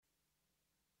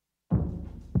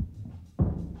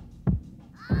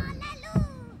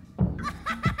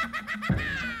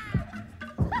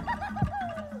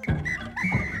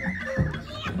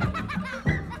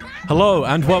Hello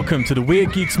and welcome to the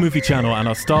Weird Geeks Movie Channel and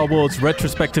our Star Wars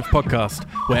retrospective podcast,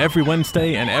 where every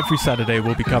Wednesday and every Saturday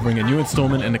we'll be covering a new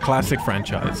installment in the classic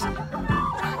franchise.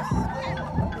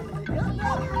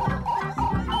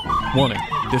 Warning,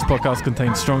 this podcast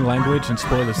contains strong language and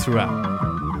spoilers throughout.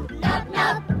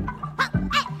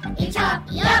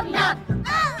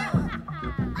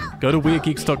 Go to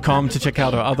WeirdGeeks.com to check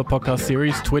out our other podcast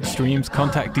series, Twitch streams,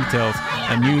 contact details,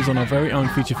 and news on our very own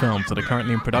feature films that are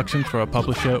currently in production for our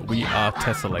publisher, We Are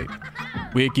Tessellate.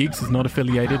 Weird Geeks is not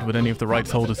affiliated with any of the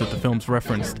rights holders of the films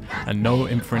referenced, and no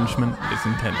infringement is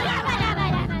intended.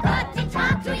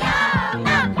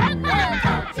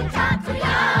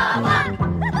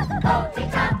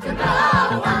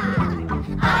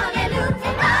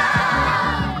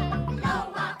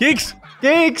 Geeks!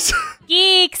 Geeks!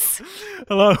 Geeks!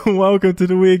 Hello and welcome to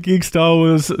the Weird Geek Star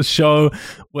Wars show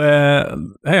where,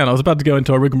 hang on, I was about to go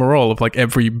into a rigmarole of like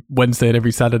every Wednesday and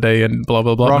every Saturday and blah,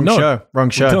 blah, blah. Wrong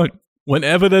show.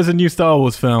 Whenever there's a new Star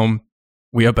Wars film,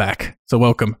 we are back. So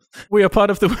welcome. We are part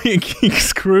of the Weird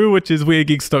Geeks crew, which is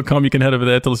weirdgeeks.com. You can head over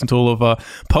there to listen to all of our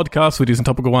podcasts. We do some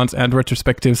topical ones and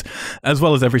retrospectives, as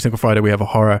well as every single Friday we have a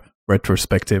horror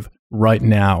retrospective. Right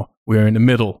now, we're in the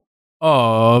middle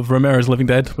of Romero's Living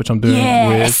Dead, which I'm doing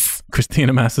with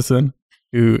Christina Masterson,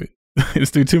 who is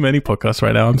doing too many podcasts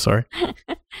right now. I'm sorry.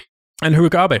 And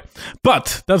Haruka Abe.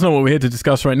 But that's not what we're here to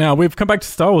discuss right now. We've come back to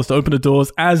Star Wars to open the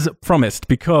doors as promised,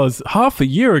 because half a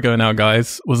year ago now,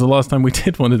 guys, was the last time we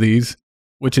did one of these,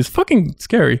 which is fucking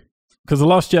scary. Because The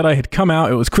Last Jedi had come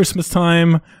out. It was Christmas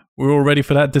time. We were all ready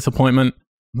for that disappointment.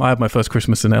 I had my first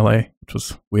Christmas in LA, which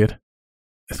was weird.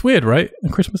 It's weird, right? A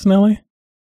Christmas in LA?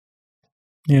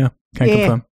 Yeah,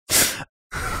 can't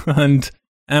confirm.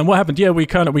 And what happened? Yeah, we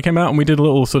came out and we did a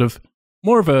little sort of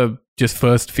more of a just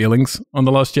first feelings on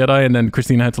The Last Jedi, and then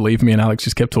Christina had to leave me and Alex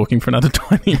just kept talking for another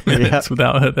 20 minutes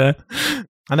without her there.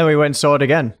 And then we went and saw it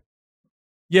again.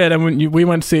 Yeah, then we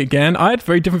went to see it again. I had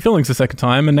very different feelings the second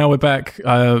time, and now we're back.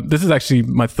 This is actually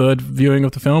my third viewing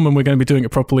of the film, and we're going to be doing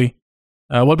it properly.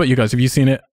 What about you guys? Have you seen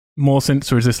it more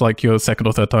since, or is this like your second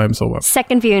or third times, or what?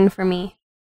 Second viewing for me.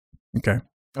 Okay.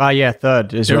 Yeah,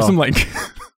 third as there well. Was some like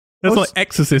there's like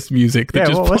Exorcist music that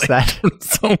just what was that?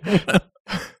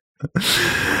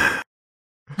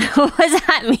 Was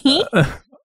that me?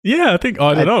 Yeah, I think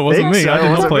I don't know. It wasn't me. So. I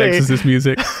did not play Exorcist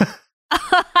music.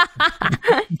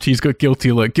 She's got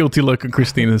guilty look on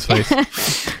Christina's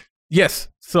face. Yes,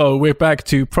 so we're back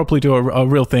to properly do a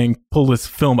real thing, pull this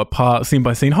film apart scene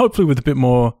by scene, hopefully with a bit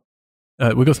more,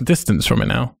 we've got some distance from it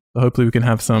now. So hopefully we can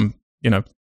have some,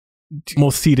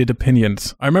 more seated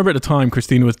opinions. I remember at the time,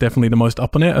 Christina was definitely the most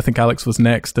up on it. I think Alex was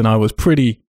next, and I was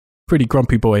pretty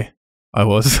grumpy boy. I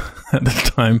was at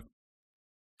the time.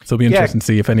 So it'll be interesting to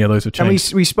see if any of those have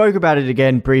changed. And we spoke about it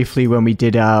again briefly when we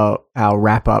did our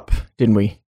wrap up, didn't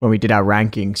we? When we did our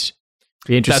rankings.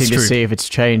 Be interesting to see if it's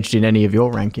changed in any of your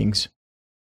rankings.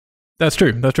 That's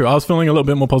true. I was feeling a little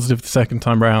bit more positive the second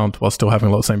time round while still having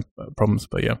a lot of the same problems.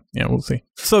 But yeah, we'll see.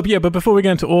 So yeah, but before we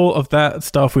get into all of that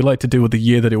stuff, we like to do with the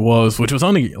year that it was, which was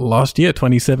only last year,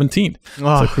 2017.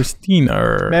 So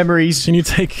Christina, memories. Can you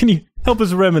help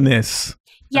us reminisce?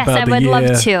 Yes, I would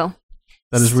love to.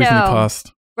 That is recently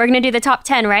passed. We're going to do the top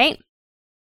 10, right?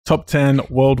 Top 10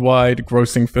 worldwide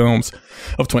grossing films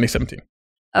of 2017.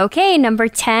 Okay, number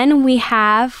 10, we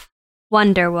have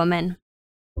Wonder Woman.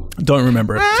 Don't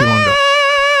remember it. Too long ago.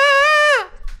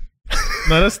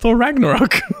 No, that's Thor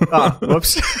Ragnarok.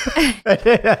 Whoops.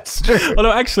 That's true.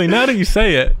 Although, actually, now that you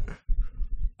say it,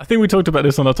 I think we talked about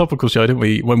this on our topical show, didn't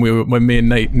we? When me and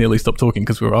Nate nearly stopped talking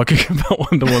because we were arguing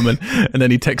about Wonder Woman, and then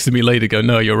he texted me later, go,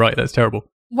 "No, you're right. That's terrible."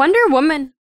 Wonder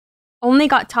Woman only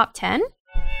got top 10.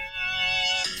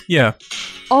 Yeah.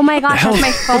 Oh my gosh, that's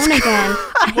my phone again.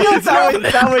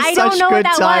 I don't know what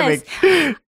that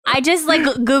was. I just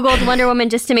Googled Wonder Woman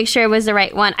just to make sure it was the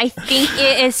right one. I think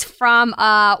it is from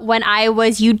when I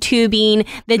was YouTubing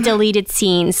the deleted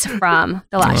scenes from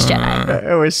The Last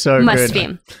Jedi. It was so Must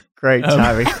good. be. Great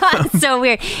timing. So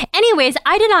weird. Anyways,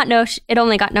 I did not know it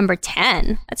only got number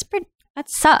 10. That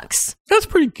sucks. That's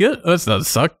pretty good. That doesn't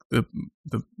suck. The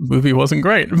movie wasn't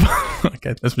great.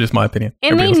 Okay, that's just my opinion.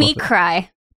 It made me cry.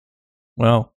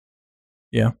 Well,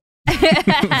 yeah.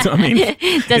 I mean,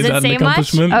 does it say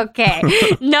much? Okay.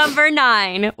 Number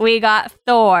 9, we got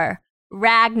Thor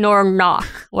Ragnarok.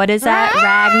 What is that?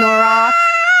 Ragnarok?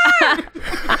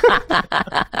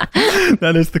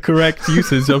 That is the correct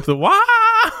usage of the wah.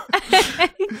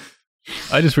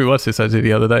 I just rewatched this actually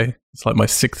the other day. It's like my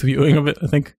 6th viewing of it, I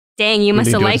think. Dang, you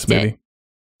must have liked it.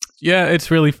 Yeah, it's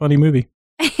a really funny movie.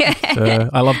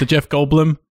 I love the Jeff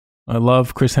Goldblum. I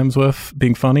love Chris Hemsworth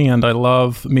being funny, and I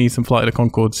love me some Flight of the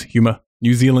Conchords humor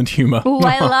New Zealand humor. Ooh,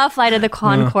 I love Flight of the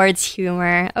Conchords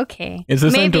humor. Okay. It's the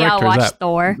same Maybe director I'll as watch that.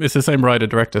 Thor. It's the same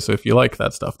writer-director, so if you like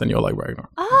that stuff, then you'll like Ragnarok.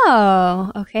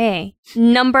 Oh, okay.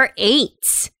 Number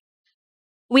 8.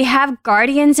 We have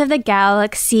Guardians of the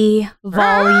Galaxy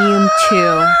Volume 2.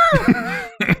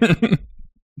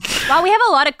 Wow, we have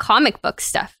a lot of comic book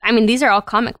stuff. I mean, these are all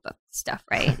comic book stuff,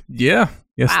 right? Yeah.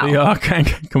 Yes, Wow. they are. Can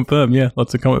confirm. Yeah,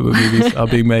 lots of comic book movies are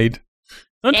being made.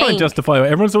 Don't try and justify it.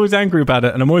 Everyone's always angry about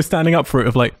it, and I'm always standing up for it.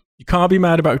 Of like, you can't be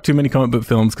mad about too many comic book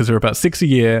films because there are about 6 a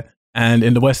year, and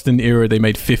in the Western era, they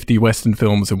made 50 Western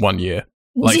films in 1 year.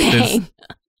 Like, there's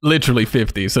literally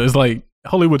 50. So it's like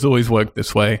Hollywood's always worked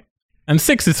this way, and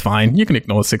 6 is fine. You can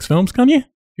ignore 6 films, can't you? If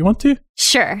you want to.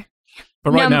 Sure.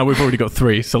 But right now, we've already got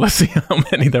 3, so let's see how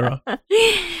many there are.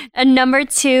 And number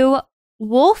 2,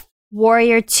 Wolf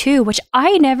Warrior 2, which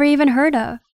I never even heard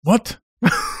of. What?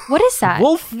 What is that?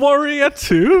 Wolf Warrior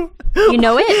 2? You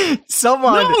know it?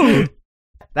 Someone. No!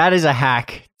 That is a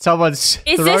hack. Someone's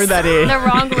thrown that in. Is this the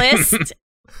wrong list?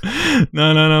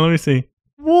 No. Let me see.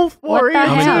 Wolf Warrior. What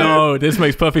the I mean, hell? no, this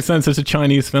makes perfect sense. It's a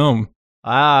Chinese film.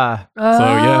 Ah. So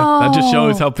yeah, that just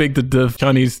shows Oh. how big the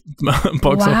Chinese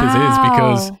box office is,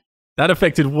 because that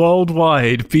affected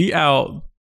worldwide, beat out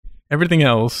everything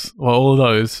else, well, all of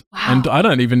those. Wow. And I've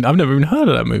never even heard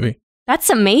of that movie. That's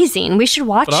amazing. We should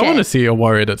watch But I it. want to see a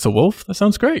warrior that's a wolf. That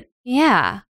sounds great.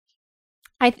 Yeah.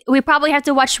 We probably have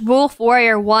to watch Wolf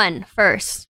Warrior 1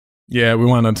 first. Yeah, we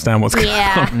want to understand what's going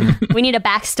Yeah. on. We need a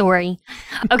backstory.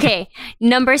 Okay.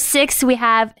 Number 6, we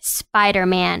have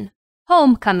Spider-Man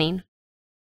Homecoming.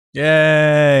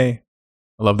 Yay.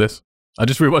 I love this. I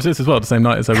just rewatched this as well the same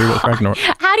night as I rewatched Ragnarok.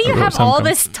 How do you I have rewatched all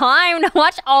Homecoming. this time to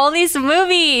watch all these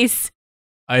movies?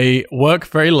 I work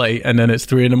very late, and then it's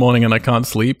 3 a.m. and I can't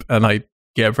sleep, and I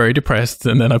get very depressed,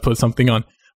 and then I put something on.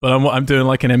 But I'm doing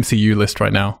like an MCU list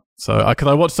right now. So, because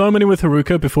I watched so many with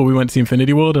Haruka before we went to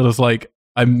Infinity War, that I was like,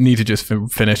 I need to just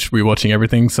finish rewatching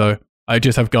everything. So I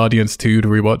just have Guardians 2 to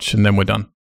rewatch, and then we're done.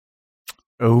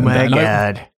 Oh And my then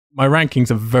god. My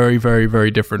rankings are very, very,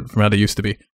 very different from how they used to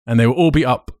be. And they will all be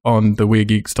up on the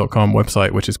WeirdGeeks.com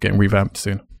website, which is getting revamped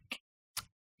soon.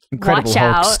 Incredible Watch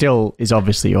Hulk out. still is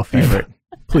obviously your favorite.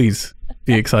 Please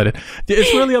be excited.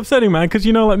 It's really upsetting, man, because,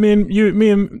 you know, like me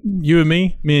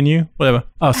and you, whatever,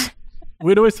 us.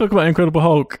 We'd always talk about Incredible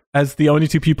Hulk as the only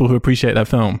 2 people who appreciate that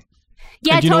film.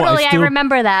 Yeah, And you know what? totally. I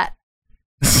remember that.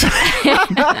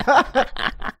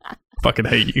 Fucking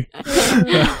hate you.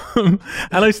 And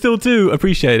I still do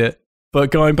appreciate it.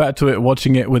 But going back to it,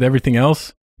 watching it with everything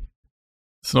else,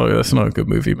 that's not a good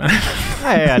movie, man.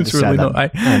 I It's really understand that.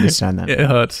 not. I understand that. It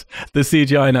hurts. The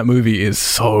CGI in that movie is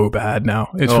so bad now.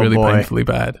 It's Oh, really boy. painfully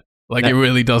bad. Like, it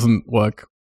really doesn't work.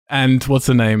 And what's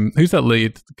her name? Who's that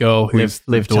lead girl who's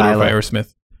Liv the daughter Tyler. of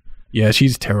Aerosmith? Yeah,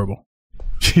 she's terrible.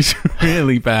 She's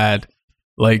really bad.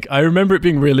 Like, I remember it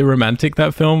being really romantic,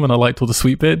 that film, and I liked all the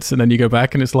sweet bits. And then you go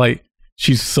back and it's like,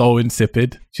 she's so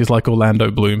insipid. She's like Orlando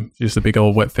Bloom. She's a big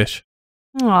old wet fish.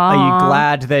 Are you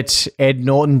glad that Ed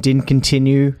Norton didn't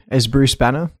continue as Bruce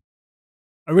Banner?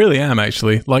 I really am,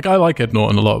 actually. Like, I like Ed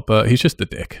Norton a lot, but he's just a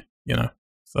dick, you know?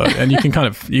 So, and you can kind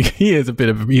of, he is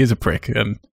a prick,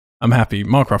 and I'm happy.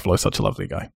 Mark Ruffalo's such a lovely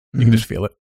guy. You can just feel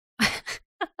it.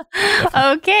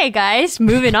 Okay, guys,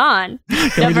 moving on.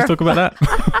 Can we just talk about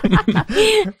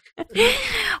that?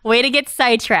 Way to get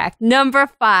sidetracked. Number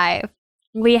 5,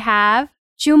 we have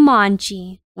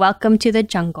Jumanji. Welcome to the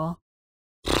jungle.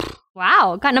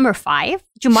 Wow, got number 5.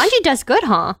 Jumanji does good,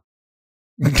 huh?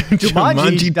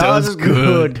 Jumanji does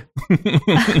good.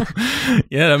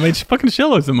 Yeah, that made fucking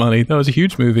shitloads of money. That was a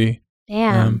huge movie.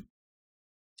 Damn.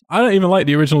 I don't even like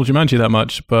the original Jumanji that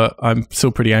much, but I'm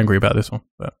still pretty angry about this one.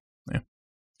 But yeah.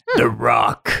 The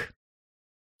Rock.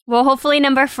 Well, hopefully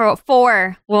number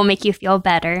 4 will make you feel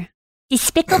better.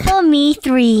 Despicable Me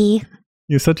 3.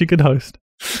 You're such a good host.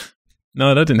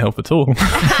 No, that didn't help at all.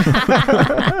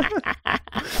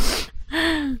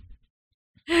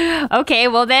 Okay,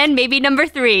 well then, maybe number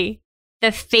 3.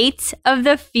 The Fate of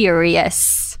the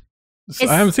Furious. I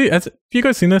haven't seen it. Have you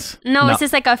guys seen this? No, No. is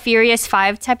this like a Furious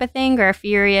 5 type of thing? Or a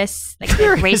Furious, like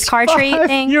Furious race car 5? trait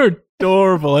thing? You're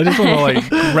adorable. I just want to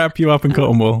like wrap you up in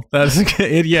cotton wool. That's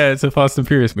it. Yeah, it's a Fast and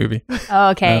Furious movie.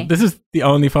 Oh, okay. This is the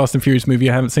only Fast and Furious movie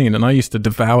I haven't seen, and I used to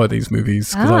devour these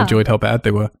movies because I Ah. enjoyed how bad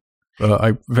they were. But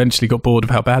I eventually got bored of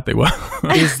how bad they were.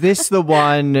 Is this the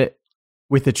one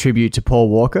with the tribute to Paul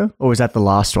Walker, or was that the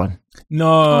last one? No,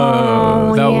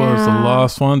 Oh, that was the yeah.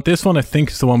 last one. This one, I think,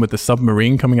 is the one with the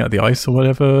submarine coming out of the ice or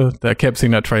whatever. I kept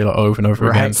seeing that trailer over and over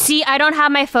Right. again. See, I don't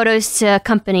have my photos to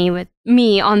accompany with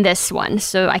me on this one,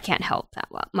 so I can't help that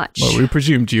much. Well, we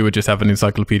presumed you would just have an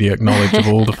encyclopedic knowledge of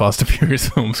all the Fast and Furious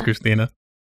films, Christina.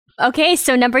 Okay,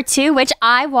 so number 2, which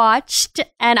I watched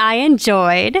and I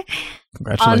enjoyed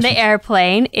on the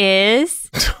airplane, is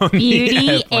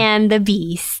Beauty and the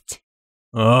Beast.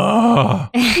 Oh,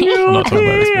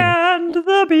 Beauty and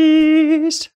the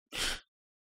Beast.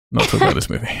 Not talk about this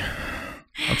movie.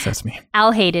 Upsets me.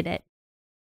 Al hated it.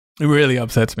 It really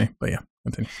upsets me, but yeah,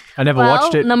 continue. I never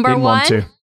watched it. Number Didn't 1. Want to.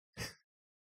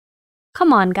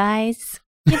 Come on, guys.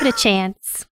 Give it a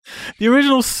chance. The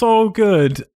original's so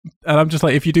good. And I'm just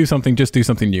like, if you do something, just do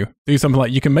something new. Do something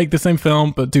like, you can make the same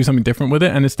film, but do something different with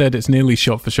it. And instead, it's nearly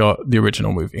shot for shot the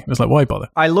original movie. It's like, why bother?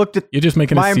 I looked at... You're just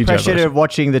making my a CGI impression version. of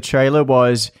watching the trailer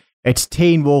was, it's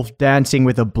Teen Wolf dancing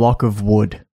with a block of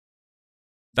wood.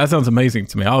 That sounds amazing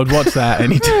to me. I would watch that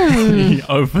any day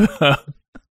over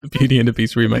the Beauty and the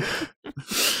Beast remake.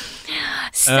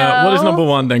 So, what is number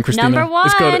 1 then, Christina? Number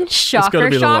 1, shocker.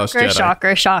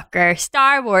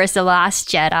 Star Wars The Last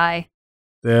Jedi.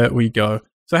 There we go.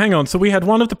 So hang on. So we had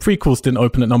one of the prequels didn't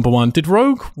open at number 1. Did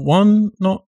Rogue One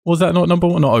not? Was that not number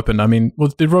 1? Not open. I mean,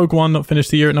 did Rogue One not finish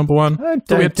the year at number 1? I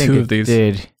don't we had think 2 it of these.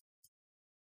 Did.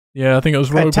 Yeah, I think it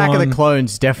was Rogue Attack One. of the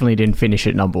Clones definitely didn't finish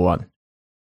at number 1.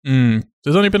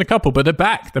 There's only been a couple, but they're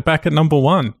back. They're back at number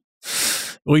 1.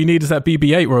 All you need is that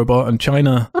BB-8 robot, and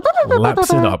China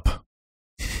laps it up.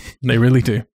 They really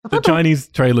do. The Chinese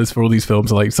trailers for all these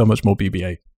films are like so much more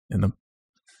BB-8 in them.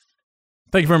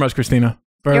 Thank you very much, Christina.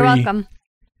 You're welcome.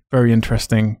 Very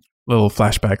interesting little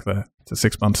flashback there to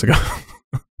 6 months ago.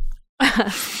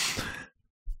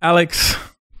 Alex.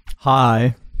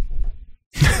 Hi.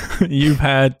 You've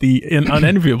had the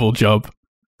unenviable job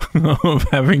of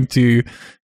having to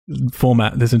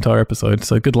format this entire episode.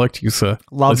 So good luck to you, sir.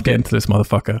 Let's get into this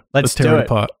motherfucker. Let's tear it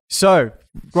apart. So,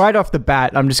 right off the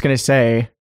bat, I'm just going to say,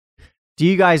 do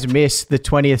you guys miss the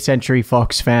 20th Century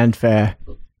Fox fanfare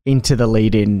into the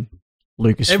lead-in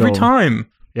Lucasfilm? Every time.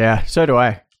 Yeah, so do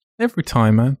I. Every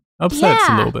time, man. Upsets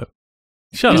a little bit.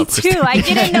 Shut up, Me too. I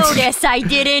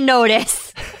didn't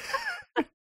notice.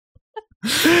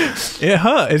 It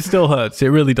hurt. It still hurts. It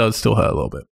really does still hurt a little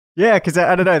bit. Yeah, because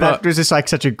I don't know. That was just like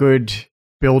such a good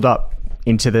build-up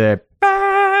into the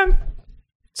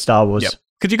Star Wars. Yep.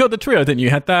 Because you got the trio, didn't you? You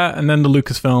had that, and then the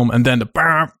Lucasfilm, and then the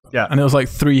bam. Yeah. And it was like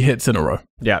 3 hits in a row.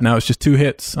 Yeah. Now it's just 2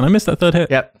 hits, and I missed that 3rd hit.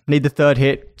 Yep. Need the 3rd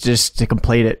hit just to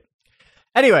complete it.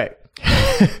 Anyway.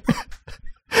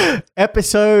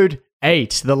 Episode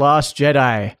 8, The Last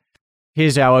Jedi.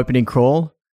 Here's our opening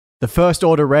crawl. The First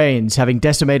Order reigns, having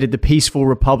decimated the peaceful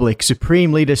Republic.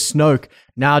 Supreme Leader Snoke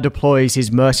now deploys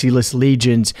his merciless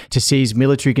legions to seize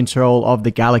military control of the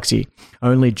galaxy.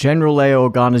 Only General Leia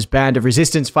Organa's band of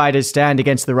resistance fighters stand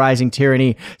against the rising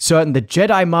tyranny, certain the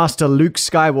Jedi Master Luke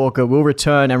Skywalker will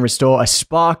return and restore a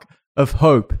spark of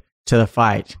hope to the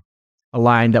fight. A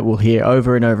line that we'll hear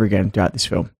over and over again throughout this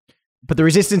film. But the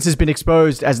resistance has been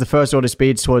exposed as the First Order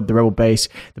speeds toward the rebel base.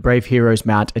 The brave heroes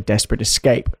mount a desperate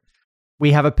escape.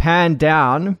 We have a pan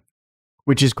down,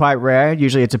 which is quite rare.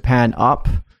 Usually it's a pan up.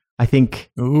 I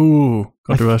think... Ooh,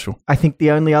 controversial. I think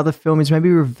the only other film is maybe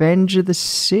Revenge of the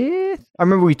Sith. I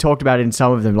remember we talked about it in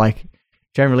some of them. Like,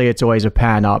 generally it's always a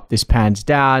pan up. This pan's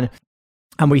down.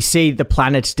 And we see the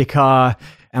planet D'Qar,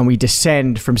 and we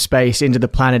descend from space into the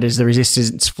planet as the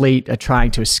Resistance fleet are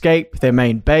trying to escape their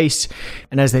main base.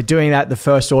 And as they're doing that, the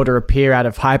First Order appear out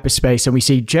of hyperspace, and we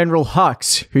see General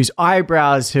Hux, whose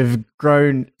eyebrows have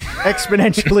grown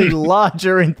exponentially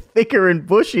larger and thicker and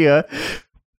bushier.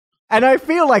 And I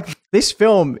feel like this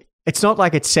film, it's not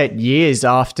like it's set years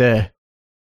after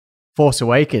Force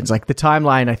Awakens. Like, the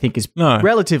timeline, I think, is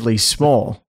relatively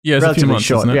small. Yeah, it's relatively a few months,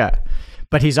 short, isn't it? yeah.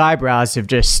 But his eyebrows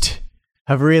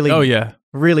have really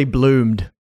really bloomed.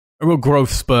 A real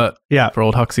growth spurt for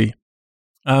old Huxley.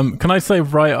 Can I say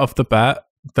right off the bat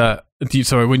that,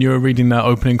 when you were reading that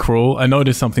opening crawl, I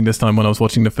noticed something this time when I was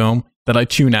watching the film that I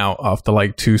tune out after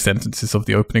like 2 sentences of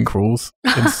the opening crawls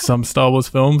in some Star Wars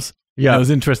films. Yeah. And it was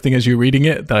interesting as you were reading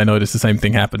it that I noticed the same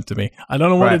thing happened to me. I don't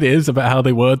know what it is about how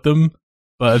they word them,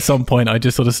 but at some point I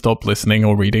just sort of stopped listening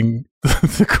or reading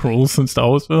the crawls in Star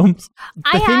Wars films.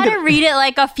 I had to read it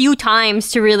like a few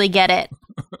times to really get it.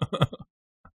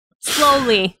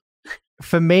 Slowly.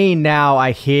 For me now,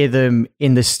 I hear them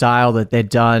in the style that they're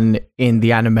done in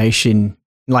the animation,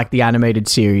 like the animated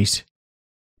series.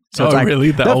 So it's like,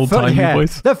 really? That old-timey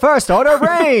voice? The First Order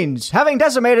reigns! Having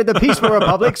decimated the peaceful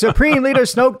Republic, Supreme Leader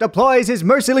Snoke deploys his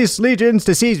merciless legions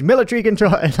to seize military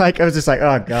control. And I was just like,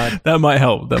 oh, God. That might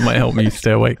help. That might help me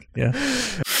stay awake. Yeah.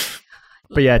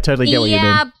 But yeah, I totally get what you mean.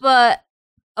 Yeah, but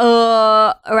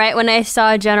right when I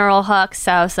saw General Hux,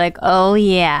 I was like, oh,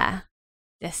 yeah,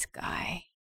 this guy.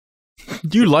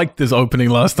 You liked this opening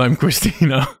last time,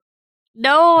 Christina.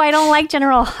 No, I don't like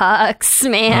General Hux,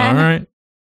 man. All right.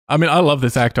 I mean, I love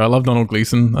this actor. I love Donald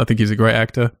Gleason. I think he's a great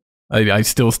actor. I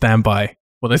still stand by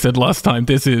what I said last time.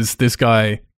 This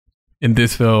guy in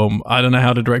this film. I don't know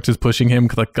how the director's pushing him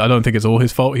because I don't think it's all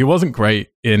his fault. He wasn't great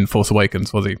in Force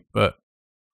Awakens, was he? But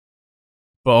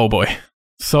oh boy.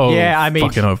 So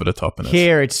fucking over the top in it.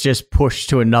 Here it's just pushed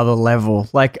to another level.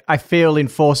 Like, I feel in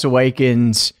Force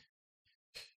Awakens,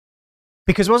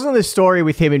 because wasn't the story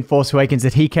with him in Force Awakens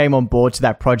that he came on board to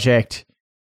that project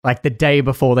like the day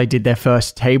before they did their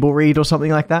first table read or something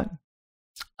like that?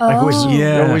 Oh. Like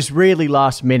it was really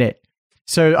last minute.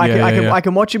 So I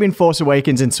can watch him in Force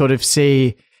Awakens and sort of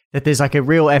see that there's like a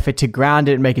real effort to ground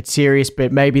it and make it serious,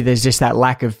 but maybe there's just that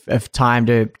lack of time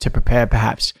to prepare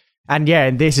perhaps. And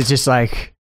and this is just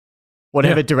like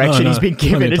whatever direction he's been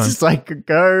given. It's just like,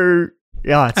 go.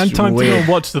 Yeah, it's and time weird. to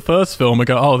go watch the first film and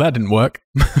go, oh, that didn't work.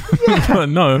 But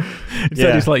no.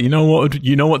 Instead, it's like, you know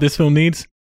what this film needs?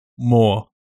 More.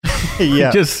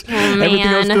 Just everything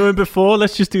I was doing before,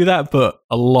 let's just do that, but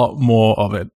a lot more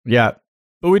of it. Yeah.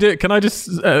 But we did. Can I just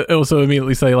also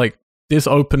immediately say, like, this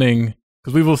opening,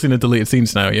 because we've all seen the deleted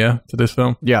scenes now, to this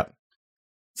film? Yeah.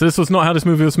 So this was not how this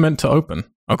movie was meant to open.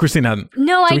 Oh, Christine hadn't.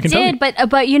 No, so I did,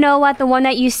 but you know what? The one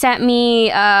that you sent me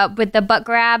with the butt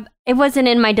grab, it wasn't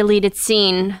in my deleted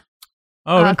scene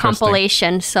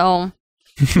compilation. So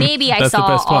maybe I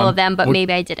saw all of them, but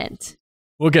maybe I didn't.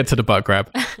 We'll get to the butt grab.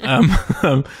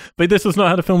 But this was not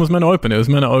how the film was meant to open. It was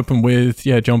meant to open with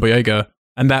John Boyega,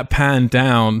 and that pans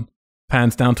down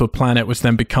to a planet, which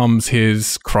then becomes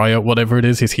his cryo, whatever it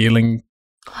is, his healing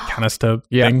canister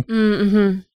thing.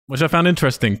 Mm-hmm. Which I found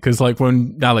interesting because, like,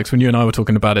 when you and I were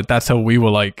talking about it, that's how we were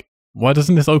like, why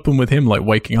doesn't this open with him, like,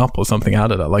 waking up or something out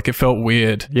of that? Like, it felt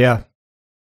weird. Yeah.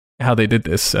 How they did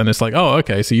this. And it's like, oh,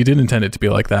 okay, so you didn't intend it to be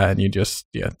like that. And you just,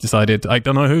 decided, I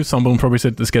don't know who, someone probably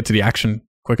said, let's get to the action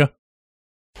quicker.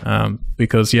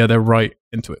 Because, they're right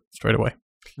into it straight away.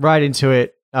 Right into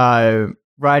it.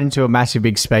 Right into a massive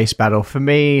big space battle. For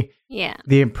me,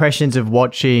 the impressions of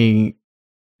watching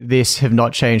this have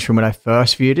not changed from when I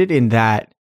first viewed it, in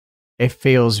that it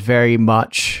feels very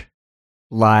much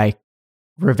like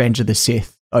Revenge of the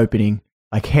Sith opening,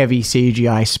 like heavy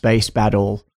CGI space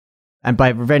battle. And by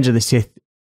Revenge of the Sith,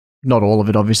 not all of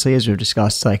it, obviously, as we've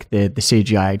discussed, like the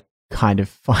CGI kind of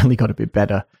finally got a bit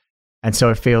better. And so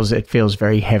it feels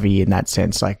very heavy in that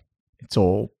sense. Like it's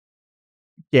all,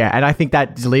 and I think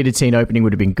that deleted scene opening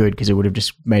would have been good because it would have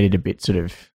just made it a bit sort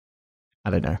of,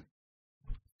 I don't know,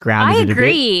 grounded it a bit. I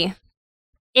agree.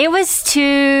 It was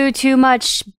too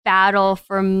much battle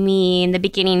for me in the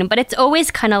beginning, but it's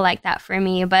always kind of like that for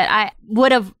me. But I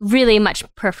would have really much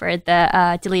preferred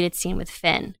the deleted scene with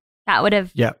Finn. That would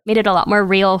have made it a lot more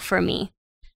real for me.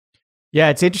 Yeah,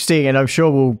 it's interesting, and I'm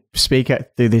sure we'll speak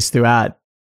through this throughout,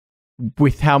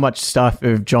 with how much stuff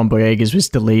of John Boyega's was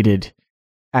deleted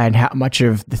and how much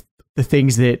of the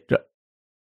things that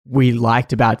we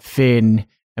liked about Finn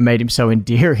and made him so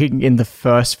endearing in the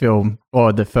first film,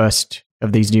 or the first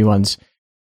of these new ones,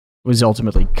 was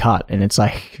ultimately cut. And it's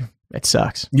like, it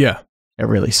sucks. Yeah. It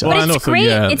really sucks. But it's great.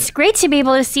 It's great to be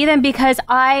able to see them, because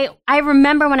I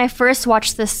remember when I first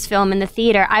watched this film in the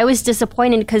theater, I was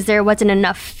disappointed because there wasn't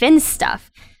enough Finn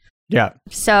stuff. Yeah.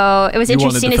 So it was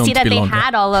interesting to see that they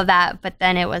had all of that, but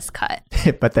then it was cut.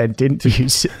 But they didn't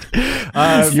use it.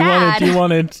 You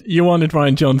wanted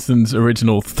Rian Johnson's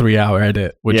original 3-hour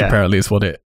edit, which apparently is what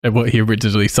he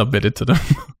originally submitted to them.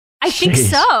 I think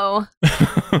so.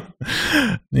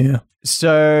 Yeah.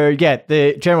 So,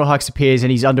 the General Hux appears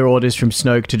and he's under orders from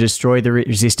Snoke to destroy the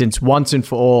Resistance once and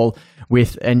for all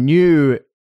with a new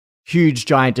huge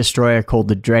giant destroyer called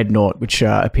the Dreadnought, which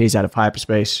appears out of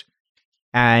hyperspace.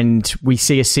 And we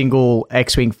see a single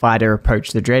X-Wing fighter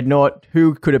approach the Dreadnought.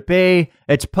 Who could it be?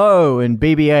 It's Poe and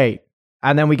BB-8.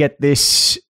 And then we get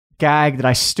this gag that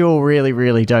I still really,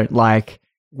 really don't like,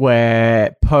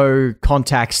 where Poe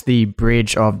contacts the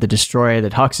bridge of the destroyer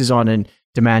that Hux is on and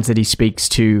demands that he speaks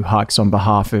to Hux on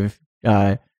behalf of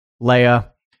Leia.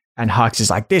 And Hux is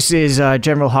like, this is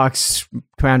General Hux,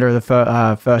 commander of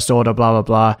the First Order, blah, blah,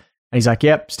 blah. And he's like,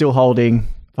 yep, still holding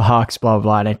for Hux, blah, blah,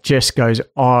 blah. And it just goes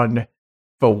on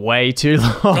for way too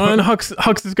long. Oh, and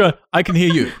Hux is going, I can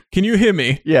hear you. Can you hear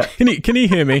me? Yeah. Can you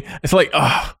hear me? It's like,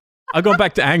 I've gone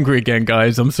back to angry again,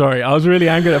 guys. I'm sorry. I was really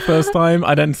angry that first time.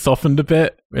 I then softened a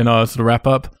bit, sort of wrap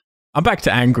up. I'm back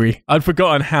to angry. I'd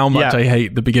forgotten how much I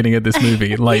hate the beginning of this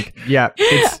movie. Like,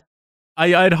 I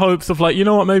had hopes of like, you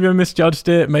know what, maybe I misjudged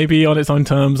it. Maybe on its own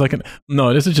terms,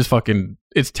 no, this is just fucking,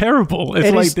 it's terrible.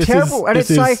 It's terrible. And it's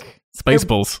like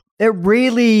Spaceballs. It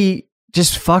really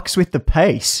just fucks with the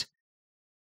pace.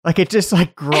 Like it just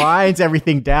like grinds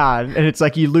everything down, and it's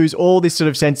like you lose all this sort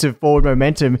of sense of forward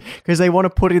momentum because they want to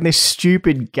put in this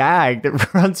stupid gag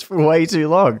that runs for way too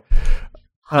long.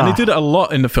 And they did it a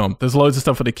lot in the film. There's loads of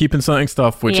stuff where they keep inserting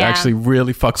stuff which actually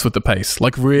really fucks with the pace.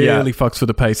 Like really fucks with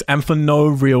the pace, and for no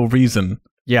real reason.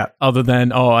 Yeah. Other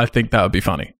than, I think that would be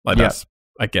funny. Like that's,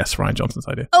 I guess, Rian Johnson's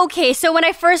idea. Okay, so when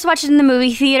I first watched it in the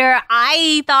movie theater,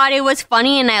 I thought it was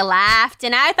funny and I laughed,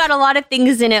 and I thought a lot of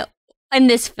things in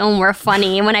this film were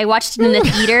funny when I watched it in the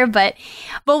theater, but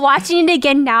watching it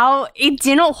again now, it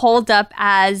didn't hold up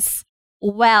as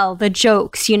well, the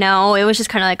jokes, It was just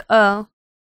kind of like, oh.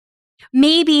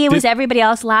 Maybe it was everybody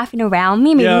else laughing around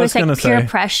me. Maybe it was like peer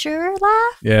pressure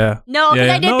laugh. Yeah. No, because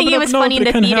I did think it was funny in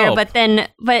the theater, help. but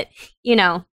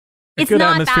it's good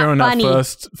not atmosphere that on funny. that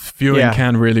first viewing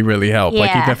can really, really help. Like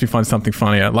you Yeah. definitely find something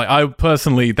funnier. Like I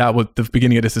personally, the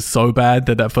beginning of this is so bad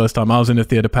that first time I was in the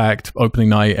theater packed opening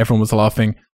night, everyone was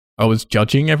laughing. I was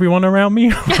judging everyone around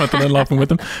me rather than laughing with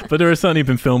them. But there have certainly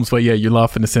been films where you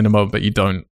laugh in the cinema, but you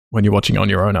don't when you're watching it on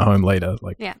your own at home later.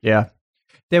 Like yeah.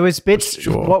 There was bits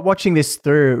watching this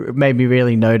through. It made me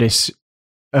really notice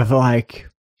of like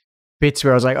bits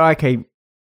where I was like, okay,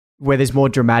 where there's more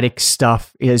dramatic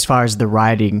stuff as far as the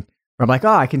writing. Where I'm like,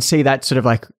 I can see that sort of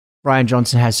like Rian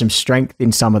Johnson has some strength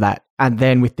in some of that. And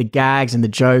then with the gags and the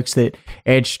jokes that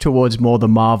edge towards more the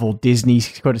Marvel Disney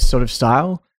sort of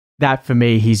style, that for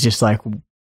me, he's just like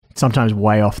sometimes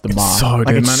way off the mark. So, like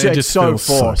dude, man, it just so feels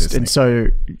forced so and so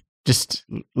just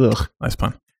ugh. Nice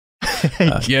pun.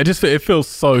 It feels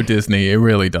so Disney. It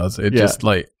really does. It just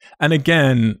like, and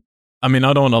again, I mean,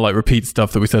 I don't want to like repeat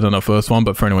stuff that we said on our first one,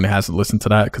 but for anyone who hasn't listened to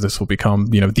that, because this will become,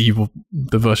 the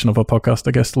version of our podcast,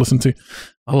 I guess, to listen to.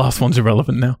 Our last one's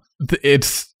irrelevant now.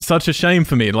 It's such a shame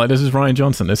for me. Like, this is Rian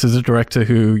Johnson. This is a director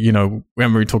who,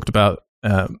 remember we talked about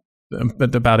him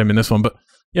in this one, but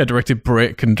directed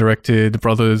Brick and directed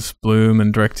Brothers Bloom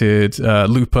and directed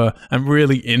Looper, and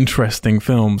really interesting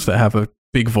films that have a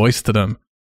big voice to them.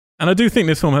 And I do think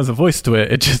this film has a voice to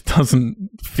it. It just doesn't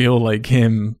feel like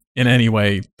him in any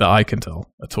way that I can tell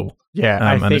at all. Yeah,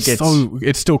 I think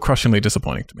it's still crushingly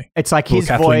disappointing to me. It's like his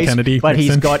Kathleen voice, Kennedy, but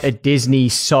he's got a Disney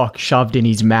sock shoved in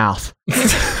his mouth.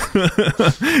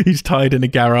 He's tied in a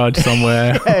garage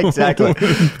somewhere. Exactly.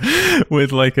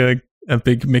 with like a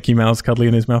big Mickey Mouse cuddly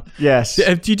in his mouth. Yes.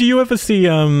 Did you ever see,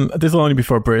 this will only be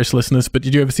for British listeners, but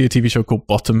did you ever see a TV show called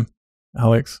Bottom,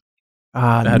 Alex?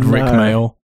 That had Rick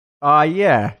Mayall.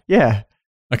 Yeah.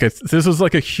 Okay, so this was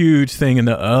like a huge thing in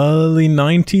the early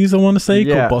 90s, I want to say,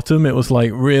 called Bottom. It was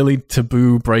like really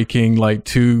taboo breaking, like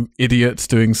two idiots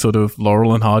doing sort of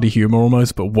Laurel and Hardy humor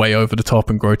almost, but way over the top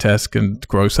and grotesque and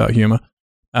gross out humor.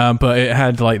 But it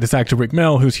had like this actor, Rick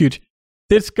Mayall, who's huge.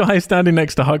 This guy standing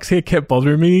next to Hux here kept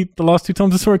bothering me the last two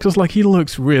times I saw it, because like he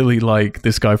looks really like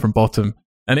this guy from Bottom.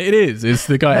 And it's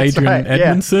the guy Adrian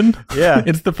Edmondson. Yeah.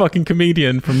 It's the fucking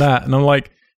comedian from that. And I'm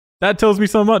like, that tells me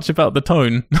so much about the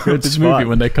tone of this movie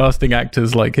when they're casting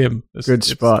actors like him. It's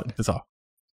bizarre.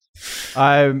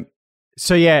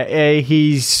 So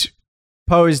he's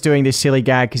Poe is doing this silly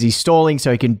gag because he's stalling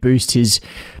so he can boost his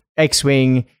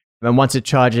X-Wing. And once it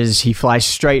charges, he flies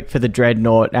straight for the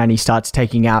Dreadnought and he starts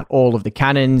taking out all of the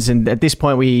cannons. And at this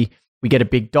point, we get a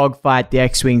big dogfight. The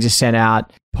X-Wings are sent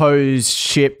out. Poe's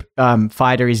ship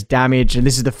fighter is damaged. And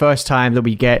this is the first time that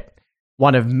we get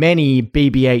one of many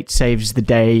BB-8 saves the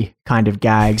day kind of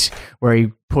gags where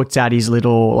he puts out his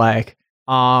little like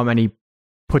arm and he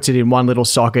puts it in one little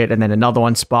socket and then another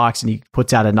one sparks and he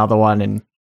puts out another one and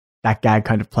that gag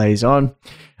kind of plays on.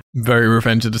 Very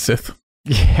Revenge of the Sith.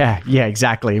 Yeah,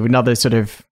 exactly. Another sort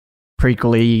of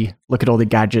prequel-y, look at all the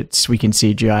gadgets we can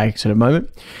CGI sort of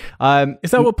moment. Is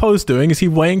that what Poe's doing? Is he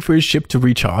waiting for his ship to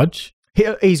recharge?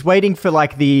 He's waiting for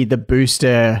like the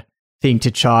booster thing to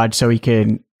charge so he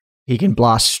can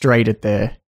blast straight at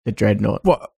the Dreadnought.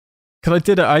 What? Because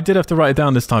I did have to write it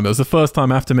down this time. It was the first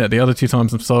time I have to admit. The other two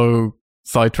times I'm so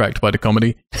sidetracked by the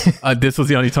comedy. This was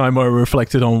the only time where I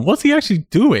reflected on what's he actually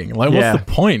doing? Like, what's the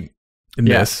point in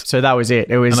this? So that was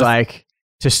it. It was like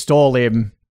to stall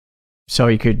him so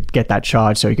he could get that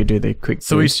charge so he could do the quick boost.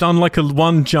 So he's done like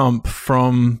one jump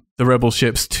from the rebel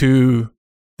ships to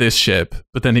this ship,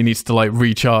 but then he needs to like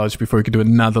recharge before he could do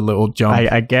another little jump.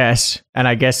 I guess. And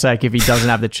I guess like if he doesn't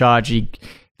have the charge,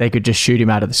 they could just shoot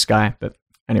him out of the sky. But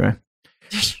anyway.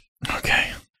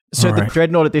 Okay. So the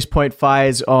Dreadnought at this point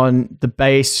fires on the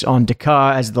base on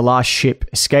Dakar as the last ship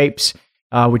escapes,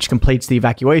 which completes the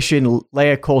evacuation.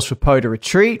 Leia calls for Poe to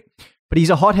retreat, but he's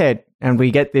a hothead, and we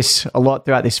get this a lot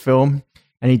throughout this film,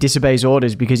 and he disobeys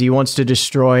orders because he wants to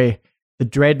destroy the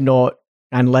Dreadnought,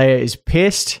 and Leia is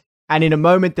pissed. And in a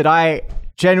moment that I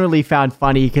generally found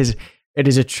funny because it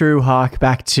is a true hark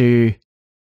back to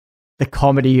the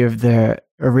comedy of the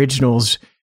originals,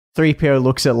 3PO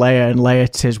looks at Leia and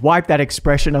Leia says, "Wipe that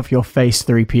expression off your face,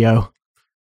 3PO."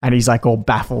 And he's like all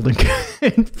baffled and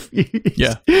confused.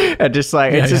 Yeah. And just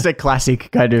like, it's just a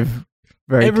classic kind of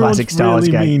very Everyone's classic Star Wars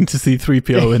really game. mean to see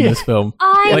 3PO in this film.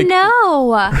 I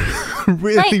know.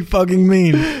 Really fucking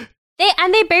mean.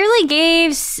 They barely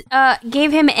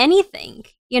gave him anything,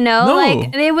 you know? No.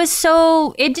 Like,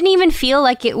 it didn't even feel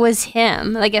like it was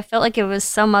him. Like, it felt like it was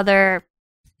some other,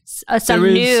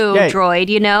 new droid,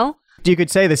 you know? You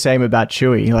could say the same about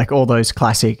Chewie. Like, all those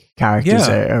classic characters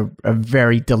are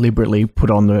very deliberately put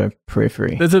on the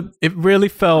periphery. It really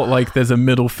felt like there's a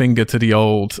middle finger to the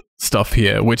old stuff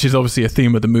here, which is obviously a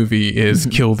theme of the movie, is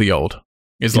kill the old.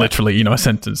 It's literally, a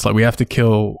sentence. Like, we have to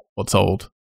kill what's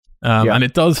old. And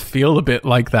it does feel a bit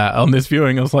like that on this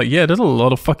viewing. I was like, yeah, there's a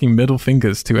lot of fucking middle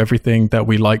fingers to everything that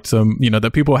we liked,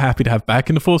 that people are happy to have back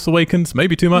in The Force Awakens.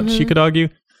 Maybe too much, you could argue.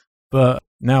 But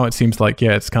now it seems like,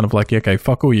 it's kind of like, okay,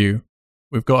 fuck all you.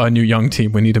 We've got our new young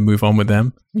team. We need to move on with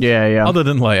them. Yeah. Other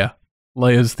than Leia.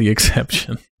 Leia's the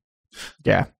exception.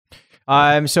 Yeah.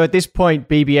 So at this point,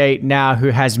 BB-8 now, who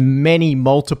has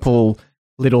multiple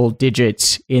little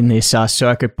digits in this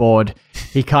circuit board,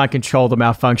 he can't control the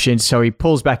malfunction, so he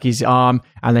pulls back his arm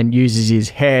and then uses his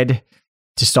head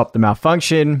to stop the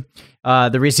malfunction.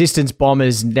 The Resistance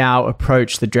bombers now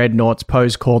approach the Dreadnoughts.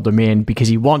 Poe's called them in because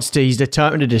he's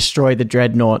determined to destroy the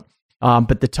Dreadnought.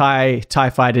 But the TIE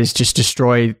fighters just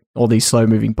destroy all these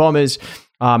slow-moving bombers,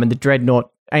 and the Dreadnought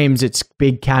aims its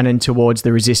big cannon towards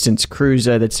the Resistance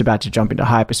cruiser that's about to jump into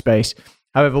hyperspace.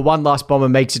 However, one last bomber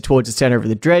makes it towards the center of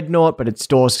the Dreadnought, but its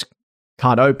doors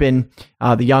can't open.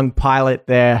 The young pilot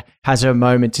there has her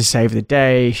moment to save the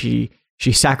day. She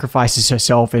sacrifices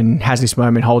herself and has this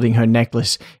moment holding her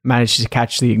necklace, manages to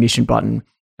catch the ignition button,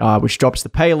 which drops the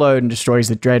payload and destroys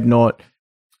the Dreadnought.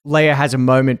 Leia has a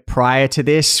moment prior to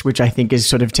this, which I think is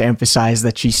sort of to emphasize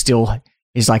that she still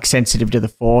is like sensitive to the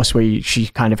Force, where she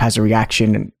kind of has a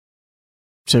reaction and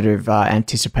sort of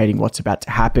anticipating what's about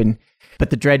to happen. But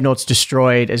the Dreadnought's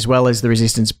destroyed, as well as the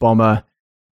Resistance bomber.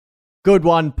 Good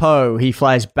one, Poe. He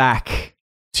flies back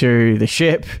to the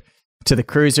ship, to the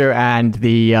cruiser, and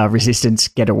the Resistance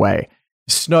get away.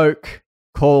 Snoke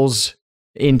calls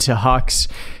into Hux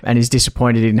and is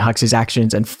disappointed in Hux's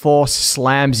actions and Force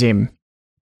slams him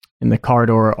in the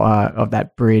corridor of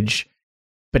that bridge.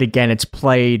 But again, it's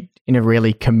played in a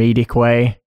really comedic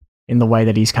way, in the way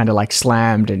that he's kind of like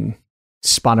slammed and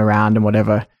spun around and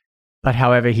whatever. But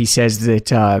however, he says that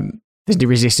the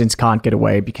Resistance can't get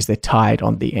away because they're tied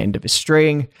on the end of a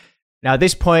string. Now, at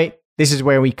this point, this is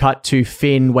where we cut to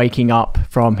Finn waking up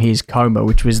from his coma,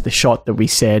 which was the shot that we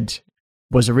said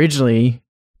was originally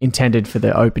intended for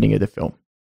the opening of the film.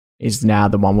 Is now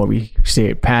the one where we see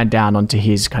it pan down onto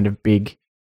his kind of big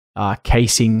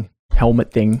casing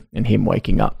helmet thing and him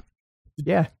waking up.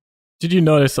 Yeah. Did you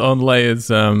notice on Leia's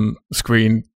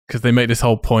screen, because they make this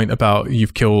whole point about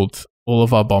you've killed all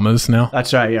of our bombers now?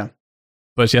 That's right, yeah.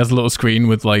 But she has a little screen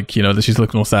with that she's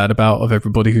looking all sad about, of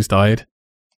everybody who's died.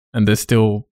 And there's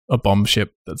still a bomb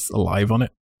ship that's alive on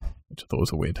it, which I thought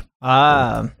was a weird.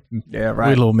 Yeah, right.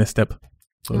 Weird little misstep.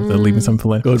 So they're leaving something for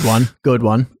later. Good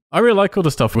one. I really like all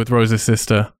the stuff with Rose's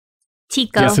sister.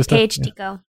 Tico. Paige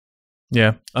Tico.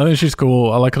 Yeah, I think she's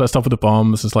cool. I like all that stuff with the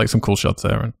bombs. There's like some cool shots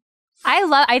there. And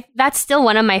that's still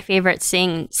one of my favorite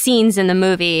scenes in the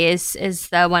movie is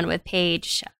the one with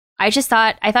Paige. I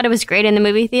thought it was great in the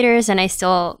movie theaters, and I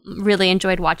still really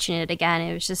enjoyed watching it again.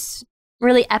 It was just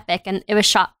really epic, and it was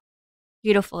shot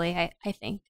beautifully, I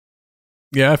think.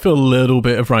 Yeah, I feel a little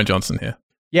bit of Rian Johnson here.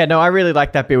 Yeah, no, I really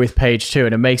like that bit with Paige too,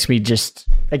 and it makes me just,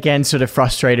 again, sort of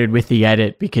frustrated with the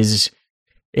edit, because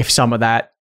if some of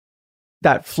that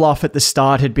fluff at the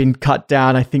start had been cut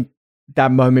down, I think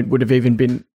that moment could have even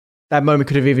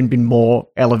been more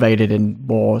elevated and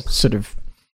more sort of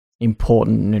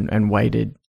important and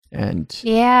weighted and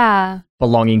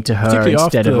belonging to her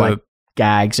instead of like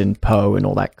gags and Poe and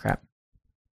all that crap.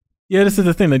 Yeah, this is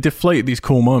the thing. They deflate these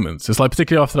cool moments. It's like,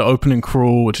 particularly after the opening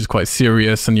crawl, which is quite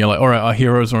serious, and you're like, all right, our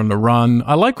heroes are on the run.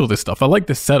 I like all this stuff. I like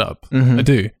this setup. Mm-hmm. I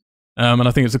do. And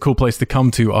I think it's a cool place to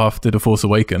come to after The Force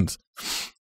Awakens.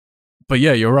 But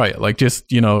yeah, you're right. Like,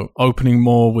 just, opening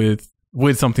more with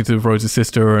something to do with Rose's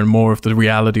sister and more of the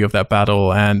reality of that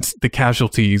battle, and the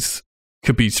casualties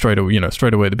could be straight away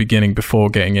at the beginning before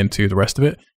getting into the rest of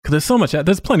it. Because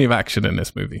there's plenty of action in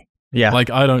this movie. Yeah. Like,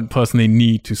 I don't personally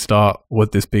need to start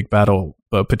with this big battle,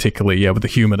 but particularly, with the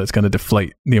humor that's going to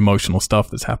deflate the emotional stuff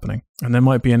that's happening. And there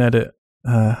might be an edit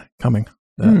coming.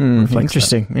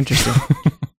 Interesting.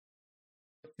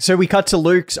 So we cut to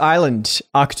Luke's island,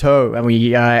 Ahch-To, and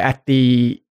we at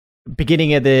the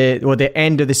beginning of the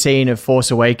end of the scene of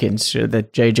Force Awakens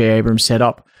that J.J. Abrams set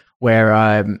up,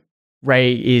 where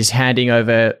Rey is handing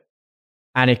over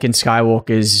Anakin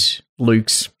Skywalker's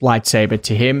Luke's lightsaber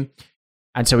to him.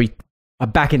 And so we are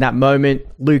back in that moment.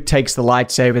 Luke takes the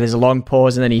lightsaber. There's a long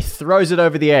pause, and then he throws it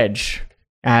over the edge.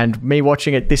 And me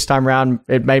watching it this time around,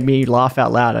 it made me laugh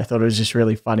out loud. I thought it was just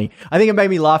really funny. I think it made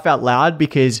me laugh out loud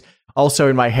because also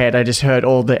in my head, I just heard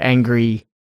all the angry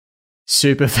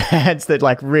super fans that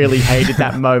like really hated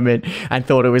that moment and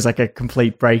thought it was like a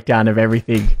complete breakdown of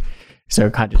everything. So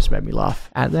it kind of just made me laugh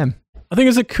at them. I think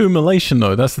it's accumulation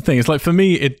though. That's the thing. It's like for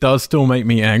me, it does still make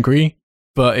me angry,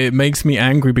 but it makes me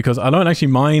angry because I don't actually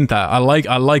mind that. I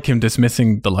like him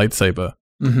dismissing the lightsaber,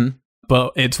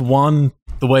 but it's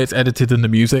the way it's edited in the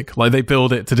music. Like they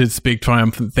build it to this big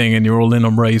triumphant thing, and you're all in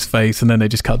on Rey's face, and then they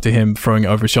just cut to him throwing it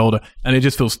over his shoulder, and it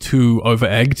just feels too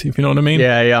over-egged. If you know what I mean?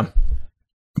 Yeah.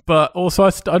 But also, I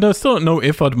still don't know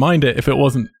if I'd mind it if it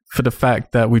wasn't for the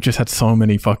fact that we just had so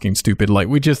many fucking stupid. Like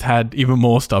we just had even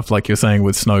more stuff, like you're saying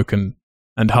with Snoke and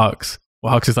Hux.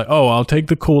 Well, Hux is like, "Oh, I'll take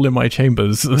the call in my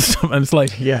chambers," and it's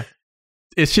like, yeah.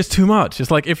 It's just too much. It's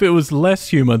like if it was less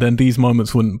humor, then these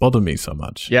moments wouldn't bother me so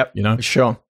much. Yep, you know, for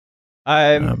sure.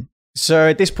 So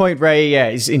at this point,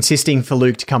 Rey is insisting for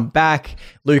Luke to come back.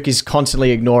 Luke is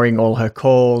constantly ignoring all her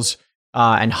calls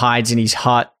and hides in his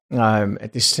hut.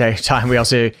 At this time, we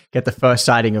also get the first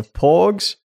sighting of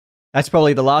Porgs. That's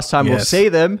probably the last time we'll see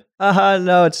them.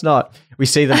 No, it's not. We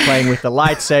see them playing with the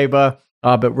lightsaber,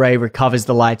 but Rey recovers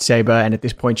the lightsaber, and at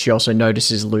this point, she also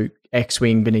notices Luke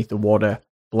X-wing beneath the water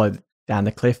below down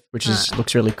the cliff, which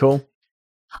looks really cool.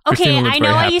 Okay, I know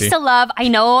I used to love, I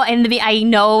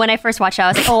know when I first watched it, I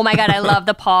was like, oh my God, I love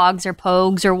the Pogs or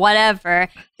Pogues or whatever.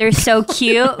 They're so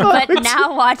cute. But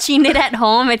now watching it at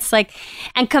home, it's like,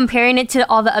 and comparing it to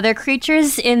all the other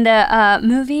creatures in the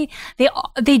movie,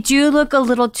 they do look a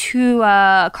little too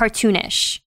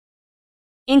cartoonish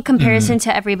in comparison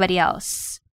to everybody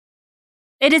else.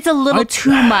 It is a little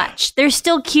too much. They're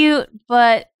still cute,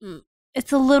 but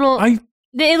it's a little,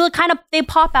 they look they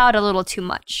pop out a little too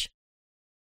much.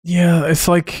 Yeah, it's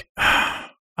like, I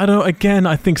don't, again,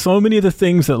 I think so many of the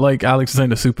things that like Alex is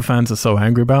saying the super fans are so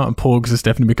angry about, and Porgs has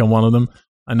definitely become one of them.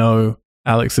 I know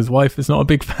Alex's wife is not a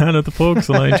big fan of the Porgs,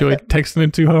 and I enjoy texting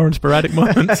into her in sporadic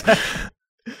moments.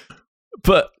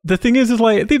 But the thing is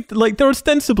like, they're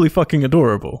ostensibly fucking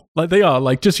adorable. Like they are,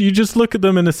 like you just look at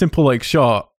them in a simple like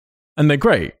shot, and they're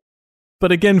great.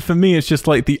 But again, for me, it's just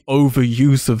like the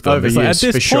overuse of them. Like, at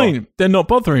this point, they're not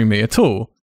bothering me at all.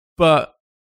 But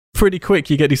pretty quick,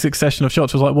 you get these succession of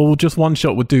shots. It was like, well, just one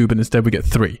shot would do, but instead we get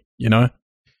three, you know?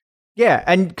 Yeah,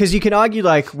 and because you can argue,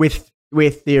 like, with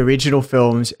the original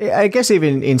films, I guess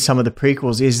even in some of the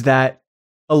prequels, is that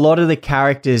a lot of the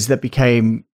characters that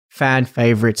became fan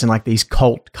favorites and, like, these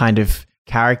cult kind of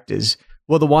characters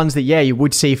were the ones that, you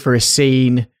would see for a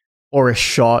scene or a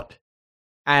shot,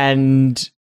 and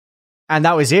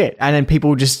that was it. And then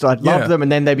people just, like, loved them,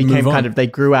 and then they became they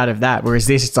grew out of that. Whereas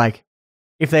this, it's like,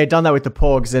 if they had done that with the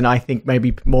Porgs, then I think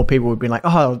maybe more people would be like,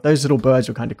 oh, those little birds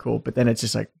were kind of cool. But then it's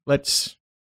just like, let's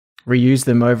reuse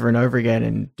them over and over again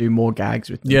and do more gags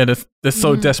with them. Yeah, they're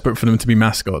so desperate for them to be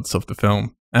mascots of the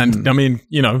film. And I mean,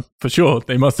 you know, for sure,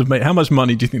 they must have made, how much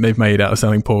money do you think they've made out of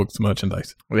selling Porgs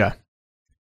merchandise? Yeah.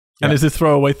 And it's a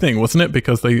throwaway thing, wasn't it?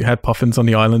 Because they had puffins on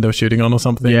the island they were shooting on or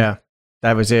something. Yeah,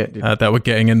 that was it. That were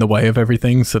getting in the way of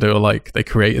everything. So they were like, they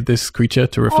created this creature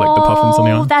to reflect the puffins on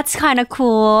the island. That's kind of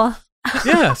cool.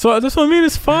 Yeah, so that's what I mean.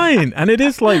 It's fine, and it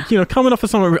is like, you know, coming off of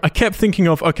somewhere. I kept thinking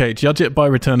of, okay, judge it by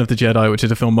Return of the Jedi, which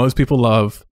is a film most people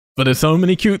love, but there's so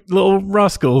many cute little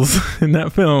rascals in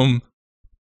that film,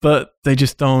 but they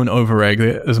just don't over-egg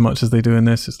it as much as they do in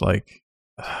this. It's like,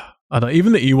 I don't.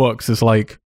 Even the Ewoks is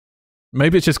like,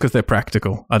 maybe it's just because they're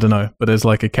practical. I don't know, but there's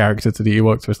like a character to the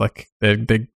Ewoks where it's like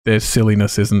their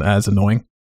silliness isn't as annoying.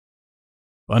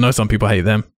 But I know some people hate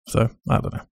them, so I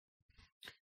don't know.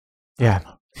 Yeah.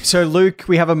 So Luke,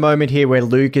 we have a moment here where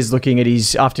Luke is looking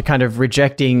at after kind of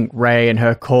rejecting Rey and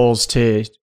her calls to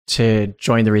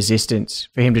join the Resistance,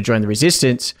 for him to join the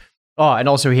Resistance. Oh, and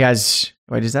also he has,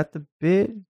 wait, is that the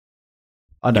bit?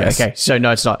 Oh, no, yes. Okay. So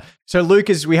no, it's not. So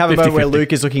we have a moment where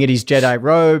Luke is looking at his Jedi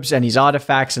robes and his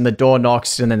artifacts, and the door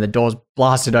knocks, and then the door's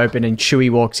blasted open, and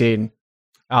Chewie walks in,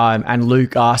 and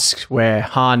Luke asks where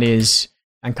Han is,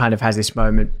 and kind of has this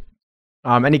moment.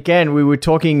 And again, we were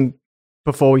talking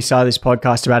before we started this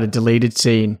podcast about a deleted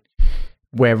scene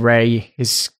where Rey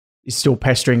is still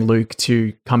pestering Luke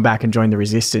to come back and join the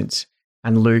Resistance,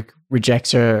 and Luke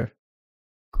rejects her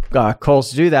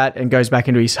calls to do that and goes back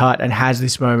into his hut and has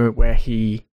this moment where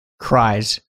he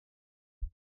cries.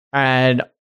 And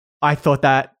I thought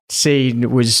that scene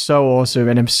was so awesome,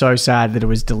 and I'm so sad that it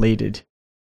was deleted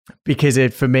because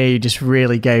it, for me, just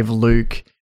really gave Luke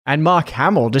and Mark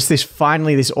Hamill just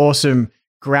this awesome,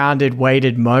 grounded,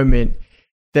 weighted moment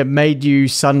that made you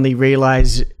suddenly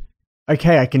realize,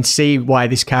 okay, I can see why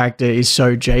this character is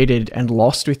so jaded and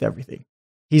lost with everything.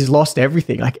 He's lost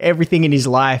everything. Like, everything in his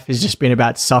life has just been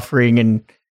about suffering and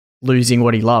losing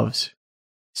what he loves.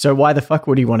 So why the fuck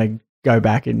would he want to go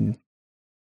back and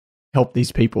help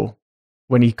these people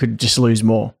when he could just lose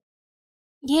more?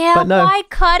 Yeah, but no. Why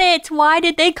cut it? Why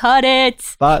did they cut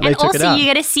it? But and also, you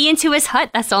get to see into his hut.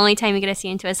 That's the only time you get to see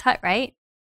into his hut, right?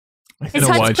 His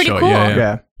hut's pretty cool.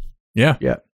 Yeah.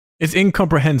 It's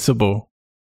incomprehensible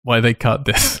why they cut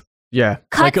this. Yeah.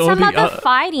 Cut some of the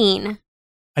fighting.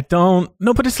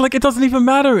 No, but it's like, it doesn't even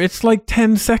matter. It's like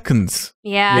 10 seconds.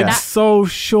 Yeah. It's so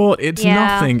short. It's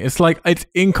nothing. It's like, it's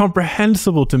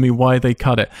incomprehensible to me why they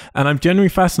cut it. And I'm genuinely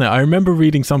fascinated. I remember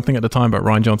reading something at the time about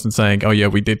Rian Johnson saying, oh yeah,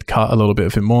 we did cut a little bit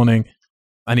of him mourning.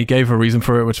 And he gave a reason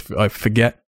for it, which I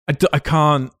forget.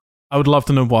 I would love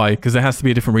to know why, because there has to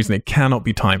be a different reason. It cannot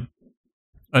be time.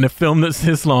 And a film that's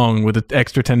this long with an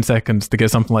extra 10 seconds to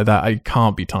get something like that, it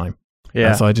can't be time. Yeah.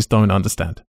 And so I just don't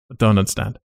understand.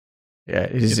 Yeah,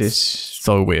 it is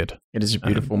so weird. It is a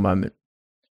beautiful moment.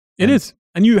 It is.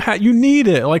 And you need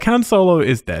it. Like, Han Solo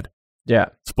is dead. Yeah.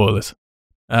 Spoilers.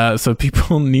 So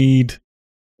people need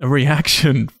a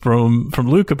reaction from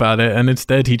Luke about it, and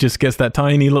instead he just gets that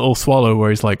tiny little swallow where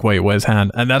he's like, wait, where's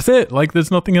Han? And that's it. Like,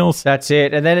 there's nothing else. That's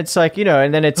it. And then it's like,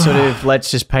 and then it's sort of,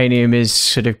 let's just paint him as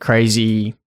sort of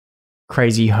crazy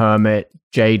hermit,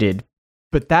 jaded.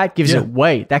 But that gives it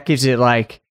weight. That gives it,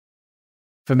 like,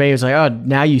 for me, it was like, oh,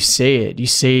 now you see it. You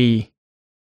see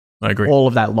I agree. all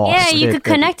of that loss. Yeah, you could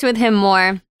connect with him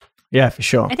more. Yeah, for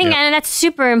sure. I think and that's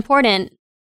super important.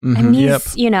 Mm-hmm. I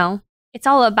mean, it's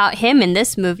all about him in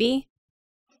this movie.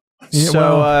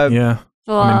 Yeah,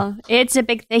 Well, it's a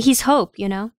big thing. He's hope,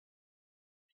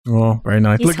 Oh, very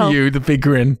nice. Look at you, the big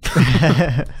grin.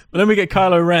 But then we get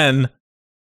Kylo Ren,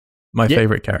 my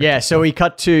favorite character. Yeah, so we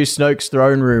cut to Snoke's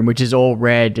throne room, which is all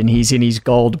red, and he's in his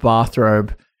gold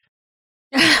bathrobe.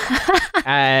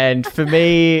 And for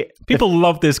me, people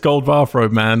love this gold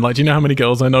bathrobe, man. Like, do you know how many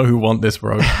girls I know who want this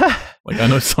robe? Like, I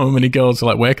know so many girls who are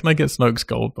like, where can I get Snoke's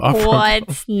gold bathrobe?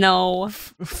 What? No.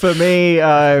 For me,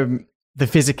 the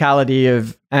physicality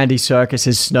of Andy Serkis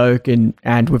as Snoke,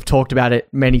 and we've talked about it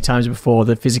many times before,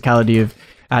 the physicality of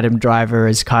Adam Driver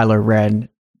as Kylo Ren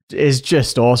is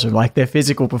just awesome. Like, their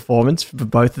physical performance for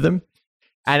both of them.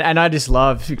 And I just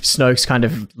love Snoke's kind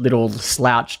of little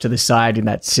slouch to the side in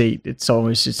that seat. It's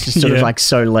just sort of like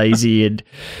so lazy and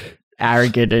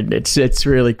arrogant, and it's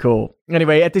really cool.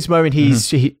 Anyway, at this moment,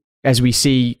 as we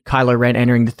see Kylo Ren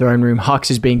entering the throne room,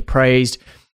 Hux is being praised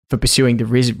for pursuing the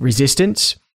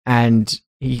resistance, and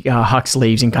Hux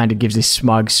leaves and kind of gives this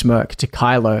smug smirk to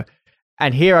Kylo.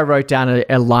 And here I wrote down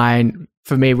a line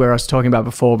for me where I was talking about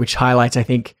before, which highlights, I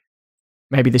think,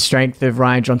 maybe the strength of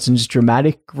Rian Johnson's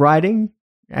dramatic writing.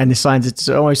 And this line's, it's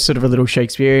almost sort of a little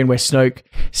Shakespearean, where Snoke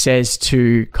says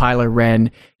to Kylo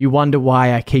Ren, "You wonder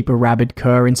why I keep a rabid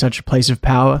cur in such a place of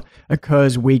power? A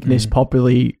cur's weakness,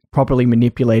 properly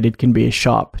manipulated, can be a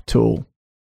sharp tool."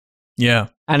 Yeah.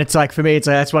 And it's like, for me, it's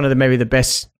like, that's one of maybe the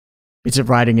best bits of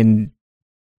writing in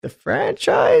the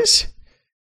franchise.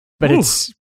 But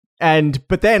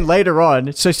but then later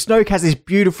on, so Snoke has this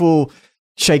beautiful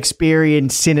Shakespearean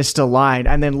sinister line,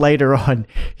 and then later on,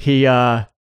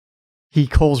 he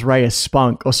calls Rey a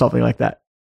spunk or something like that.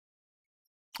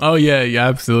 Oh, yeah,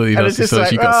 absolutely. And it's just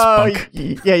like, you got spunk.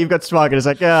 Yeah, you've got spunk. And it's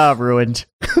like, ruined.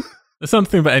 There's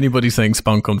something about anybody saying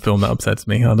spunk on film that upsets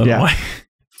me. I don't know why.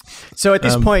 So at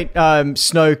this point,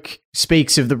 Snoke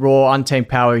speaks of the raw, untamed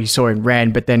power he saw in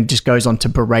Ren, but then just goes on to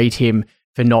berate him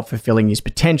for not fulfilling his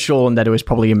potential, and that it was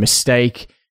probably a mistake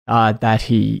that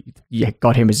he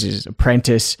got him as his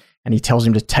apprentice, and he tells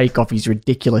him to take off his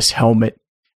ridiculous helmet.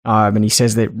 And he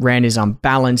says that Ren is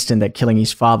unbalanced, and that killing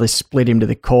his father split him to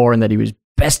the core, and that he was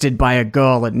bested by a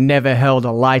girl that never held a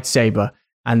lightsaber,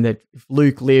 and that if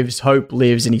Luke lives, hope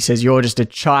lives, and he says, "You're just a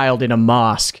child in a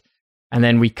mask." And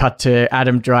then we cut to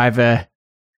Adam Driver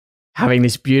having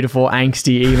this beautiful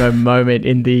angsty emo moment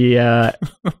in the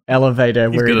elevator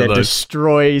where he then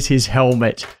destroys his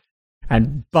helmet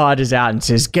and barges out and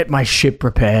says, "Get my ship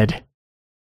prepared."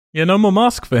 Yeah, no more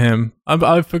mask for him.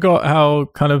 I forgot how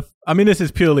kind of... I mean, this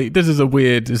is a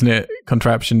weird, isn't it,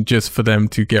 contraption just for them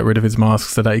to get rid of his mask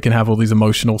so that he can have all these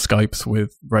emotional Skypes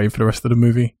with Rey for the rest of the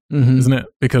movie, isn't it?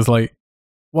 Because, like,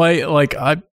 why does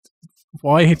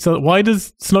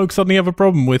Snoke suddenly have a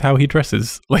problem with how he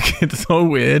dresses? Like, it's so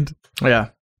weird. Yeah.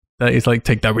 That he's like,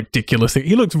 take that ridiculous thing.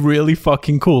 He looks really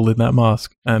fucking cool in that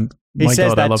mask. And He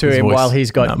says that to him while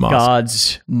he's got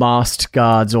masked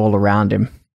guards all around him.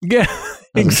 Yeah,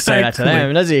 doesn't say that to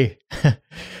them, does he?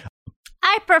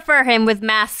 I prefer him with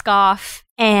mask off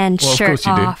and shirt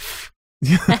off.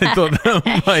 I thought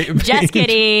that might be. Just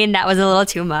kidding. That was a little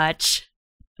too much.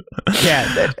 Yeah,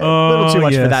 a little too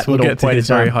much for that little point in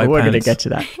time. But we're going to get to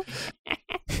that.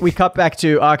 We cut back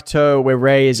to Ahch-To, where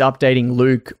Rey is updating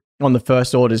Luke on the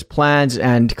First Order's plans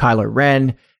and Kylo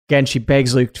Ren. Again, she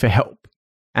begs Luke for help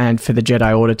and for the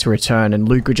Jedi Order to return, and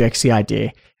Luke rejects the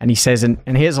idea. And he says, and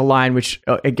here's a line which,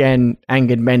 again,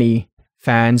 angered many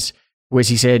fans, was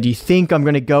he said, "You think I'm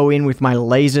going to go in with my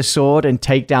laser sword and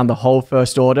take down the whole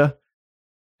First Order?"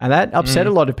 And that upset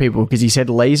a lot of people because he said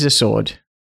laser sword.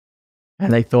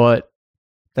 And they thought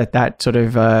that sort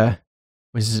of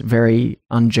was very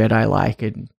un-Jedi-like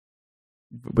and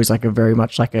was like very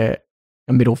much like a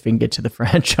middle finger to the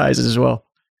franchise as well.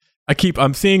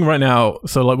 I'm seeing right now,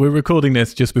 so like we're recording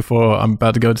this just before I'm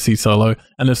about to go to see Solo,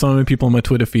 and there's so many people on my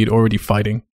Twitter feed already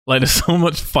fighting. Like there's so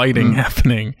much fighting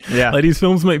happening. Yeah. Like these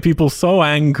films make people so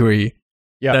angry.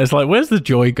 Yeah. That it's like, where's the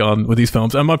joy gone with these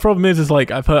films? And my problem is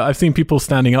like I've seen people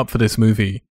standing up for this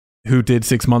movie who did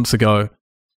 6 months ago.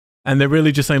 And they're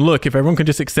really just saying, look, if everyone can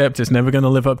just accept it's never going to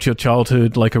live up to your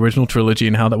childhood, like original trilogy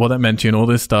and what that meant to you and all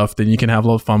this stuff, then you can have a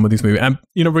lot of fun with these movies. And,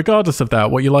 you know, regardless of that,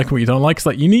 what you like and what you don't like, it's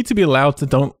like you need to be allowed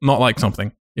to not like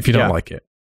something if you don't like it.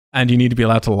 And you need to be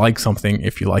allowed to like something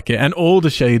if you like it. And all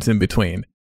the shades in between.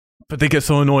 But they get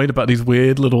so annoyed about these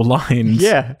weird little lines.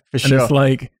 Yeah, for sure. And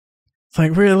it's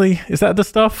like, really? Is that the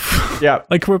stuff? Yeah.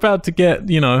 Like we're about to get,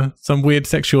 you know, some weird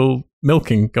sexual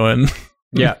milking going.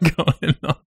 Yeah. going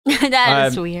on. That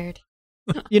is weird.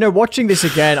 You know, watching this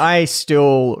again, I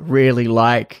still really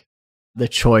like the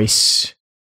choice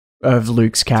of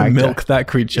Luke's character. To milk that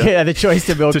creature. Yeah, the choice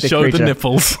to milk the creature. To show the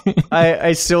nipples.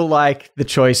 I still like the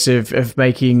choice of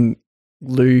making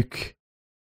Luke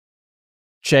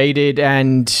jaded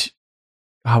and...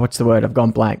 what's the word? I've gone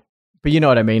blank. But you know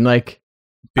what I mean? Like,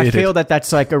 bearded. I feel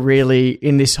that's like a really...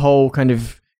 In this whole kind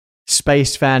of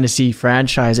space fantasy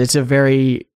franchise, it's a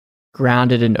very...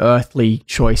 grounded and earthly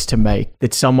choice to make,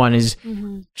 that someone is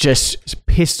just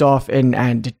pissed off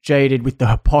and jaded with the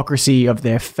hypocrisy of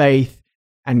their faith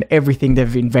and everything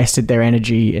they've invested their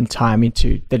energy and time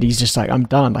into, that he's just like, I'm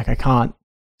done. Like, I can't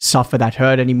suffer that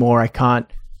hurt anymore. I can't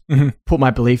put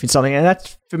my belief in something. And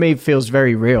that, for me, feels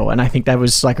very real. And I think that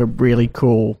was like a really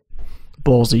cool,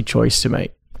 ballsy choice to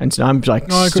make. And so I'm like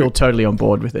still totally on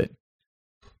board with it.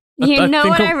 You know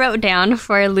what I wrote down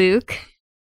for Luke?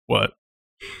 What?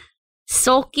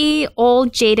 Sulky,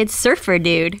 old, jaded surfer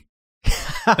dude.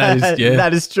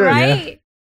 That is true. Right? Yeah.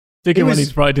 Thinking when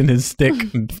he's riding his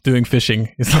stick and doing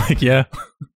fishing. It's like, yeah.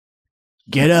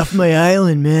 Get off my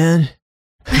island, man.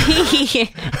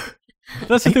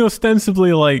 That's the thing,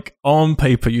 ostensibly, like, on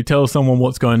paper, you tell someone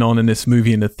what's going on in this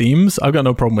movie and the themes. I've got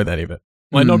no problem with any of it.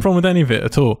 Like, no problem with any of it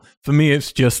at all. For me,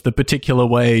 it's just the particular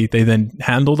way they then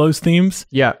handle those themes.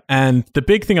 Yeah. And the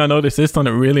big thing I noticed this time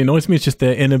that really annoys me is just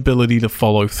their inability to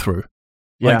follow through.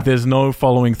 Like, there's no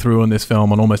following through on this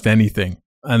film on almost anything.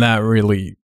 And that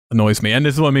really annoys me. And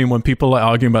this is what I mean when people are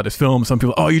arguing about this film. Some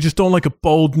people, you just don't like a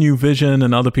bold new vision.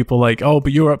 And other people like,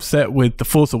 but you're upset with The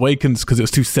Force Awakens because it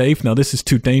was too safe. Now this is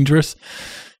too dangerous.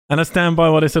 And I stand by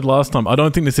what I said last time. I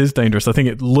don't think this is dangerous. I think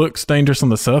it looks dangerous on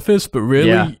the surface, but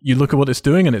really, you look at what it's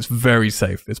doing and it's very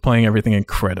safe. It's playing everything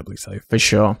incredibly safe. For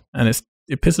sure. And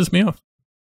it pisses me off.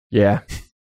 Yeah.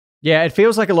 Yeah, it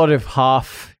feels like a lot of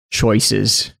half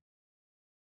choices.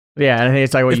 Yeah, and I think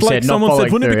it's like what you said. Someone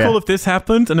said, wouldn't it be cool if this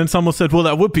happened? And then someone said, well,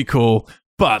 that would be cool,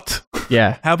 but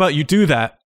how about you do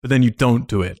that, but then you don't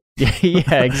do it? Yeah,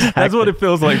 exactly. That's what it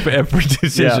feels like for every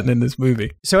decision in this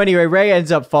movie. So anyway, Rey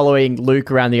ends up following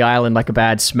Luke around the island like a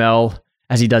bad smell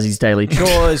as he does his daily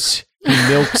chores. He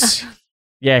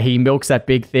milks that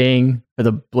big thing for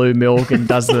the blue milk and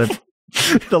does the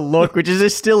look, which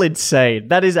is still insane.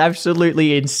 That is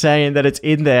absolutely insane that it's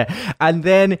in there. And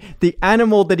then the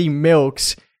animal that he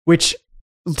milks, which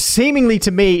seemingly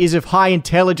to me is of high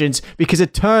intelligence, because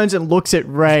it turns and looks at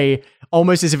Rey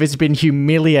almost as if it's been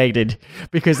humiliated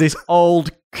because this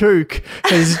old kook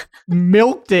has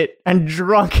milked it and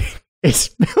drunk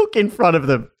its milk in front of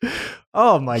them.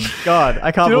 Oh my God.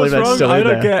 I can't believe that's still in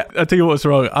there. I'll tell you what's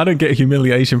wrong. I don't get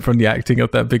humiliation from the acting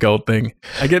of that big old thing.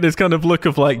 I get this kind of look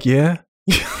of like, yeah.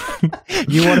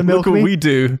 You want to milk me? Look what we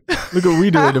do. Look what we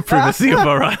do in the privacy of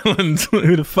our island.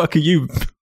 Who the fuck are you?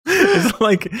 It's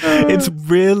like, it's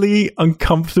really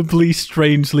uncomfortably,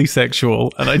 strangely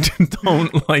sexual, and I just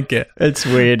don't like it. It's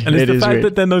weird. And it's the fact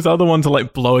that then those other ones are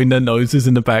like blowing their noses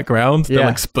in the background. They're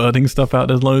like spurting stuff out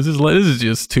their noses. Like, this is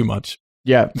just too much.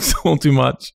 Yeah. It's all too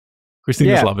much.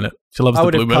 Christina's loving it. She loves I the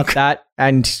would blue have milk. cut that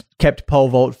and kept pole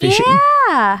vault fishing.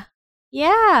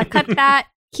 Yeah, cut that.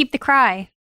 Keep the cry.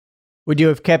 Would you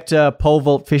have kept pole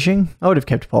vault fishing? I would have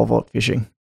kept pole vault fishing.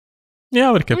 Yeah,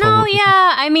 I would have kept pole vault fishing.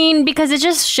 I mean, because it's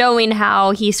just showing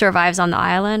how he survives on the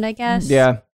island, I guess.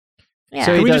 Yeah. Yeah.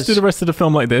 So Can we does- just do the rest of the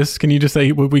film like this? Can you just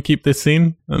say, would we keep this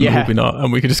scene? And Yeah. would we not?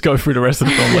 And we could just go through the rest of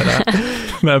the film like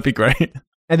that. That'd be great.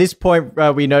 At this point,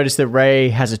 we notice that Rey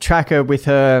has a tracker with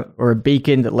her, or a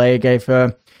beacon that Leia gave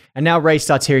her. And now Rey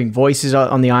starts hearing voices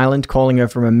on the island, calling her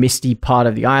from a misty part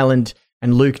of the island.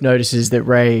 And Luke notices that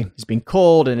Rey has been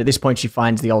called. And at this point, she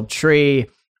finds the old tree,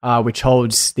 which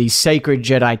holds these sacred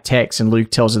Jedi texts. And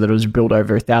Luke tells her that it was built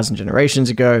over 1,000 generations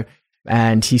ago.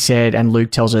 And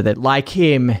Luke tells her that, like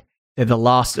him, they're the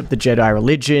last of the Jedi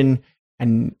religion.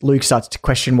 And Luke starts to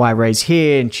question why Rey's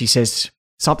here. And she says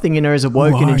something in her is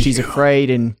awoken and she's afraid.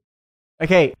 And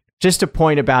okay, just a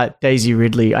point about Daisy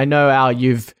Ridley. I know, Al,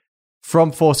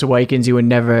 from Force Awakens, you were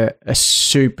never a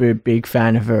super big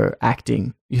fan of her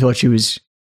acting. You thought she was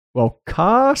well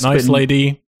cast. Nice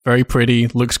lady, very pretty,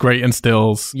 looks great in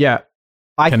stills. Yeah.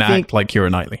 I can think act like Keira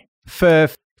Knightley. For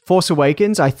Force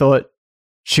Awakens, I thought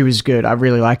she was good. I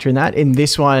really liked her in that. In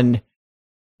this one,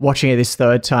 watching it this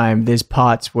third time, there's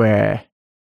parts where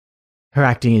her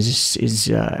acting is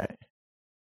a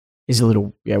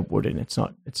little wooden. It's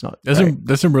not.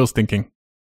 There's some real stinking.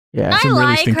 Yeah, I some really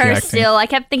like stinky her acting. still. I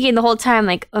kept thinking the whole time,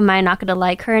 like, am I not going to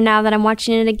like her now that I'm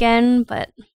watching it again?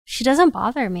 But she doesn't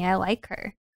bother me. I like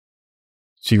her.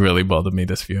 She really bothered me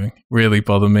this viewing. Really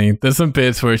bothered me. There's some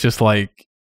bits where it's just like,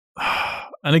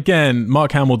 and again,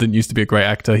 Mark Hamill didn't used to be a great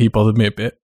actor. He bothered me a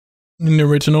bit in the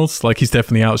originals. Like, he's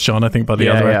definitely outshone, I think, by the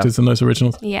other actors in those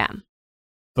originals. Yeah.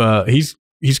 But he's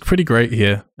pretty great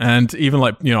here. And even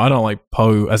like, I don't like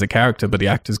Poe as a character, but the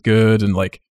actor's good. And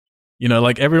like,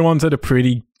 like everyone's at a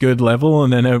pretty good level.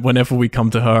 And then whenever we come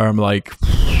to her, I'm like,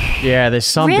 yeah, there's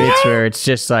some bits where it's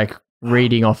just like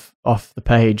reading off the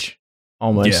page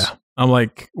almost. Yeah. I'm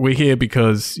like, we're here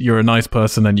because you're a nice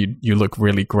person and you look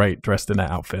really great dressed in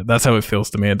that outfit. That's how it feels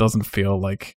to me. It doesn't feel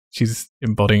like she's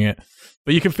embodying it.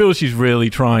 But you can feel she's really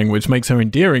trying, which makes her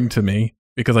endearing to me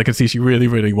because I can see she really,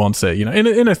 really wants it.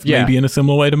 Maybe in a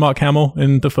similar way to Mark Hamill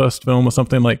in the first film or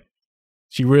something. Like,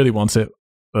 she really wants it.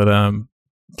 But I'm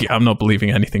not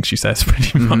believing anything she says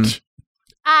pretty much.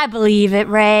 I believe it,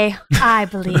 Rey. I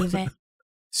believe it.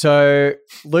 So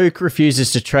Luke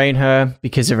refuses to train her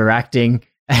because of her acting.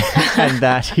 And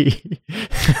that he...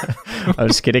 I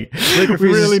was kidding. We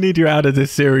really need you out of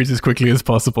this series as quickly as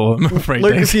possible, I'm afraid.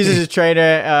 Luke refuses to train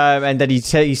her, and then he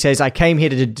says, I came here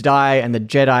to die, and the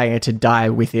Jedi are to die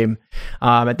with him.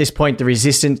 At this point,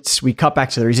 we cut back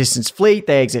to the Resistance fleet.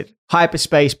 They exit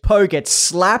hyperspace. Poe gets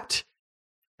slapped,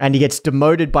 and he gets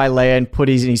demoted by Leia and put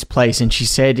in his place. And she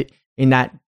said in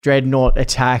that Dreadnought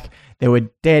attack, there were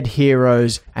dead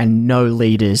heroes and no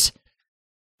leaders.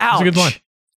 Ouch. That's a good line.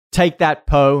 Take that,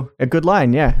 Poe. A good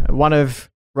line, yeah. One of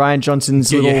Rian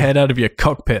Johnson's Get your head out of your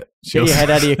cockpit. Get your head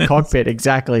out of your cockpit,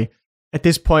 exactly. At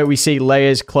this point, we see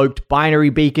Leia's cloaked binary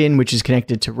beacon, which is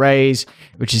connected to Rey's,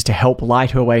 which is to help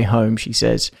light her way home, she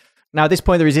says. Now, at this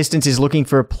point, the Resistance is looking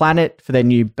for a planet for their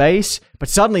new base, but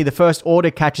suddenly the First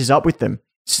Order catches up with them.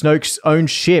 Snoke's own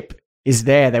ship is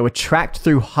there. They were tracked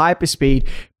through hyperspeed,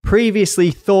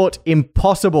 previously thought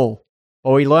impossible.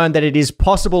 Well, we learned that it is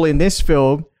possible in this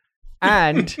film,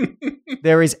 and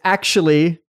there is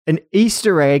actually an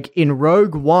Easter egg in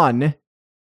Rogue One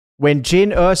when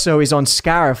Jyn Erso is on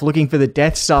Scarif looking for the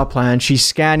Death Star plan. She's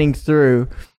scanning through,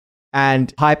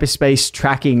 and hyperspace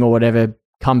tracking or whatever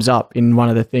comes up in one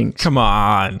of the things. Come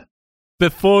on.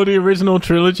 Before the original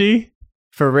trilogy?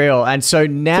 For real. And so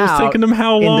now, it's taken them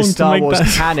how long in the Star to make Wars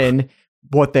that? canon,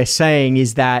 what they're saying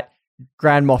is that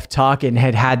Grand Moff Tarkin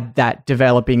had that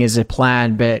developing as a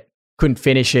plan, but couldn't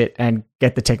finish it and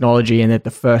get the technology, and that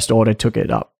the First Order took it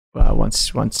up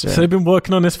once. So they've been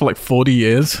working on this for like 40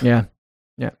 years? Yeah.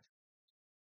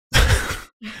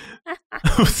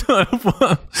 So,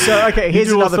 okay,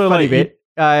 here's another funny bit.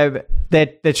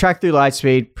 They're tracked through light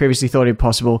speed, previously thought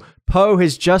impossible. Poe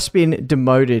has just been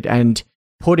demoted and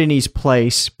put in his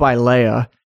place by Leia.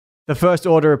 The First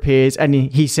Order appears, and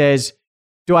he says,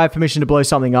 do I have permission to blow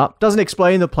something up? Doesn't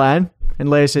explain the plan. And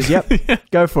Leia says, yep,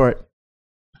 go for it.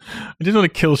 I just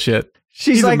want to kill shit.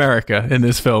 He's like, America in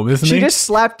this film, isn't he? She just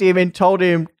slapped him and told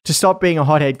him to stop being a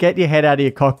hothead. Get your head out of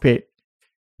your cockpit.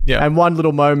 Yeah. And one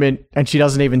little moment, and she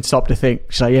doesn't even stop to think.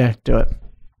 She's like, yeah, do it.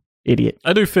 Idiot.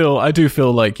 I do feel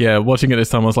like, watching it this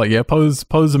time, I was like,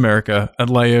 Poe's America. And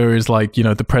Leia is like,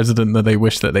 the president that they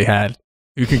wish that they had,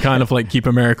 who can kind of like keep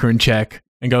America in check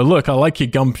and go, look, I like your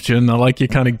gumption. I like your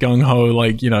kind of gung-ho,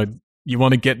 like, you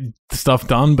want to get stuff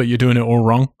done, but you're doing it all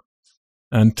wrong.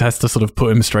 and has to sort of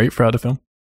put him straight throughout the film.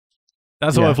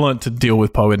 That's what I've learned to deal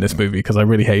with Poe in this movie, because I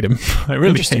really hate him. I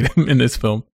really hate him in this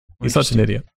film. He's such an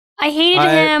idiot. I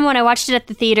hated him when I watched it at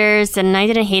the theaters, and I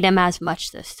didn't hate him as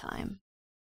much this time.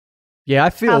 Yeah,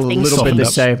 I feel a little bit the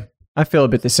same. I feel a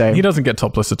bit the same. He doesn't get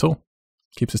topless at all.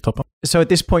 Keeps his top on. So at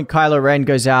this point, Kylo Ren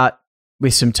goes out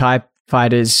with some TIE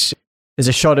fighters. There's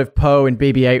a shot of Poe and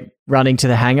BB-8 running to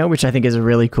the hangar, which I think is a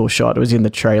really cool shot. It was in the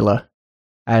trailer,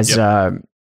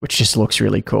 which just looks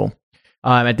really cool.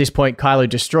 At this point, Kylo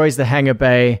destroys the hangar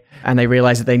bay, and they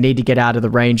realize that they need to get out of the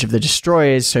range of the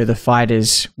destroyers, so the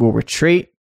fighters will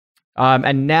retreat.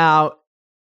 And now,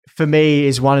 for me,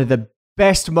 is one of the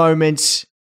best moments,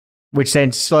 which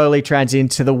then slowly turns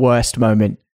into the worst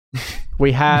moment.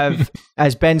 We have,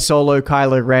 as Ben Solo,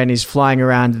 Kylo Ren is flying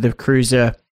around the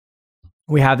cruiser,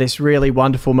 we have this really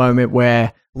wonderful moment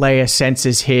where Leia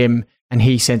senses him and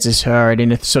he senses her, and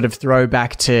in a sort of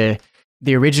throwback to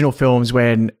the original films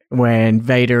when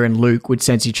Vader and Luke would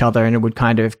sense each other and it would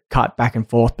kind of cut back and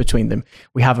forth between them.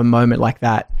 We have a moment like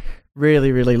that.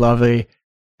 Really, really lovely.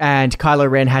 And Kylo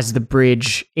Ren has the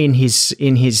bridge in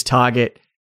his target,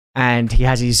 and he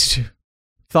has his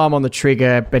thumb on the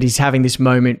trigger, but he's having this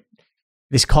moment,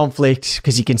 this conflict,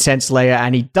 because he can sense Leia,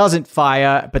 and he doesn't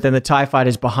fire, but then the TIE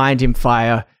fighters behind him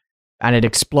fire, and it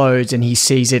explodes, and he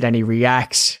sees it, and he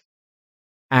reacts,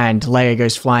 and Leia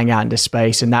goes flying out into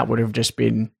space, and that would have just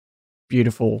been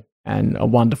beautiful and a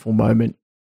wonderful moment.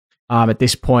 At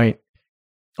this point,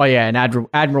 and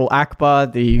Admiral Akbar,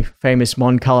 the famous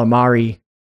Mon Calamari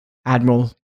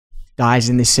Admiral, dies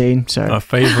in this scene. So our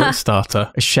favorite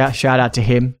starter. A shout out to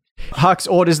him. Hux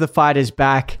orders the fighters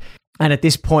back, and at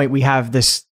this point we have the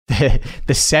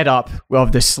setup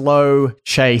of the slow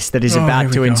chase that is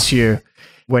about to ensue.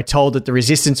 We're told that the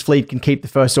Resistance fleet can keep the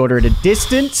First Order at a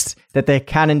distance, that their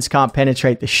cannons can't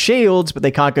penetrate the shields, but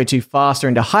they can't go too fast or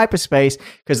into hyperspace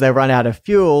because they run out of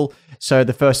fuel. So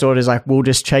the First Order is like, we'll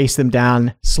just chase them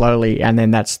down slowly, and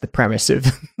then that's the premise of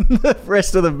the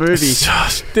rest of the movie.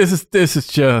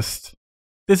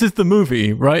 This is the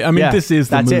movie, right? I mean, this is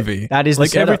the movie. That is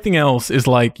like everything else is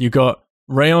like you got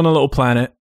Rey on a little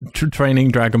planet,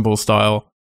 training Dragon Ball style,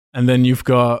 and then you've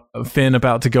got Finn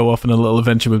about to go off on a little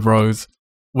adventure with Rose,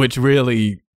 which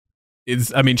really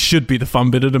is, I mean, should be the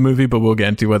fun bit of the movie, but we'll get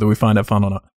into whether we find it fun or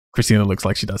not. Christina looks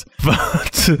like she does.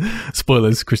 But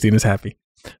spoilers, Christina's happy.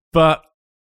 But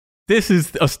this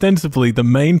is ostensibly the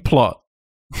main plot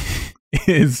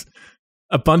is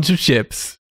a bunch of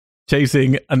ships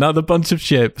chasing another bunch of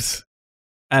ships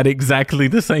at exactly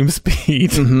the same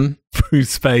speed through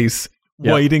space,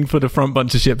 waiting for the front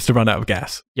bunch of ships to run out of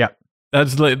gas. Yep.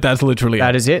 That's literally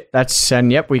that is it.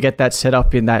 We get that set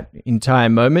up in that entire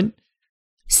moment.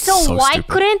 So why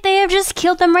couldn't they have just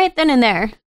killed them right then and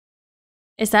there?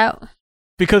 Is that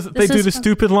because they do the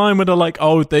stupid line where they're like,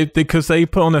 because they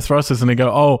put on their thrusters and they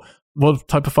go, what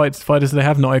type of fighters do they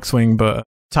have? Not X-Wing, but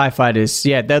TIE fighters.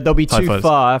 Yeah, they'll be too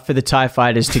far for the TIE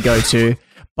fighters to go to.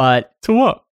 But to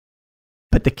what?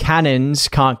 But the cannons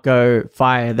can't go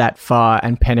fire that far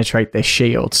and penetrate their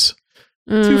shields.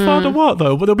 Too far to what,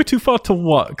 though? Well, they'll be too far to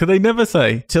what? Could they never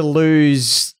say? To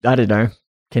lose, I don't know,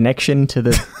 connection to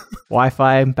the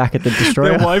Wi-Fi back at the destroyer.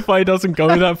 Their Wi-Fi doesn't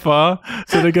go that far,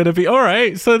 so they're going to be, all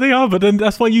right, so they are, but then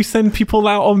that's why you send people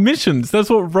out on missions. That's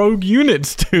what rogue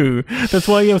units do. That's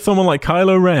why you have someone like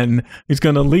Kylo Ren who's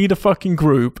going to lead a fucking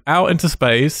group out into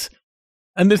space,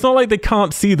 and it's not like they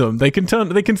can't see them. They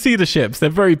can see the ships. They're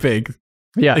very big.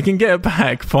 Yeah. They can get it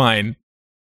back, fine.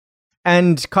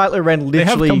 And Kylo Ren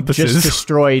literally just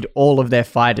destroyed all of their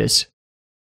fighters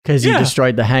because he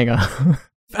destroyed the hangar.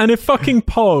 And if fucking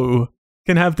Poe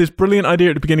can have this brilliant idea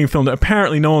at the beginning of the film that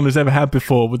apparently no one has ever had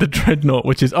before with the Dreadnought,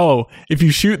 which is, if you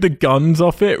shoot the guns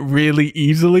off it really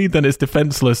easily, then it's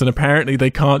defenseless, and apparently they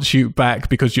can't shoot back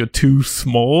because you're too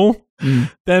small,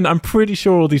 then I'm pretty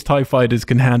sure all these TIE fighters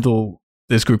can handle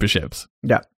this group of ships.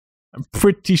 Yeah. I'm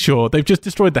pretty sure. They've just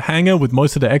destroyed the hangar with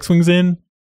most of the X-Wings in.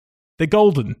 They're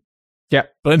golden. Yeah.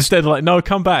 But instead, like, no,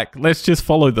 come back. Let's just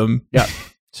follow them. Yeah.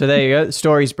 So there you go. The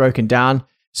story's broken down.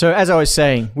 So as I was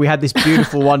saying, we had this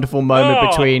beautiful, wonderful moment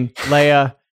between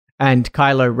Leia and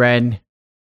Kylo Ren.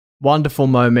 Wonderful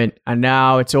moment. And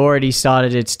now it's already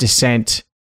started its descent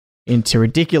into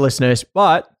ridiculousness,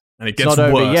 but it gets it's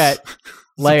not worse. over yet.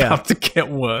 Leia about to get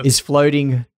worse. Is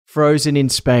floating frozen in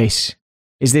space.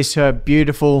 Is this her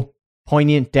beautiful,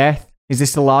 poignant death? Is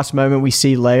this the last moment we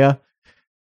see Leia?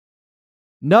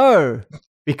 No,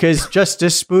 because just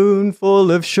a spoonful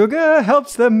of sugar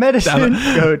helps the medicine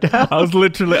go down. I was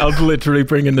literally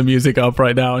bringing the music up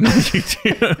right now on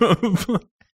YouTube.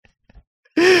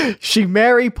 She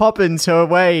Mary Poppins her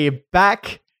way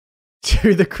back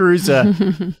to the cruiser.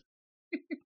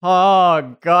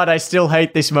 Oh, God, I still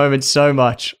hate this moment so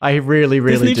much. I really,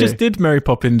 really Disney do. just did Mary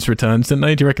Poppins Returns, didn't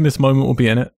they? Do you reckon this moment will be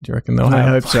in it? Do you reckon they'll have? I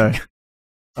hope so.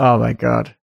 Oh, my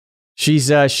God. She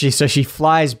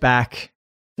flies back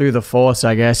through the Force,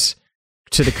 I guess,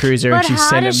 to the cruiser, and she's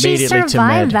sent immediately to Med. How did she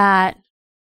survive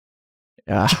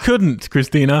that? She couldn't,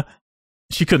 Christina.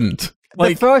 She couldn't.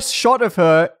 The first shot of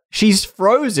her, she's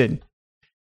frozen.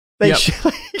 Yep.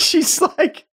 She's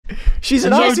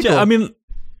an icicle. I mean,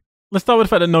 let's start with the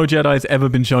fact that no Jedi has ever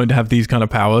been shown to have these kind of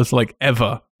powers, like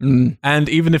ever. And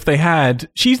even if they had,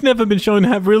 she's never been shown to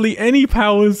have really any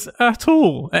powers at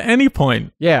all, at any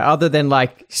point. Yeah, other than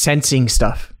like sensing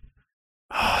stuff.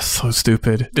 Oh, so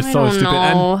stupid. It's I so don't stupid.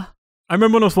 know. And I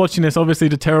remember when I was watching this, obviously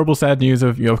the terrible, sad news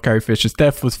of Carrie Fisher's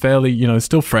death was fairly,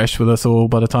 still fresh with us all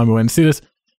by the time we went to see this.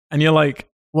 And you're like,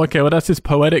 well, okay, well, that's this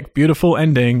poetic, beautiful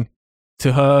ending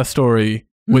to her story,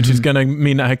 which is going to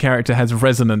mean that her character has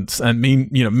resonance and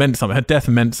meant something. Her death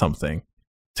meant something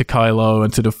to Kylo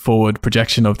and to the forward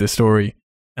projection of this story.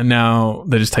 And now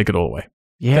they just take it all away.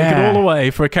 Yeah. Take it all away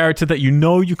for a character that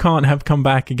you can't have come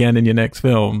back again in your next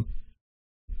film.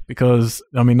 Because,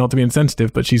 I mean, not to be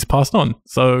insensitive, but she's passed on.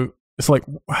 So it's like,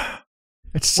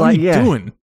 what are you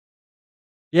doing?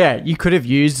 Yeah, you could have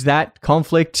used that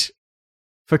conflict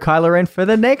for Kylo Ren for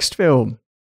the next film.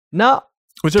 No.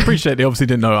 Which I appreciate. They obviously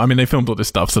didn't know. I mean, they filmed all this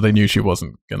stuff, so they knew she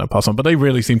wasn't going to pass on. But they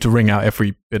really seem to wring out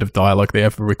every bit of dialogue they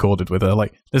ever recorded with her.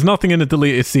 Like, there's nothing in the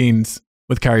deleted scenes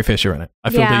with Carrie Fisher in it.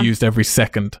 I feel they used every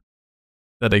second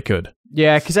that they could.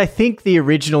 Yeah, because I think the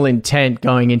original intent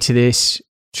going into this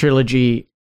trilogy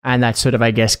and that sort of,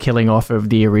 I guess, killing off of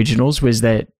the originals was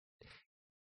that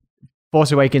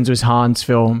Force Awakens was Han's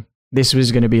film. This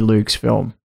was going to be Luke's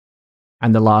film.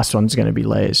 And the last one's going to be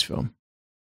Leia's film.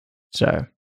 So...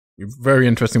 very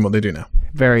interesting what they do now.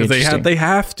 Very interesting. They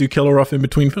have to kill her off in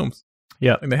between films.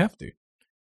 Yeah. And they have to.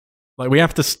 Like, we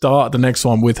have to start the next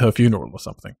one with her funeral or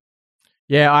something.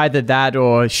 Yeah, either that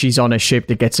or she's on a ship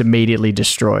that gets immediately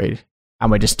destroyed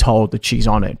and we're just told that she's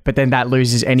on it. But then that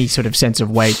loses any sort of sense of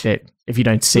weight that if you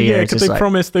don't see her, yeah, it's because just they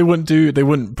promised they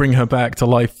wouldn't bring her back to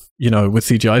life, with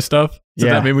CGI stuff. So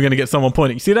that means we're going to get someone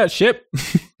pointing. You see that ship?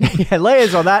 Yeah,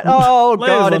 Leia's on that. Oh,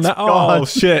 God, it's gone. Oh,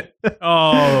 shit.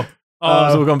 Oh,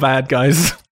 it's all gone bad,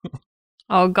 guys.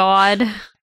 Oh, God.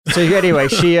 So anyway,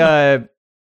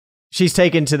 she's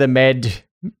taken to the med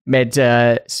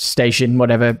station,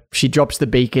 whatever. She drops the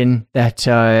beacon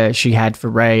that she had for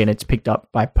Rey, and it's picked up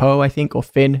by Poe, I think, or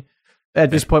Finn.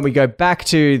 At this point, we go back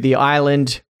to the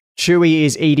island. Chewie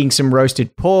is eating some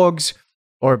roasted porgs,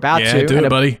 or about to. Do it,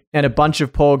 buddy. And a bunch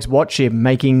of porgs watch him,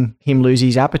 making him lose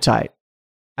his appetite.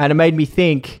 And it made me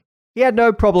think, he had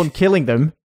no problem killing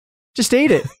them. Just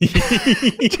eat it.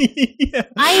 Yeah.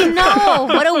 I know.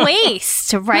 What a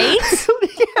waste, right?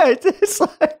 Yeah, it's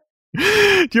like...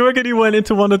 Do you reckon he went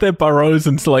into one of their burrows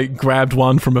and grabbed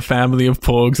one from a family of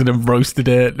porgs and then roasted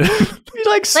it?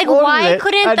 He why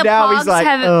couldn't the pogs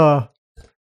have... Ugh.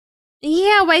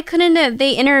 Yeah, why couldn't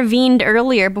they intervened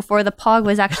earlier before the pog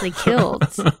was actually killed?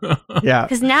 Yeah.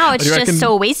 Because now it's just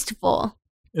so wasteful.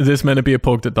 Is this meant to be a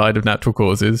porg that died of natural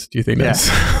causes? Do you think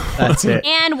that's it?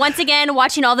 And once again,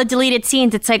 watching all the deleted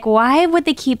scenes, it's like, why would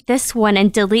they keep this one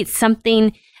and delete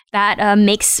something that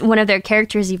makes one of their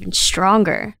characters even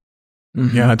stronger?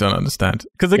 Mm-hmm. Yeah, I don't understand.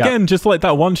 Because again, just like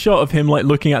that one shot of him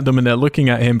looking at them and they're looking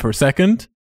at him for a second,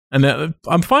 and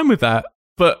I'm fine with that.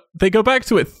 But they go back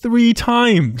to it 3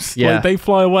 times. Yeah. They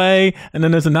fly away, and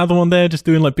then there's another one there just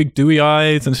doing big dewy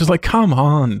eyes, and it's just like, come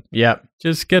on. Yep.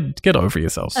 Just get over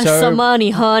yourself. It's some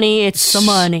money, honey. It's some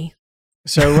money.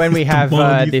 So when we have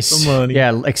this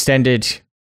extended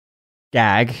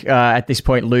gag, at this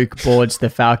point, Luke boards the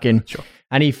Falcon,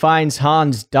 and he finds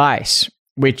Han's dice,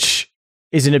 which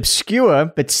is an obscure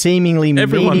but seemingly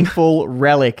meaningful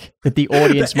relic that the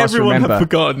audience must remember. Everyone have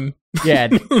forgotten. Yeah,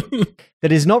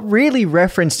 that is not really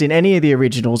referenced in any of the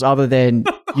originals other than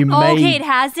you may... Okay, it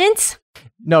hasn't?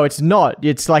 No, it's not.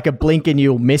 It's like a blink and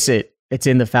you'll miss it. It's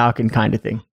in the Falcon kind of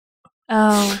thing.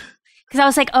 Oh. Because I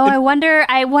was like, I wonder,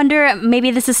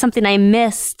 maybe this is something I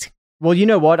missed. Well, you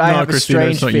know what? I have a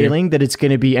strange feeling that it's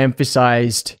going to be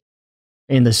emphasized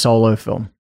in the Solo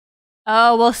film.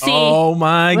 Oh, we'll see. Oh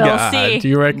my God. See. Do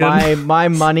you reckon? My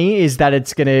money is that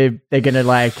they're going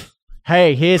to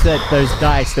hey, here's those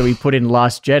dice that we put in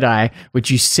Last Jedi, which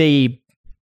you see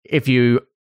if you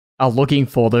are looking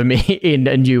for them in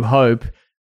A New Hope,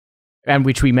 and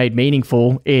which we made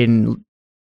meaningful in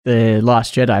the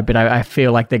Last Jedi. But I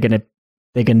feel like they're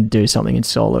gonna do something in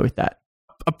Solo with that.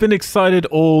 I've been excited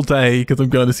all day because I'm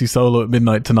going to see Solo at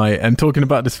midnight tonight, and talking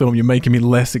about this film, you're making me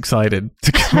less excited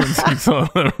to go and see Solo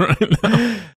right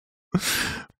now.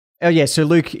 Oh yeah, so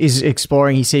Luke is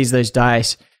exploring. He sees those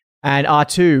dice. And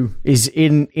R2 is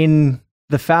in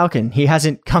the Falcon. He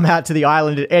hasn't come out to the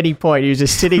island at any point. He was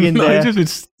just sitting in there, he's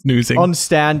just snoozing on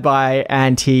standby,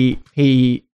 and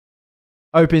he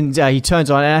opens. He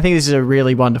turns on, and I think this is a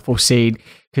really wonderful scene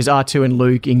because R2 and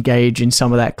Luke engage in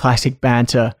some of that classic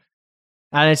banter,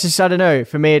 and it's just, I don't know.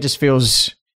 For me, it just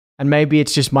feels, and maybe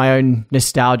it's just my own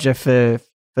nostalgia for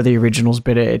the originals,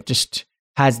 but it just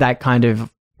has that kind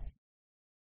of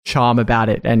charm about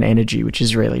it and energy, which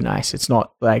is really nice. It's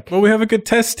not like, well, we have a good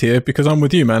test here because I'm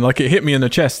with you, man. Like, it hit me in the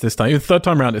chest this time. The third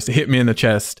time around, it hit me in the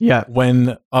chest. Yeah.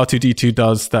 When R2D2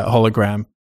 does that hologram,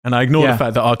 and I ignore the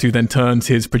fact that R2 then turns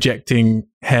his projecting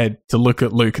head to look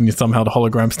at Luke, and somehow the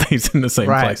hologram stays in the same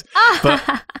place.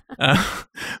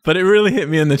 But it really hit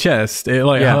me in the chest. It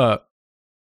hurt.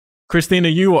 Christina,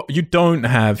 you don't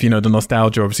have the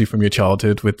nostalgia obviously from your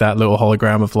childhood with that little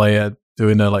hologram of Leia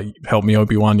doing the help me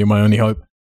Obi-Wan, you're my only hope.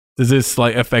 Does this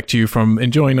affect you from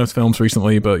enjoying those films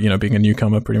recently, but being a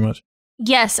newcomer pretty much?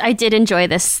 Yes, I did enjoy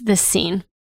this scene.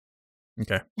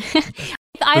 Okay.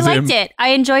 I liked it. I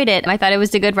enjoyed it. I thought it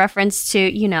was a good reference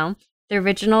to, the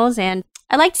originals, and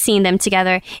I liked seeing them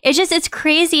together. It's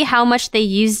crazy how much they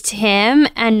used him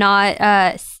and not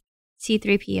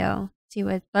C-3PO. See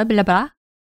what blah blah blah.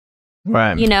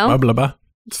 Right. Blah blah blah.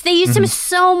 They used him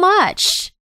so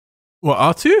much. What,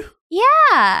 R2?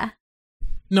 Yeah.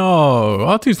 No,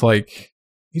 R2's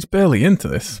he's barely into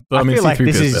this. But I mean,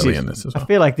 C-3PO's barely in this as well. I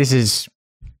feel like this is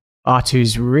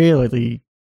R2's really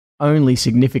only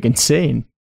significant scene.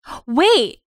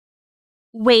 Wait,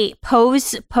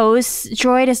 Poe's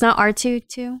droid is not R2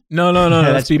 too? No,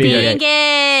 that's BB-8.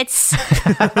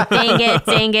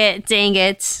 Dang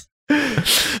it.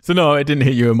 So no, it didn't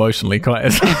hit you emotionally quite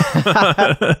as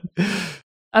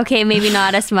Okay, maybe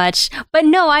not as much. But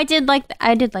no, I did like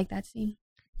that scene.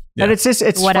 Yeah. And it's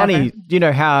funny,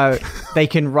 how they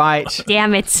can write.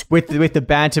 Damn it! With the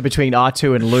banter between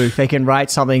R2 and Luke, they can write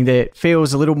something that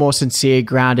feels a little more sincere,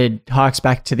 grounded, harks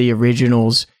back to the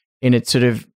originals in its sort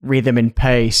of rhythm and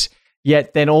pace.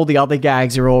 Yet then all the other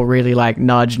gags are all really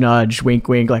nudge, nudge, wink,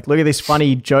 wink. Look at this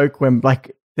funny joke when I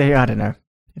don't know.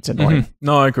 It's annoying. Mm-hmm.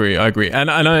 No, I agree.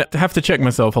 And I have to check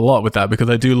myself a lot with that because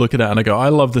I do look at it and I go, I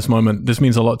love this moment. This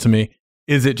means a lot to me.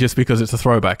 Is it just because it's a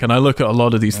throwback? And I look at a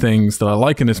lot of these things that I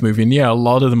like in this movie, and a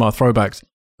lot of them are throwbacks.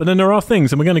 But then there are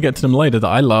things, and we're going to get to them later, that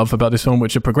I love about this film,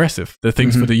 which are progressive. They're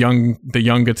things for the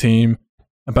younger team,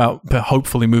 about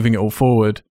hopefully moving it all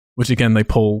forward, which again, they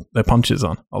pull their punches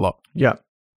on a lot. Yeah.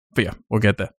 But yeah, we'll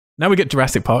get there. Now we get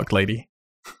Jurassic Park Lady.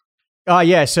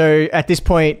 Yeah, so at this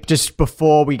point, just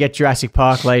before we get Jurassic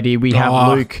Park Lady, we have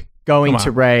Luke going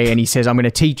to Rey, and he says, I'm going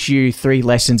to teach you 3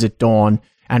 lessons at dawn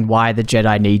and why the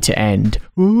Jedi need to end.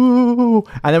 Ooh.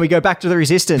 And then we go back to the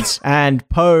Resistance, and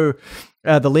Poe,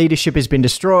 the leadership has been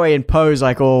destroyed, and Poe's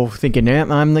thinking,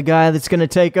 I'm the guy that's going to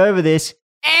take over this.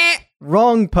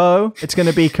 Wrong, Poe. It's going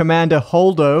to be Commander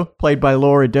Holdo, played by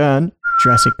Laura Dern,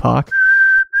 Jurassic Park.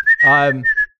 And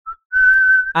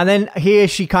then here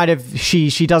she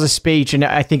she does a speech, and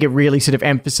I think it really sort of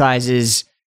emphasizes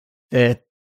the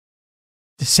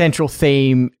central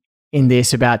theme in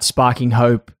this about sparking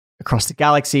hope across the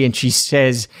galaxy. And she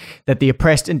says that the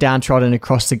oppressed and downtrodden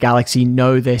across the galaxy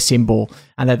know their symbol,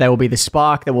 and that they will be the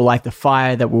spark that will light the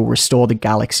fire that will restore the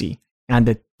galaxy,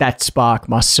 and that spark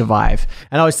must survive.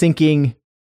 And I was thinking,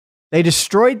 they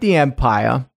destroyed the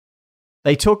Empire.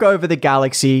 They took over the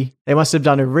galaxy. They must have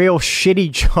done a real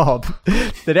shitty job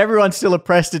that everyone's still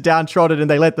oppressed and downtrodden, and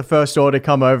they let the First Order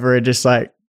come over and just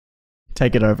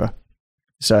take it over.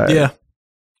 So yeah,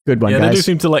 good one, guys. Yeah, they do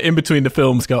seem to in between the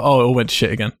films go, it all went to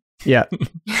shit again. Yeah.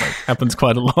 Happens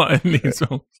quite a lot in these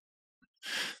films.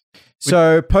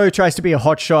 So Poe tries to be a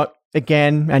hotshot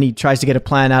again, and he tries to get a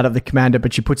plan out of the commander,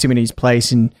 but she puts him in his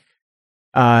place, and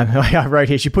I wrote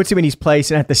here, she puts him in his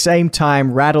place and at the same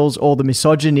time rattles all the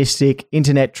misogynistic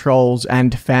internet trolls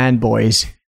and fanboys.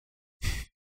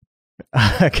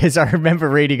 Because I remember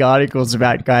reading articles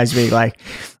about guys being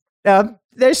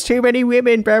there's too many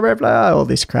women, blah, blah, blah, all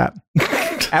this crap.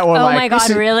 My God,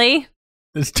 really?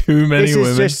 There's too many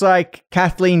women. This is just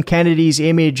Kathleen Kennedy's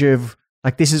image of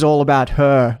this is all about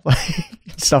her,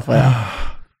 stuff like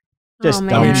that. Just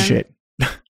dumb shit.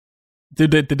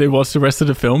 Did they watch the rest of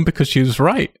the film? Because she was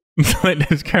right.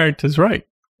 His character's right.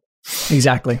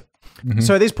 Exactly. Mm-hmm.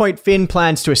 So at this point, Finn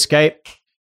plans to escape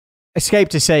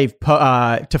to save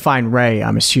to find Rey.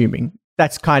 I'm assuming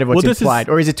that's kind of what's implied,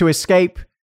 or is it to escape?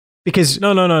 Because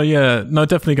no,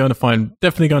 definitely going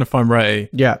to find Rey.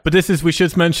 Yeah, but we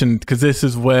should mention because this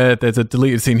is where there's a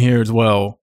deleted scene here as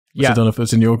well. Which I don't know if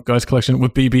it's in your guys' collection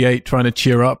with BB-8 trying to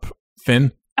cheer up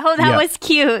Finn. Oh, that was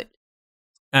cute.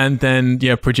 and then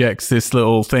projects this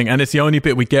little thing, and it's the only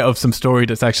bit we get of some story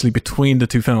that's actually between the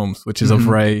two films, which is of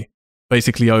Rey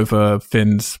basically over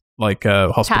Finn's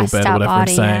hospital Passed bed or out whatever,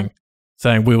 body, and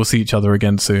saying we will see each other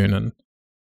again soon, and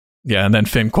then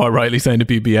Finn quite rightly saying to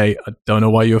BB-8, I don't know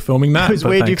why you were filming that. It was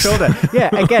weird thanks. you filmed it. Yeah,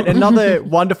 again, another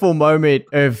wonderful moment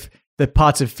of the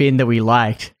parts of Finn that we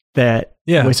liked that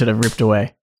were sort of ripped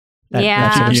away. That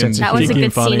was a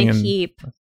good scene to keep.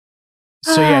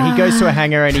 So he goes to a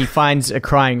hangar and he finds a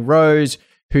crying Rose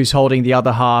who's holding the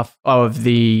other half of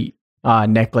the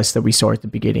necklace that we saw at the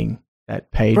beginning.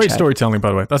 That Paige great had. Storytelling, by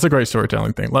the way. That's a great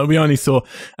storytelling thing. Like we only saw,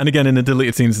 and again in the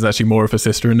deleted scenes, there's actually more of her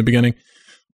sister in the beginning,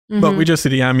 but we just see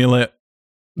the amulet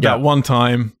that one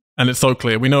time, and it's so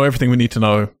clear. We know everything we need to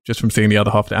know just from seeing the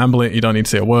other half of the amulet. You don't need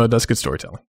to say a word. That's good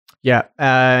storytelling. Yeah,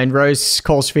 and Rose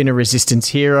calls Finn a resistance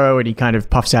hero, and he kind of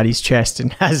puffs out his chest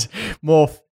and has more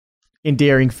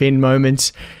endearing Finn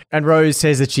moments. And Rose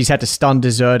says that she's had to stun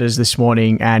deserters this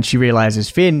morning, and she realizes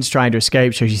Finn's trying to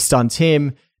escape, so she stuns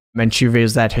him, and she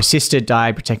reveals that her sister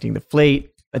died protecting the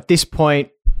fleet. At this point,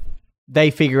 they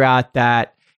figure out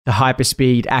that the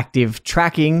hyperspeed active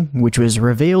tracking, which was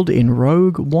revealed in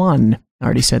Rogue One, I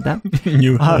already said that.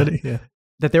 You heard it, yeah.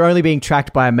 That they're only being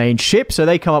tracked by a main ship, so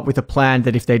they come up with a plan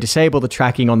that if they disable the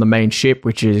tracking on the main ship,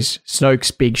 which is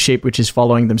Snoke's big ship, which is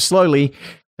following them slowly,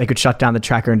 they could shut down the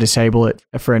tracker and disable it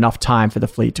for enough time for the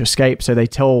fleet to escape. So they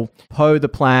tell Poe the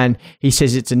plan. He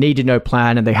says it's a need-to-know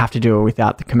plan, and they have to do it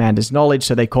without the commander's knowledge.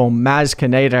 So they call Maz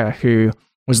Kanata, who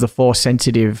was the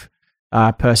Force-sensitive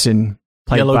person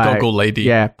played Yellow by goggle lady.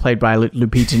 Yeah, played by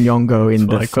Lupita Nyong'o in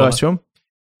the first film.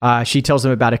 She tells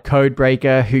them about a code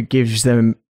breaker who gives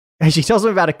them. She tells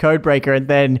them about a code breaker and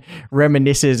then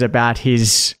reminisces about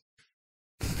his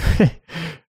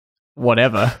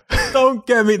whatever. Don't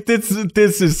get me.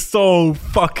 This is so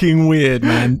fucking weird,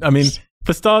 man. I mean,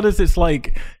 for starters, it's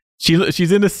like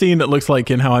she's in a scene that looks like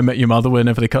in How I Met Your Mother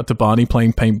whenever they cut to Barney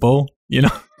playing paintball, you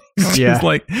know? She's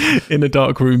like in a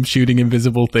dark room shooting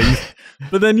invisible things.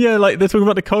 But then, they're talking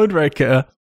about the code breaker,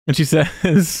 and she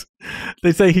says,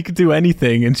 they say he could do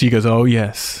anything, and she goes, oh,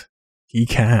 yes, he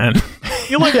can.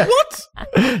 You're like, what?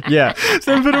 Yeah.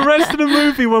 So for the rest of the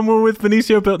movie, when we're with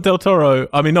Benicio del Toro,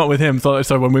 I mean, not with him,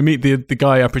 so when we meet the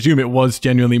guy I presume it was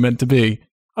genuinely meant to be,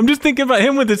 I'm just thinking about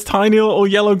him with this tiny little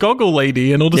yellow goggle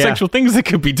lady and all the sexual things they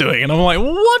could be doing. And I'm like,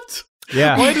 what?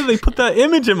 Yeah. Why did they put that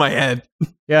image in my head?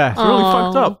 Yeah. It's really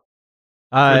fucked up.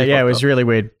 It was really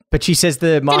weird. But she says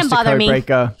the master code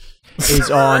breaker is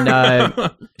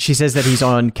on. She says that he's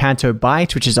on Canto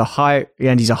Bight, which is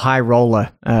he's a high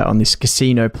roller on this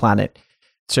casino planet.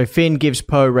 So Finn gives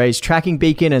Poe Rey's tracking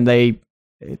beacon, and they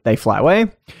fly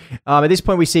away. At this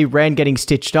point, we see Ren getting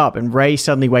stitched up, and Rey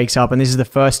suddenly wakes up, and this is the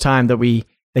first time that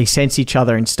they sense each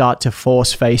other and start to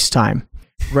force FaceTime.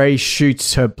 Rey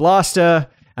shoots her blaster,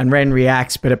 and Ren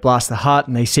reacts, but it blasts the hut,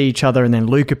 and they see each other, and then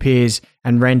Luke appears,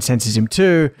 and Ren senses him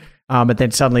too. But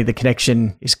then suddenly the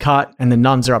connection is cut, and the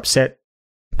nuns are upset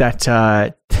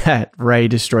that Rey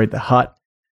destroyed the hut.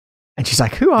 And she's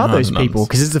like, who are those people?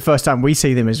 Because this is the first time we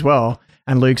see them as well.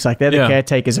 And Luke's like, they're the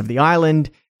caretakers of the island.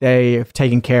 They have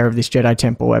taken care of this Jedi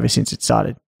temple ever since it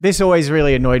started. This always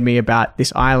really annoyed me about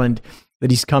this island that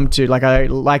he's come to. Like, I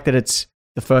like that it's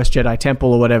the first Jedi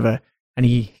temple or whatever, and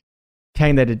he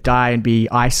came there to die and be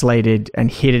isolated and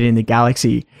hidden in the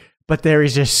galaxy. But there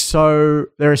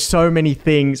are so many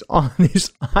things on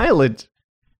this island.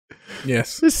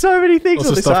 Yes. There's so many things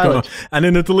on this island. And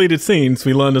in the deleted scenes,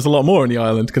 we learn there's a lot more on the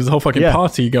island because there's a whole fucking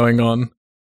party going on.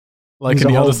 Like there's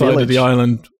in the other side of the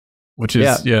island, which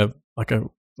is, like a...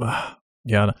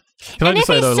 yeah. Can I just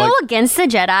say, though, so against the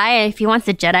Jedi, if he wants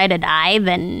the Jedi to die,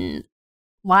 then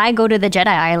why go to the Jedi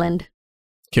Island?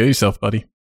 Kill yourself, buddy.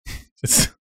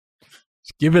 Just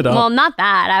give it up. Well, not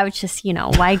that. I was just,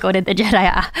 why go to the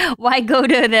Jedi? Why go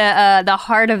to the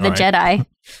heart of the Jedi?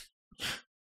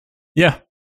 Yeah,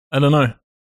 I don't know.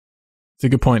 It's a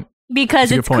good point.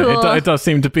 Because it's cool. It does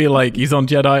seem to be like he's on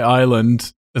Jedi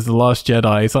Island as the last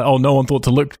Jedi. It's like, oh, no one thought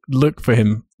to look for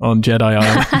him on Jedi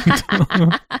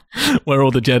Island, where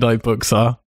all the Jedi books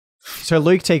are. So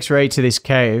Luke takes Rey to this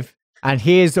cave, and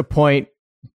here's the point.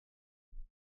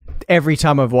 Every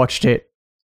time I've watched it,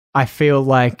 I feel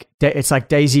like it's like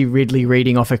Daisy Ridley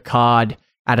reading off a card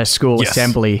at a school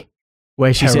assembly,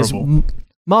 where she says,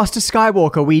 Master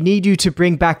Skywalker, we need you to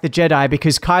bring back the Jedi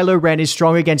because Kylo Ren is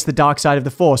strong against the dark side of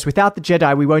the Force. Without the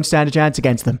Jedi, we won't stand a chance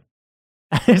against them.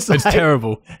 It's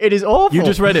terrible. It is awful. You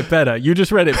just read it better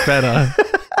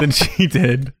than she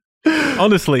did.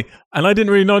 Honestly. And I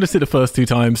didn't really notice it the first 2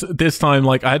 times. This time,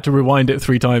 I had to rewind it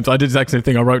 3 times. I did the exact same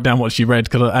thing. I wrote down what she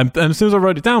read. And as soon as I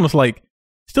wrote it down, I was like,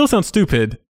 still sounds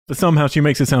stupid. but somehow she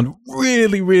makes it sound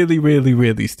really, really, really,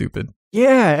 really stupid.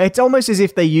 Yeah, it's almost as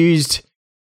if they used...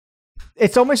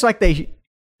 It's almost like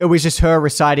it was just her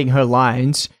reciting her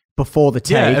lines before the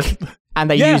take,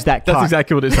 and they used that cut. That's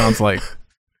exactly what it sounds like.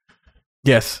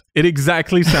 Yes, it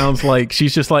exactly sounds like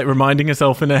she's just like reminding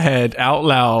herself in her head out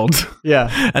loud.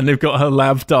 Yeah. And they've got her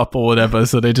laved up or whatever,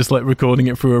 so they're just like recording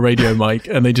it through a radio mic,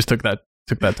 and they just took that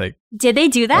take. Did they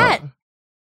do that?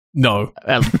 No.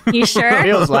 You sure? It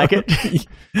feels like it.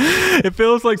 It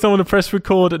feels like someone had pressed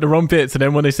record at the wrong bits, and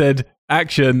then when they said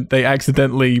action, they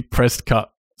accidentally pressed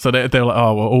cut. So they're like,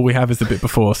 oh, well, all we have is the bit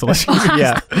before, so let's use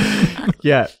it.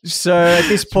 Yeah. So at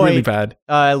this point, really bad.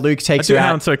 Luke takes her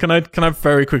out. So can I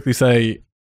very quickly say,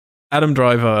 Adam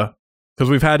Driver,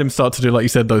 because we've had him start to do, like you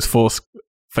said, those forced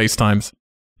FaceTimes.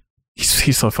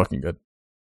 He's so fucking good.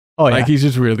 Oh yeah, like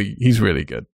he's really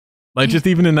good. Like just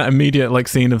even in that immediate like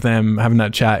scene of them having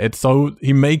that chat,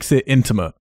 he makes it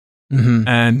intimate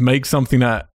and makes something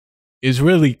that is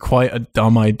really quite a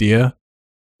dumb idea.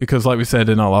 Because like we said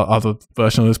in our other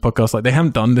version of this podcast, like they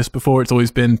haven't done this before. It's always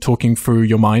been talking through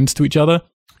your minds to each other.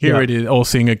 Here it is, or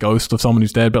seeing a ghost of someone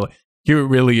who's dead. But like, here it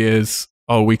really is,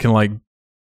 we can like,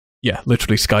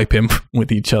 literally Skype him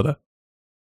with each other.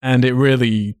 And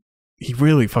he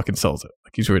really fucking sells it.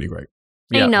 Like he's really great.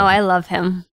 I know, I love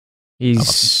him.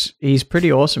 He's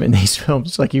pretty awesome in these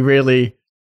films. Like he really...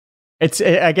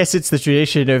 I guess it's the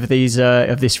tradition of these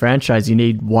of this franchise. You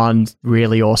need one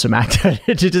really awesome actor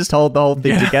to just hold the whole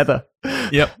thing together.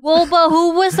 Yep. Well, but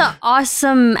who was the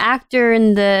awesome actor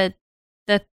in the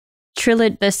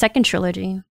second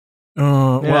trilogy?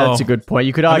 Well, that's a good point.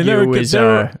 You could argue it was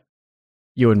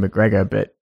Ewan McGregor,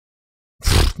 but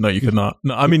no, you could not.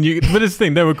 No, I mean, but it's the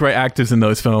thing. There were great actors in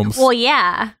those films. Well,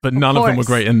 yeah, but none of them were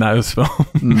great in those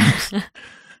films.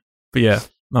 But yeah,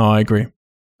 no, I agree.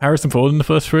 Harrison Ford in the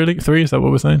first three, is that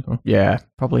what we're saying? Oh. Yeah,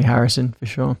 probably Harrison for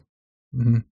sure.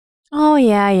 Mm-hmm. Oh,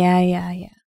 yeah.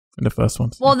 In the first one.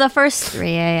 Well, the first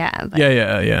three, yeah.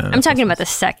 Yeah. I'm talking about the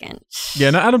second. Yeah,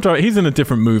 no, Adam Driver, he's in a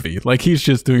different movie. Like, he's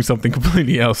just doing something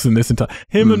completely else in this entire...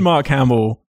 Him and Mark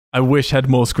Hamill, I wish had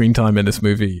more screen time in this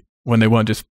movie when they weren't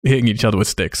just hitting each other with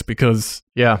sticks, because...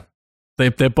 Yeah.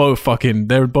 They're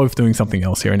both doing something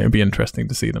else here, and it'd be interesting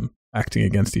to see them acting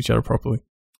against each other properly.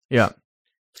 Yeah.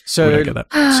 So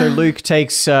Luke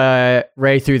takes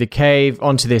Rey through the cave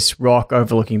onto this rock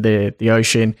overlooking the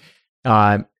ocean,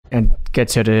 and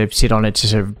gets her to sit on it to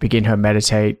sort of begin her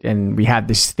meditate. And we had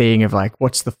this thing of like,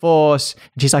 what's the Force?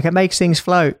 And she's like, it makes things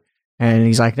float. And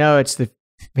he's like, no,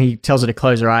 he tells her to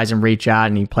close her eyes and reach out,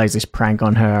 and he plays this prank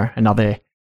on her.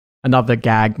 Another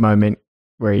gag moment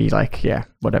where he like, yeah,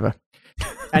 whatever.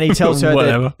 And he tells her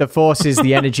that the Force is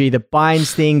the energy that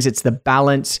binds things. It's the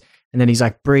balance. And then he's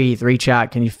like, breathe, reach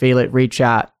out. Can you feel it? Reach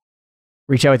out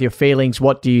with your feelings.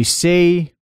 What do you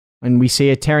see? And we see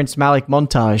a Terrence Malick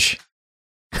montage.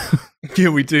 Yeah,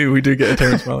 we do. We do get a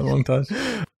Terrence Malick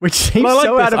montage. Which seems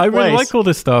so out of place. I really like all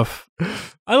this stuff.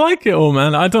 I like it all,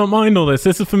 man. I don't mind all this.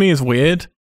 This for me is weird.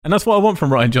 And that's what I want from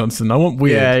Rian Johnson. I want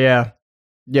weird.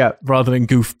 Yeah. Rather than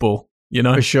goofball, you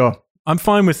know? For sure. I'm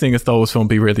fine with seeing a Star Wars film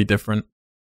be really different.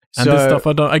 And this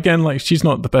stuff, she's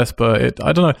not the best, but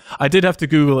I don't know. I did have to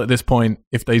Google at this point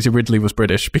if Daisy Ridley was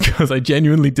British, because I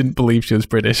genuinely didn't believe she was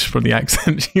British from the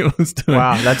accent she was doing.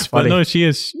 Wow, that's funny. But no, she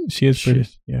is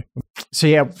British. Yeah. So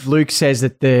yeah, Luke says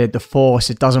that the Force,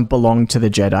 it doesn't belong to the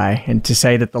Jedi, and to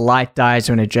say that the light dies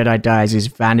when a Jedi dies is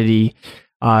vanity.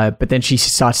 But then she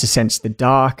starts to sense the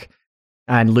dark,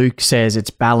 and Luke says it's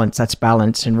balance, that's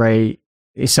balance, and Rey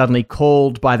is suddenly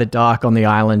called by the dark on the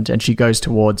island, and she goes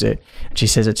towards it. And she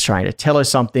says it's trying to tell her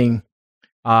something.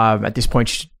 At this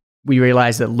point, we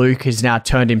realize that Luke has now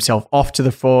turned himself off to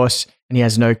the Force, and he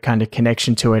has no kind of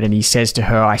connection to it. And he says to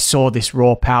her, I saw this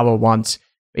raw power once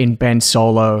in Ben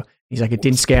Solo. He's like, it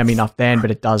didn't scare me enough then,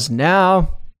 but it does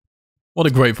now. What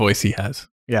a great voice he has.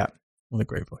 Yeah. What a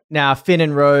great voice. Now, Finn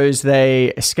and Rose, they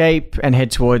escape and head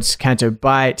towards Canto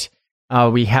Bight.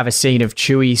 We have a scene of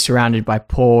Chewie surrounded by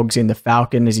Porgs in the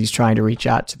Falcon as he's trying to reach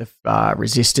out to the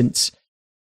Resistance.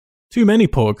 Too many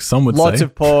Porgs, some would say. Lots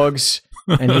of Porgs,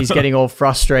 and he's getting all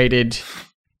frustrated.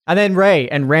 And then Rey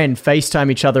and Ren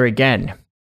FaceTime each other again.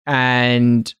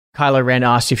 And Kylo Ren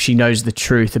asks if she knows the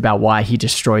truth about why he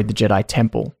destroyed the Jedi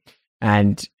Temple.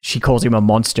 And she calls him a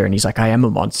monster, and he's like, I am a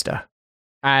monster.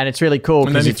 And it's really cool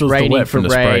because it's raining for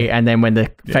Rey, and then when the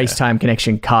FaceTime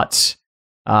connection cuts,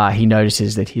 he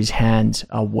notices that his hands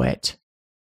are wet.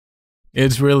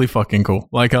 It's really fucking cool.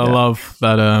 Like, I love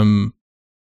that.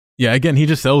 Again, he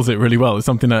just sells it really well. It's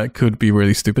something that could be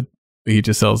really stupid, but he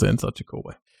just sells it in such a cool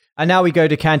way. And now we go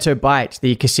to Canto Bight,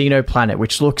 the casino planet,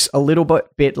 which looks a little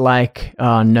bit like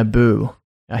Naboo.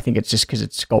 I think it's just because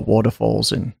it's got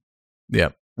waterfalls and Yeah.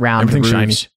 round Everything's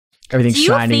roofs. shiny. Everything's Do you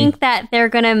shiny. think that they're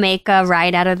gonna make a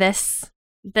ride out of this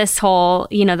whole,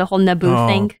 the whole Naboo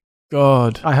thing?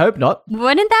 God. I hope not.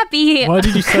 Wouldn't that be Why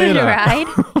did you a say good that?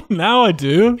 ride? Now I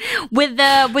do. With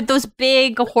those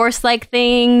big horse-like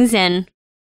things and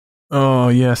Oh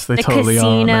yes, they the totally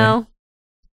casino.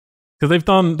 Because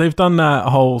they've done that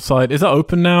whole side. Is that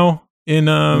open now in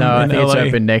No, I think LA? it's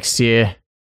open next year.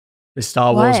 The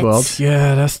Star Wars What? world.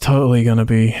 Yeah, that's totally gonna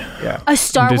be. A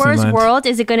Star Wars Disneyland. world?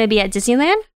 Is it going to be at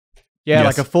Disneyland? Yeah,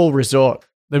 Yes. like a full resort.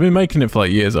 They've been making it for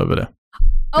like years over there.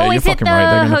 Oh, you're is it fucking right.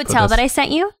 They're the gonna put hotel this- that I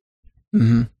sent you?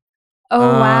 Mm-hmm. Oh,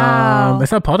 wow. Is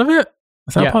that part of it?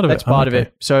 Is that Yeah, part of that's it? part of Okay.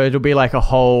 it. So it'll be like a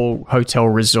whole hotel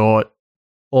resort,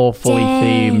 all fully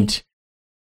Dang. themed.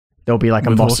 There'll be like a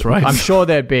With Mos. horse rides. I'm sure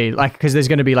there'd be like, because there's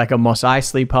going to be like a Mos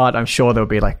Eisley part. I'm sure there'll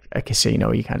be like a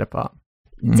casino-y kind of part.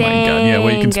 Oh my God, yeah,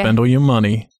 where you can Dang. spend all your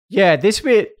money. Yeah, this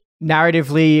bit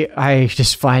narratively, I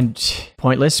just find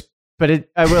pointless. But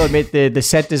I will admit the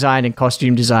set design and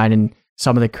costume design and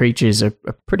some of the creatures are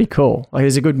pretty cool. Like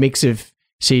there's a good mix of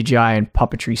CGI and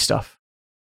puppetry stuff.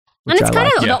 And which it's I kind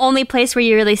like. of Yeah. the only place where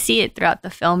you really see it throughout the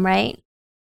film, right?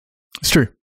 It's true.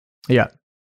 Yeah.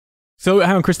 So,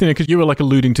 hang on, Christina, because you were like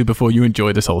alluding to before, you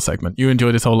enjoy this whole segment. You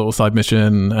enjoy this whole little side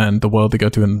mission and the world they go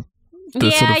to, and the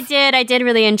Yeah, sort of, I did. I did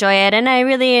really enjoy it. And I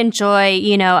really enjoy,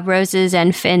 Rose's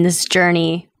and Finn's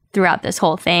journey throughout this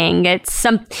whole thing. It's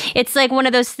like one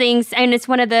of those things, and it's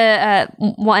one of the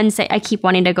ones that I keep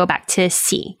wanting to go back to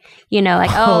see.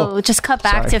 Just cut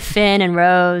back sorry. to Finn and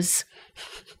Rose.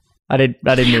 I didn't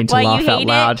mean to Why, you laugh out hate it?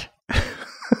 loud.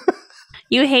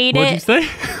 You hate what did it? you say?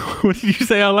 What did you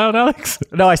say out loud, Alex?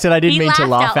 No, I said I didn't He mean to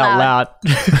laugh laughed out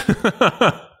out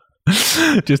loud.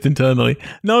 Just internally.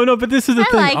 No, but this is the I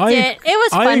thing. liked it. It was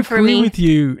I fun for agree me. with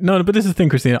you. No, but this is the thing,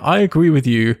 Christina. I agree with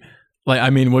you. Like, I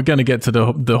mean, we're going to get to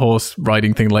the horse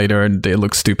riding thing later, and it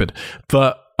looks stupid.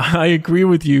 But I agree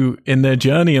with you in their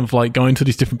journey of like going to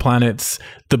these different planets.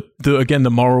 The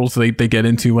morals they get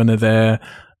into when they're there.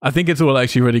 I think it's all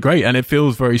actually really great, and it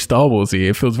feels very Star Warsy.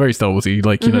 It feels very Star Warsy.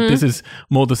 Like, you know, this is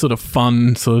more the sort of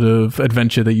fun sort of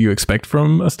adventure that you expect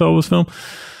from a Star Wars film.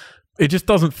 It just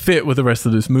doesn't fit with the rest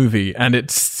of this movie, and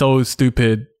it's so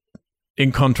stupid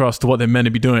in contrast to what they're meant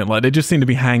to be doing. Like, they just seem to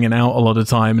be hanging out a lot of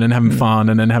time and then having fun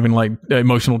and then having like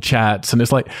emotional chats, and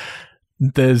it's like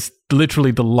there's literally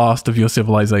the last of your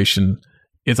civilization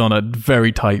is on a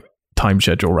very tight time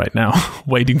schedule right now,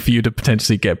 waiting for you to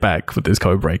potentially get back with this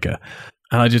codebreaker.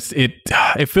 And I just, it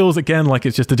feels again like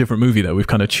it's just a different movie that we've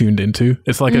kind of tuned into.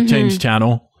 It's like a changed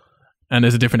channel and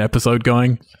there's a different episode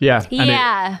going. Yeah.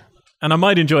 Yeah. And I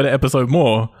might enjoy the episode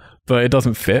more, but it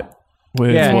doesn't fit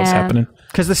with Yeah. what's Yeah. happening.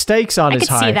 Because the stakes aren't I as could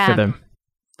see high for that. them.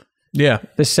 Yeah.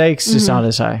 The stakes just aren't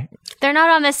as high. They're not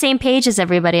on the same page as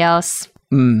everybody else.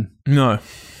 No,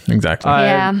 exactly.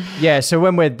 Yeah. So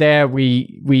when we're there,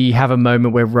 we have a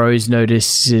moment where Rose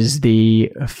notices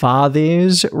the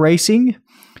fathers racing,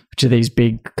 which are these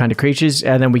big kind of creatures.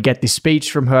 And then we get this speech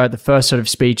from her, the first sort of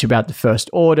speech about the First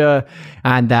Order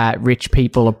and that rich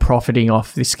people are profiting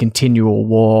off this continual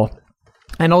war.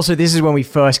 And also this is when we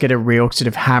first get a real sort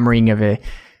of hammering of it,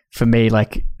 for me,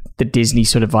 like the Disney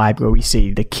sort of vibe where we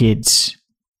see the kids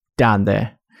down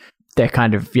there. They're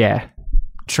kind of,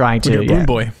 trying to... we got Broom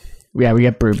Boy. Yeah, we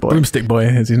get Broom Boy. Broomstick Boy,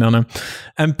 as he's now known.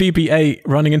 And BB-8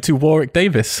 running into Warwick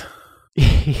Davis.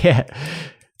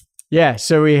 Yeah,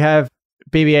 so we have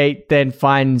BB-8 then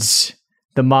finds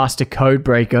the master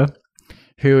codebreaker,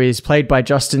 who is played by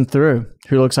Justin Theroux,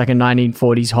 who looks like a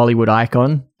 1940s Hollywood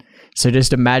icon. So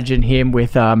just imagine him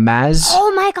with Maz.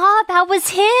 Oh my God, that was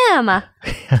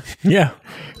him. Yeah.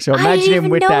 So I imagine didn't him even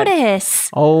with notice. that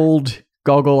old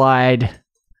goggle-eyed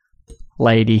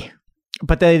lady.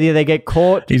 But they get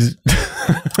caught He's...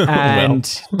 and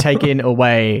taken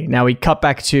away. Now we cut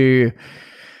back to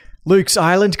Luke's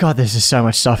island. God, there's just so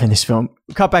much stuff in this film.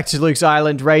 Cut back to Luke's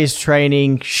island. Rey's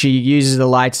training. She uses the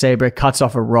lightsaber, cuts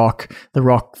off a rock. The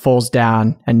rock falls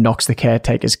down and knocks the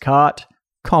caretaker's cart.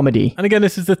 Comedy. And again,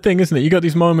 this is the thing, isn't it? You got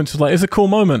these moments of like, it's a cool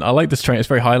moment. I like this train. It's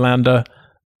very Highlander.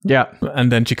 Yeah.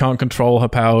 And then she can't control her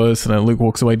powers, and then Luke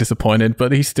walks away disappointed,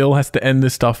 but he still has to end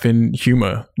this stuff in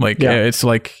humor. Like, it's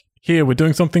like, here, we're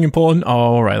doing something important. Oh,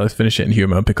 all right, let's finish it in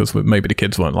humor because maybe the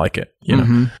kids won't like it, you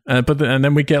know? And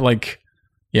then we get like,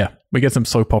 we get some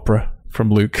soap opera from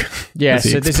Luke. Yeah, as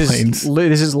he so this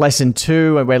explains. is lesson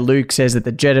 2, where Luke says that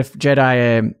the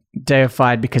Jedi are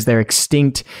deified because they're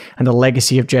extinct, and the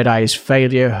legacy of Jedi is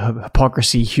failure,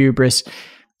 hypocrisy, hubris.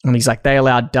 And he's like, they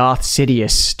allowed Darth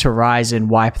Sidious to rise and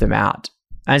wipe them out.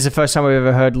 And it's the first time we've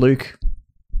ever heard Luke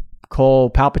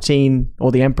call Palpatine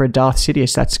or the Emperor Darth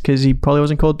Sidious. That's because he probably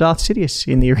wasn't called Darth Sidious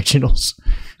in the originals.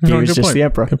 He was good just point. the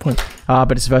Emperor. Good point.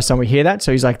 but it's the first time we hear that.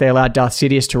 So he's like, they allowed Darth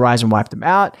Sidious to rise and wipe them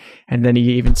out. And then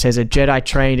he even says a Jedi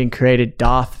trained and created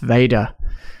Darth Vader.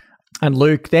 And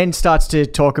Luke then starts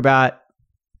to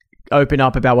open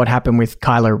up about what happened with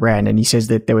Kylo Ren. And he says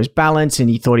that there was balance and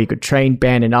he thought he could train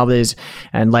Ben and others,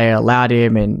 and Leia allowed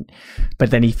him.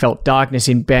 But then he felt darkness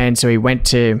in Ben, so he went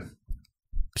to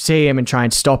see him and try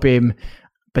and stop him.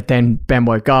 But then Ben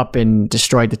woke up and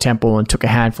destroyed the temple and took a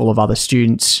handful of other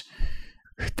students.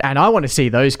 And I want to see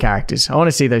those characters. I want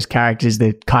to see those characters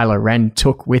that Kylo Ren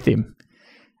took with him.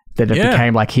 That it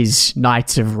became like his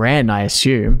Knights of Ren, I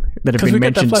assume, that have been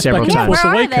mentioned several times. Force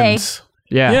Awakens.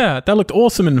 Yeah, that looked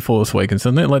awesome in Force Awakens,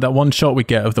 didn't it? Like that one shot we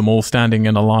get of them all standing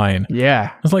in a line.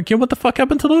 Yeah. I was like, what the fuck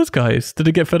happened to those guys? Did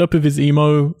he get fed up with his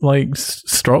emo, like,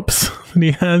 strops that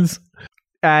he has?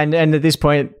 And at this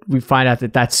point, we find out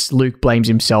that that's Luke blames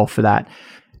himself for that.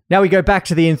 Now we go back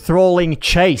to the enthralling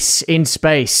chase in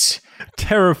space.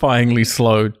 Terrifyingly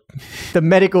slow. The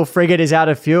medical frigate is out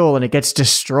of fuel and it gets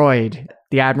destroyed.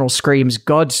 The Admiral screams,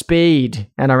 Godspeed.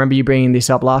 And I remember you bringing this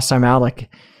up last time, Alec.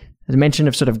 There's a mention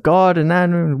of sort of God and that,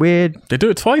 weird. They do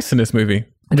it twice in this movie.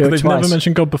 They've never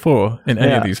mentioned God before in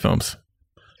any of these films.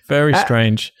 Very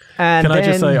strange. Can I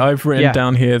just say, I've written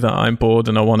down here that I'm bored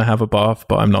and I want to have a bath,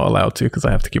 but I'm not allowed to because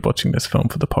I have to keep watching this film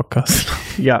for the podcast.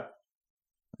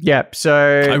 Yep. So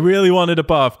I really wanted a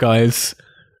bath, guys.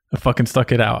 I fucking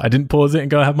stuck it out. I didn't pause it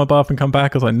and go have my bath and come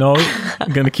back. I was like, no,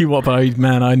 I'm going to keep up. I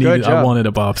wanted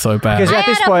a bath so bad. I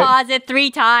had to pause it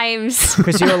 3 times.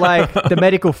 Because you were like, the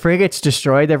medical frigate's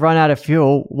destroyed. They've run out of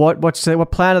fuel. What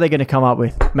plan are they going to come up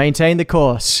with? Maintain the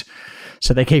course.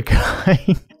 So they keep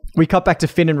going. We cut back to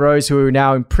Finn and Rose, who are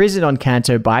now in prison on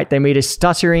Canto Bight. They meet a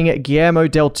stuttering Guillermo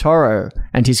del Toro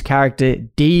and his character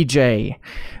DJ.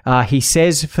 He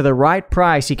says for the right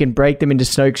price, he can break them into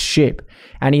Snoke's ship,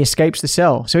 and he escapes the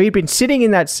cell. So he'd been sitting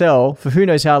in that cell for who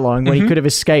knows how long when he could have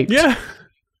escaped.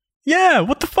 Yeah.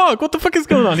 What the fuck? What the fuck is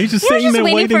going on? He's just sitting there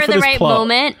waiting for the right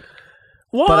moment.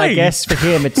 Why? But I guess for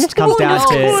him, it comes down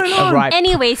to a right.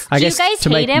 Anyways, do you guys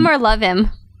hate him or love him?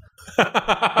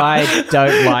 I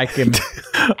don't like him.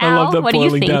 I love that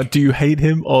boiling down. Do you hate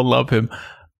him or love him?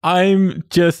 I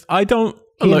don't.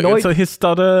 Look, so his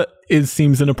stutter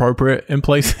seems inappropriate in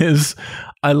places.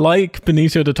 I like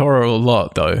Benicio del Toro a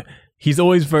lot, though. He's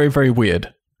always very, very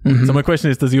weird. Mm-hmm. So my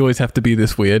question is, does he always have to be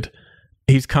this weird?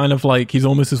 He's kind of like, he's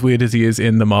almost as weird as he is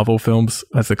in the Marvel films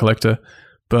as the Collector.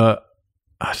 But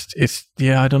I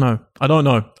don't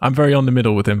know. I'm very on the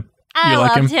middle with him. I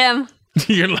loved him.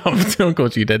 You loved him? Of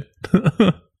course you did.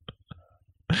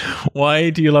 Why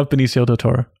do you love Benicio del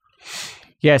Toro?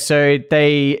 Yeah, so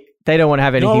they don't want to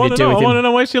have anything to do with him. I want to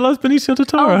know why she loves Benicio del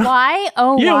Toro. Oh, why?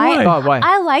 Why? Why?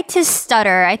 I liked his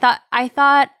stutter. I thought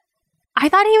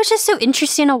he was just so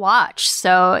interesting to watch.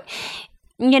 So,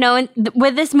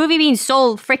 with this movie being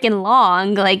so freaking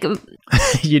long, like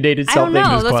you needed something.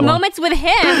 I don't know. Those moments with him,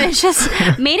 it just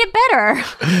made it better.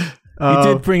 He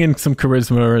did bring in some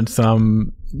charisma and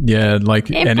some,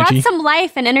 energy. It brought some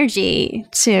life and energy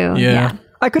too. Yeah.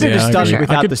 I could have just done it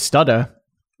without the stutter,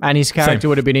 and his character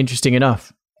would have been interesting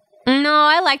enough. No,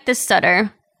 I like the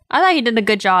stutter. I thought he did a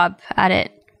good job at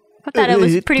it. I thought it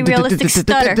was pretty realistic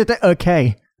stutter.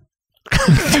 Okay.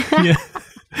 Yeah,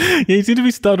 he seemed to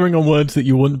be stuttering on words that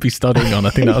you wouldn't be stuttering on.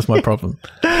 I think that was my problem.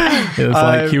 It was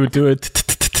like he would do it.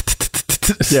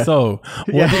 So,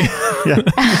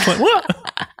 it's like, what?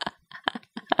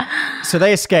 So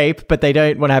they escape, but they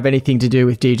don't want to have anything to do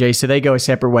with DJ, so they go a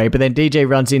separate way. But then DJ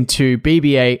runs into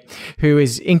BB-8, who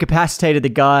has incapacitated the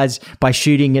guards by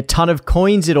shooting a ton of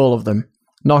coins at all of them,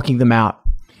 knocking them out.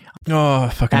 Oh, I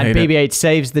fucking hate it. And BB-8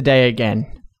 saves the day again.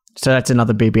 So that's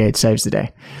another BB-8 saves the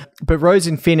day. But Rose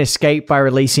and Finn escape by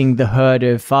releasing the herd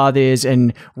of fathers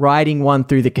and riding one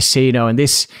through the casino. And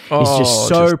this is just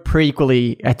so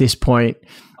prequely at this point.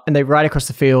 And they ride across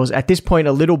the fields. At this point,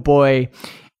 a little boy,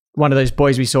 one of those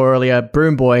boys we saw earlier,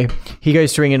 Broom Boy, he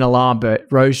goes to ring an alarm, but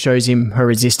Rose shows him her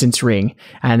resistance ring.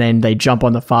 And then they jump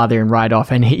on the father and ride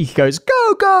off. And he goes,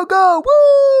 go, go, go,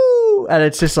 woo! And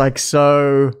it's just like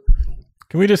so...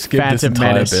 Can we just skip this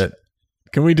entire bit?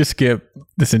 Can we just skip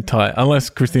this entire... Unless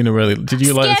Christina really... Did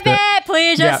you like this bit? Skip it!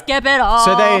 Please just skip it all.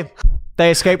 So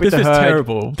they escape with the herd. This is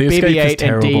terrible. The escape is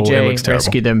terrible. And DJ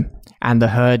rescue them. And the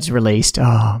herd's released.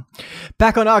 Oh.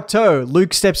 Back on Ahch-To,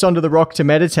 Luke steps onto the rock to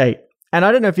meditate. And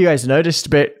I don't know if you guys noticed,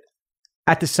 but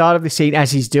at the start of the scene,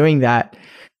 as he's doing that,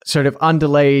 sort of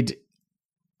underlaid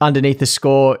underneath the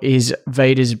score is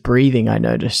Vader's breathing, I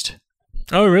noticed.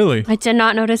 Oh, really? I did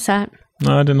not notice that.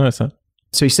 No, I didn't notice that.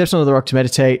 So he steps onto the rock to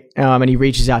meditate, and he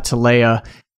reaches out to Leia,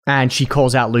 and she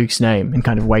calls out Luke's name and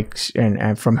kind of wakes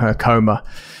and from her coma.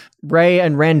 Rey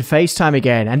and Ren FaceTime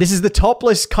again, and this is the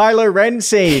topless Kylo Ren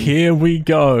scene. Here we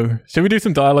go. Shall we do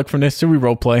some dialogue from this? Shall we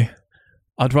roleplay?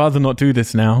 I'd rather not do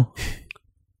this now.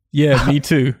 Yeah, me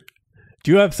too.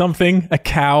 Do you have something, a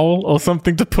cowl or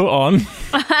something to put on?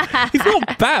 He's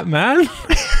not Batman.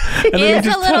 And then he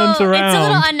just turns around. It's a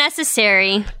little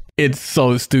unnecessary. It's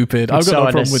so stupid. I've got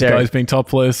no problem with guys being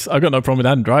topless. I've got no problem with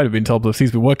Adam Driver being topless.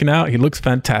 He's been working out. He looks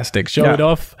fantastic. Show it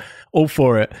off. All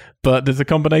for it. But there's a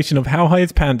combination of how high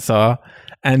his pants are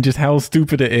and just how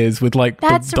stupid it is with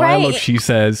the dialogue she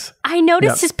says. I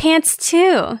noticed his pants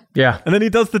too. Yeah. And then he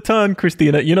does the turn,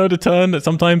 Christina. You know the turn that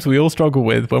sometimes we all struggle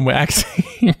with when we're acting?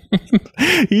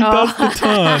 He does the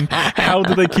turn. How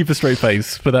do they keep a straight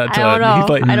face for that turn? I don't know. He's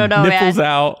like, I don't know, nipples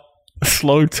out,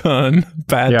 slow turn,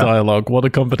 bad dialogue. What a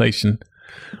combination.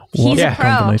 He's a pro.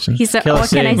 Combination. What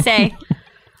can I say?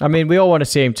 I mean, we all want to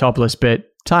see him topless, but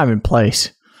time and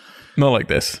place. Not like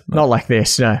this. No. Not like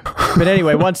this, no. But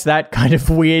anyway, once that kind of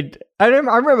weird... I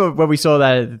remember when we saw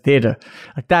that at the theatre.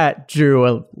 Like, that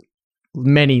drew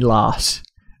many laughs.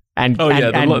 And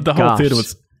the whole theatre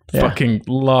was fucking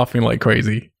laughing like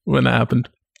crazy when that happened.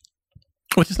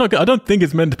 Which is not good. I don't think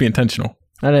it's meant to be intentional.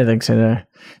 I don't think so, no.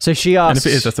 So she asks... And if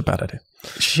it is, that's a bad idea.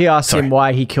 She asks him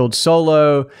why he killed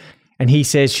Solo... And he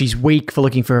says she's weak for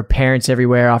looking for her parents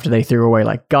everywhere after they threw away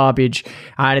like garbage.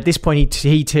 And at this point,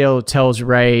 he tells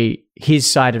Rey his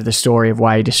side of the story of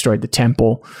why he destroyed the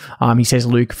temple. He says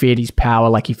Luke feared his power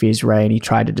like he fears Rey, and he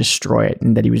tried to destroy it,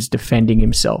 and that he was defending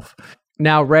himself.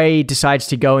 Now, Rey decides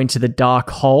to go into the dark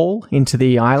hole, into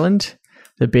the island,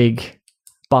 the big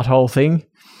butthole thing.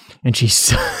 And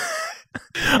she's...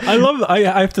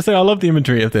 I have to say, I love the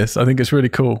imagery of this. I think it's really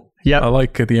cool. Yeah, I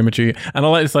like the imagery. And I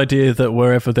like this idea that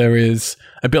wherever there is,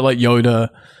 a bit like Yoda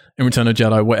in Return of the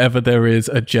Jedi, wherever there is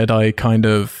a Jedi kind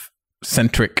of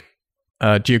centric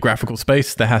geographical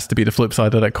space, there has to be the flip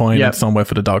side of that coin and somewhere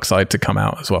for the dark side to come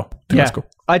out as well. That's cool.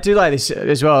 I do like this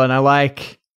as well. And I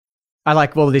like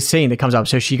this scene that comes up.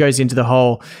 So she goes into the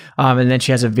hole and then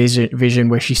she has a vision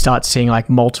where she starts seeing like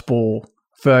multiple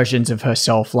versions of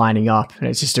herself lining up, and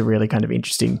it's just a really kind of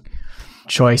interesting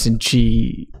choice. And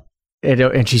she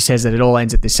says that it all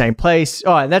ends at the same place.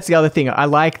 Oh, and that's the other thing. I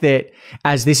like that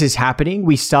as this is happening,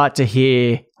 we start to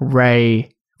hear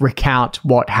Rey recount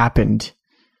what happened,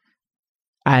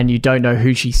 and you don't know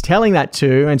who she's telling that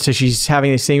to. And so she's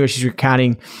having this thing where she's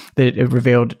recounting that it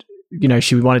revealed,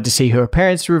 she wanted to see who her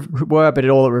parents were, but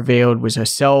all it revealed was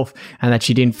herself, and that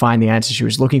she didn't find the answer she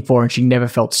was looking for, and she never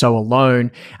felt so alone.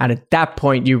 And at that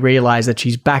point, you realize that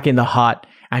she's back in the hut,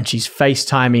 and she's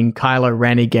FaceTiming Kylo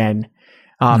Ren again.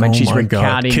 And she's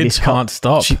recounting Kids can't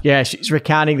stop. She's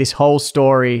recounting this whole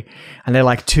story, and they're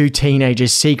like two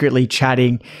teenagers secretly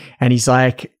chatting, and he's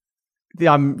like,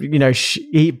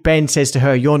 Ben says to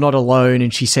her, "You're not alone,"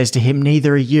 and she says to him,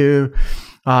 "Neither are you."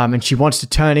 And she wants to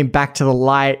turn him back to the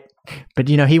light. But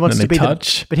he wants to be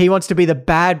he wants to be the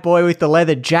bad boy with the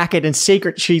leather jacket, and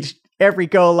every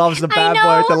girl loves the bad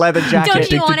boy with the leather jacket.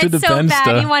 Don't you want it so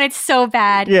bad? You want it so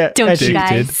bad. Yeah, don't you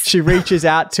guys? She reaches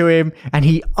out to him and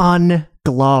he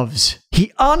ungloves.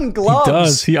 He ungloves. He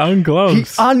does. He ungloves. He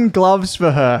ungloves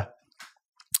for her.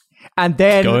 And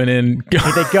then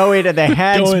they go in and their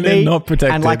hands meet, not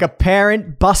protected. And like a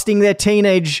parent busting their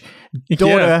teenage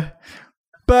daughter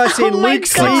bursts in. Luke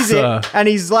sees it and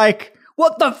he's like,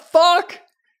 "What the fuck?"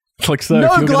 It's like, so if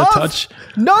you're going to touch,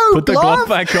 put the glove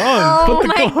back on. Put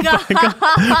the glove back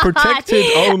on. Protected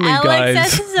only, guys.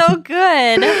 Alex, that's so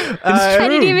good. I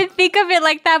didn't even think of it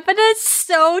like that, but it's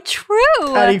so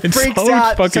true. And he freaks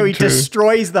out, so he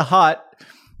destroys the hut.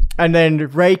 And then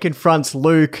Rey confronts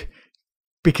Luke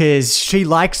because she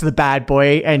likes the bad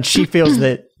boy, and she feels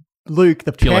that Luke,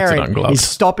 the parent, is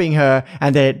stopping her,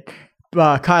 and that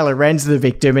Kylo Ren's the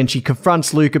victim, and she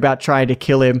confronts Luke about trying to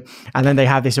kill him, and then they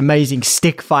have this amazing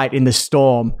stick fight in the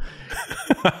storm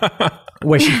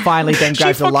where she finally then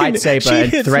grabs a lightsaber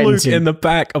and threatens Luke him in the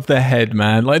back of the head,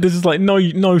 man. Like, this is like,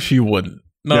 no, she wouldn't.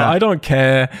 No, I don't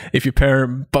care if your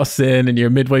parent busts in and you're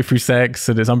midway through sex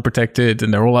and it's unprotected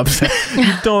and they're all upset.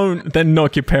 You don't then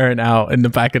knock your parent out in the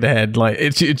back of the head. Like,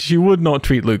 she would not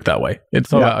treat Luke that way.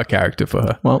 It's not a character for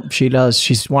her. Well, she does.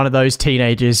 She's one of those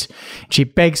teenagers. She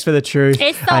begs for the truth.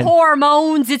 It's the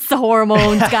hormones. It's the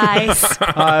hormones, guys.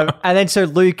 And then so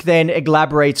Luke then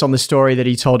elaborates on the story that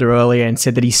he told her earlier and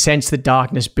said that he sensed the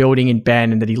darkness building in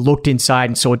Ben, and that he looked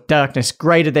inside and saw darkness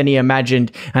greater than he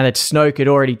imagined, and that Snoke had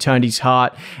already turned his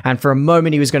heart. And for a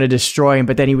moment, he was going to destroy him,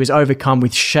 but then he was overcome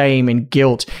with shame and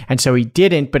guilt. And so he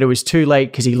didn't, but it was too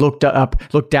late because he looked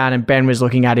down, and Ben was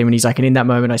looking at him. And he's like, and in that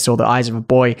moment, I saw the eyes of a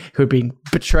boy who had been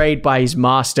betrayed by his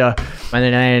master. And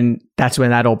then that's when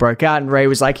that all broke out. And Rey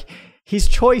was like, his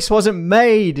choice wasn't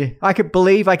made. I could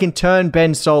believe I can turn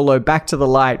Ben Solo back to the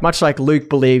light, much like Luke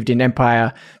believed in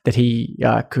Empire that he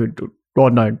could, or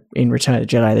no, in Return of the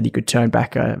Jedi that he could turn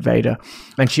back Vader.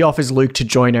 And she offers Luke to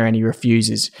join her and he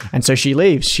refuses. And so she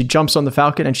leaves. She jumps on the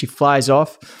Falcon and she flies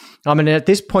off. And at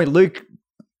this point, Luke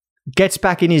gets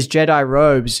back in his Jedi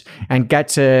robes and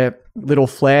gets a little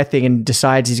flare thing and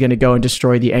decides he's going to go and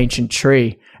destroy the ancient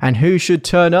tree. And who should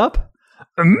turn up?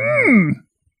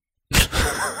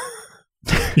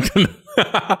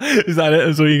 Is that it?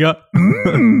 That's all you got?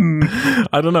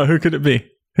 I don't know. Who could it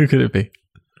be?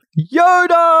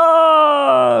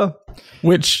 Yoda!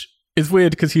 Which is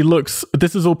weird because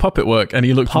this is all puppet work and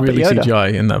he looks Puppet really Yoda.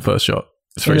 CGI in that first shot.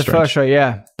 It's very strange. First shot,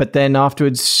 yeah. But then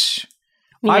afterwards,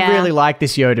 I really like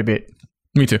this Yoda bit.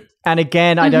 Me too. And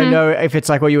again, I don't know if it's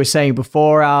like what you were saying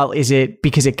before, Al. Is it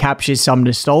because it captures some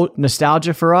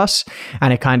nostalgia for us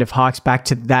and it kind of harks back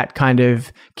to that kind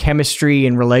of chemistry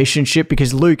and relationship?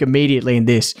 Because Luke immediately in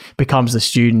this becomes the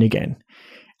student again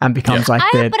and becomes like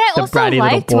the But I also bratty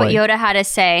liked little boy. what Yoda had to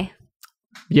say.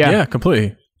 Yeah,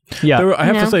 completely. Yeah. I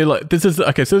have to say, like, this is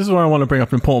where I want to bring up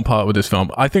an important part with this film.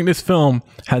 I think this film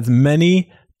has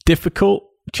many difficult,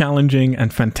 challenging,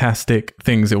 and fantastic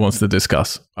things it wants to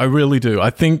discuss. I really do.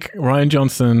 I think Rian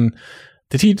Johnson,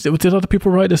 did other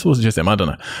people write this or was it just him? I don't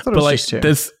know. But like,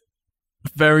 there's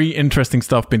very interesting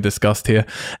stuff being discussed here.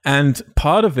 And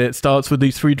part of it starts with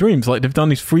these 3 dreams. Like, they've done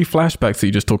these 3 flashbacks that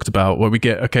you just talked about where we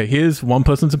get, okay, here's one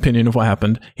person's opinion of what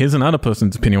happened. Here's another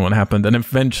person's opinion of what happened. And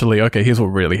eventually, okay, here's what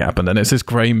really happened. And it's this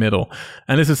gray middle.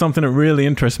 And this is something that really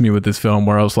interests me with this film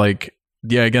where I was like,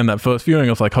 yeah, again, that first viewing,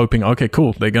 I was like hoping, okay,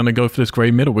 cool. They're going to go for this gray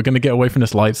middle. We're going to get away from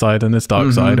this light side and this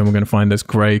dark side. And we're going to find this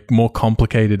gray, more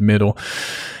complicated middle.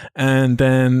 And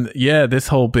then, yeah, this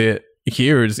whole bit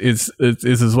here is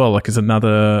as well, like, it's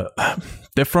another,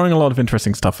 they're throwing a lot of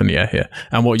interesting stuff in the air here.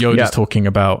 And what Yoda's talking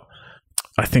about,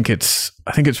 I think it's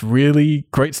really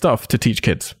great stuff to teach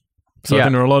kids. So I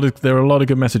think there are a lot of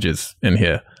good messages in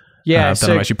here. Yeah. That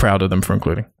I'm actually proud of them for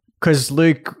including. Because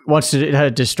Luke wants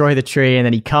to destroy the tree and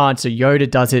then he can't, so Yoda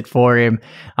does it for him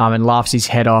and laughs his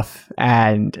head off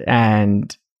and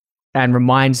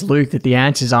reminds Luke that the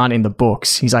answers aren't in the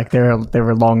books. He's like, they're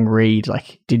a long read.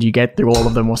 Like, did you get through all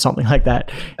of them or something like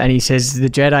that? And he says,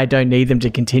 the Jedi don't need them to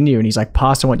continue. And he's like,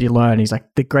 pass on what you learn. He's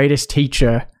like, the greatest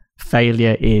teacher,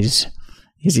 failure is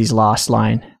his last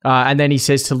line. And then he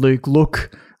says to Luke,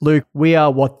 look, Luke, we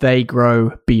are what they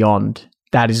grow beyond.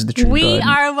 That is the true burden. We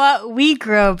are what we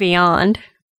grow beyond.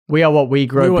 We are what we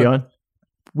grow beyond.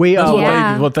 We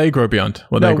are what they grow beyond.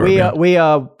 We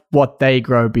are what they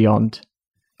grow beyond.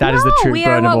 That is the true burden. We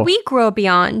are what we grow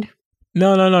beyond.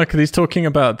 No, because he's talking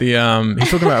about the he's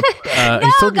talking about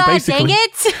he's talking God, basically. dang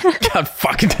it! God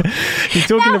fucking. He's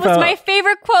talking that about. was my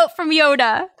favorite quote from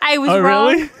Yoda. I was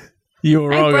wrong. Really? You were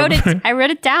wrong. I wrote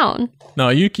it down. No,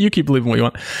 you keep believing what you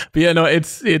want. But yeah, no,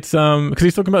 it's because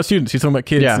he's talking about students, he's talking about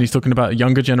kids, and he's talking about a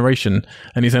younger generation,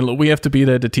 and he's saying, look, we have to be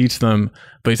there to teach them.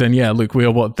 But he's saying, yeah, look, we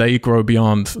are what they grow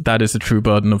beyond. That is the true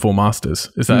burden of all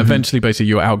masters. Is that eventually, basically,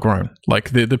 you're outgrown.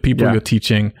 Like the people you're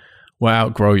teaching will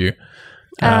outgrow you.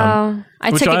 I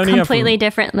took it completely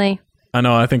differently. I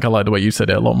know. I think I like the way you said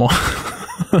it a lot more.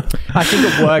 I think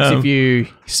it works if you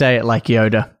say it like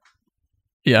Yoda.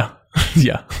 Yeah,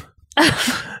 yeah.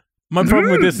 My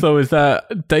problem with this, though, is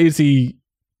that Daisy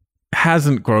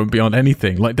hasn't grown beyond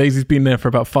anything. Like, Daisy's been there for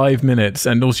about 5 minutes,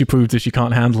 and all she proves is she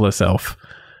can't handle herself.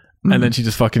 And then she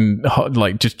just fucking,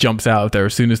 like, just jumps out of there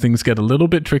as soon as things get a little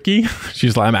bit tricky.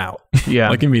 She's like, I'm out. Yeah.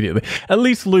 Like, immediately. At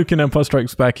least Luke in Empire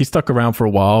Strikes Back, he stuck around for a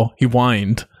while. He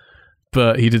whined,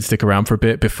 but he did stick around for a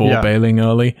bit before bailing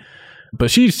early. But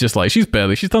she's just like, she's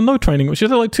done no training. She's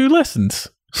done, like, 2 lessons.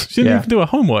 She didn't even do her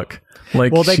homework.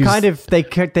 Like, well, they kind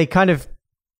of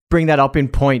bring that up in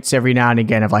points every now and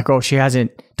again of like, oh, she hasn't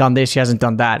done this, she hasn't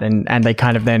done that, and they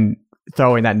kind of then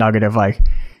throw in that nugget of like,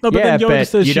 no, but then Yoda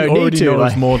says she already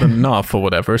knows more than enough or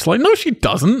whatever. It's like, no, she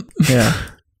doesn't. Yeah,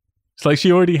 it's like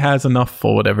she already has enough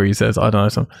or whatever he says. I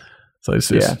don't know. So it's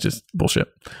just bullshit.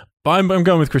 But I'm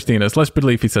going with Christina's. Let's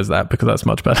believe he says that because that's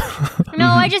much better. No,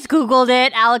 I just Googled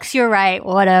it. Alex, you're right.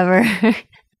 Whatever.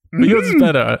 But yours is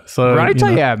better. So right,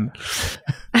 I am.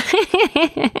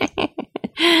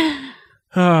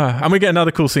 And we get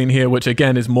another cool scene here, which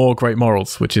again is more great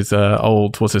morals, which is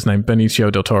what's his name, Benicio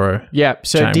del Toro. Yeah,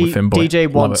 so DJ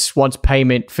wants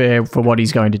payment for what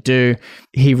he's going to do.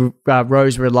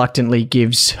 Rose reluctantly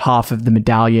gives half of the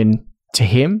medallion to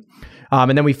him.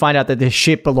 And then we find out that the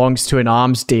ship belongs to an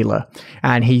arms dealer.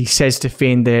 And he says to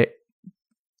Finn that,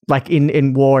 like,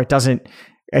 in war,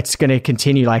 it's going to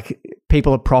continue. Like,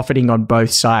 people are profiting on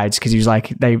both sides because he was like,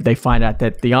 they find out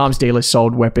that the arms dealer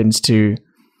sold weapons to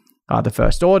the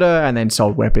First Order and then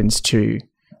sold weapons to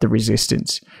the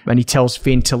Resistance. And he tells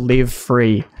Finn to live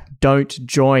free, don't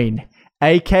join,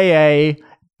 aka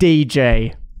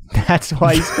DJ. That's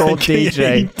why he's called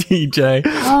DJ. DJ.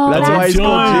 Oh, That's why he's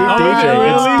called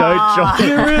DJ. It's don't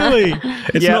join. Really?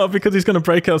 It's not because he's going to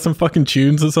break out some fucking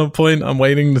tunes at some point. I'm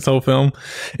waiting this whole film.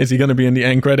 Is he going to be in the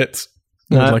end credits?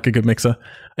 No. Like a good mixer.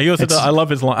 He also I love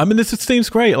his line. I mean, this seems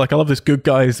great. Like, I love this good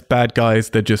guys, bad guys.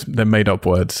 They're made up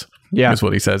words. Yeah. Is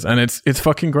what he says. And it's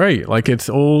fucking great. Like, it's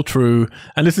all true.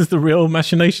 And this is the real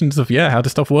machinations of, how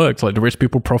this stuff works. Like, the rich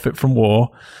people profit from war.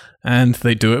 And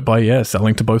they do it by,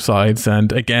 selling to both sides.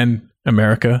 And again,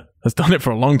 America has done it for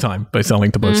a long time by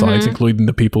selling to both sides, including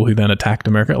the people who then attacked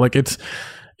America. Like,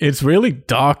 it's really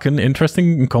dark and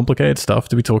interesting and complicated stuff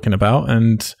to be talking about.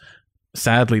 And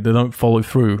sadly, they don't follow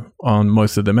through on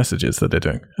most of the messages that they're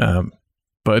doing.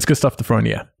 But it's good stuff to throw in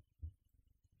the air.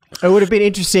 It would have been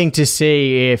interesting to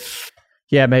see if,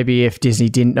 maybe if Disney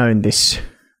didn't own this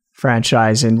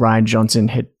franchise and Rian Johnson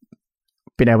had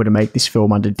been able to make this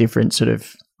film under a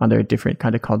different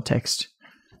kind of context.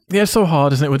 Yeah, it's so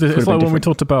hard, isn't it? It's like when we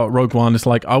talked about Rogue One, it's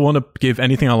like, I want to give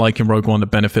anything I like in Rogue One the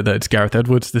benefit that it's Gareth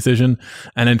Edwards' decision,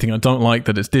 and anything I don't like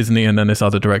that it's Disney and then this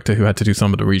other director who had to do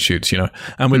some of the reshoots,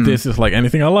 And with this, it's like,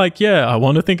 anything I like, I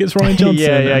want to think it's Rian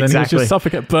Johnson, and then exactly. He was just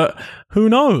suffocate. But who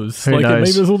knows? Maybe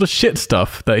it was all the shit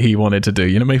stuff that he wanted to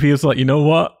do. Maybe he was like, you know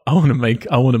what? I want to make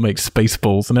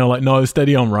Spaceballs, and they're like, no,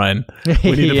 steady on, Ryan.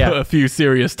 We need to put a few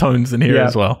serious tones in here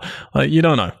as well. Like, you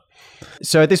don't know.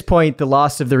 So at this point, the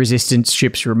last of the Resistance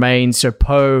ships remains. So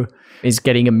Poe is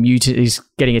getting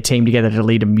a team together to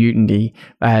lead a mutiny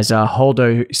as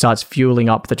Holdo starts fueling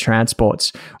up the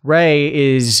transports.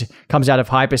 Rey comes out of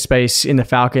hyperspace in the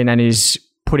Falcon and is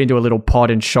put into a little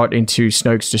pod and shot into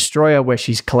Snoke's destroyer, where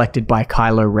she's collected by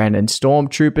Kylo Ren and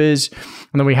stormtroopers.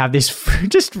 And then we have this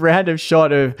just random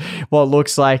shot of what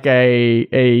looks like a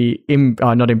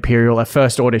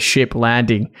First Order ship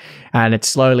landing, and it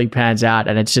slowly pans out,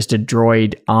 and it's just a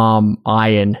droid arm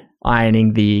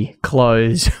ironing the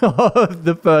clothes of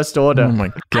the First Order. Oh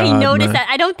my God! I noticed that.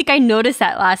 I don't think I noticed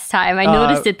that last time. I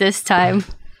noticed it this time.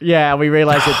 Yeah, we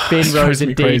realize that Finn, Rose,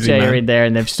 and DJ are in there,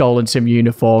 and they've stolen some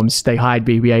uniforms. They hide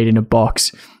BB-8 in a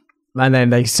box, and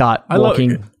then they start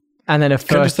walking. And then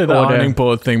Can I just say the ironing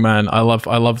board thing, man? I love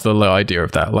the idea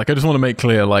of that. Like, I just want to make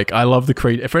clear, like, I love the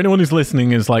for anyone who's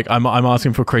listening is like, I'm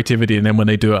asking for creativity, and then when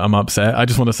they do it, I'm upset. I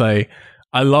just want to say,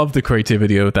 I love the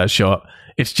creativity of that shot.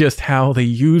 It's just how they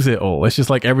use it all. It's just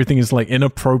like everything is like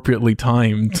inappropriately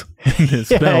timed in this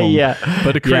film. Yeah.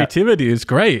 But the creativity is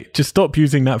great. Just stop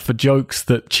using that for jokes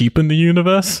that cheapen the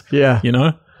universe. Yeah.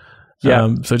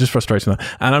 Yeah. So just frustration there.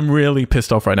 And I'm really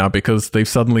pissed off right now because they've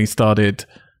suddenly started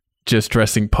just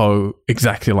dressing Poe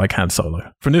exactly like Han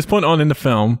Solo. From this point on in the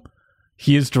film,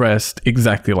 he is dressed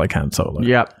exactly like Han Solo.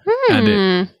 Yep. And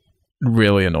it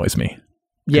really annoys me.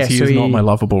 Yeah, he is not my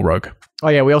lovable rogue. Oh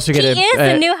yeah, we also get he is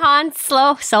the new Han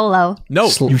Solo. No,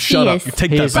 you shut up. You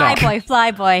take that back.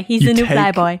 Flyboy. He's the new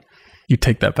Flyboy. You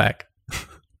take that back.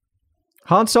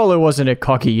 Han Solo wasn't a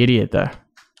cocky idiot, though.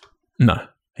 No,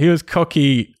 he was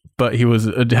cocky, but he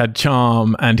had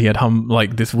charm, and he had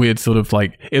like this weird sort of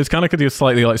like, it was kind of because he was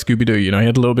slightly like Scooby-Doo. He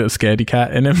had a little bit of scaredy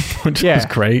cat in him, which was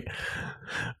great.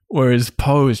 Whereas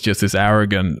Poe is just this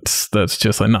arrogance that's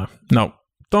just like, no,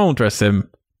 don't dress him.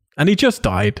 And he just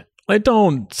died. Like,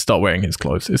 don't stop wearing his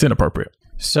clothes. It's inappropriate.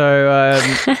 So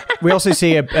we also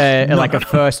see a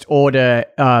First Order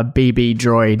BB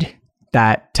droid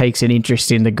that takes an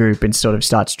interest in the group and sort of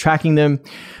starts tracking them.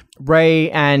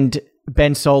 Rey and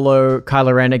Ben Solo,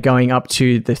 Kylo Ren, are going up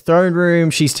to the throne room.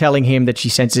 She's telling him that she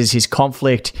senses his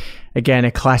conflict. Again,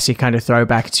 a classic kind of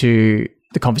throwback to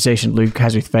the conversation Luke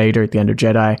has with Vader at the end of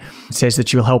Jedi. Says that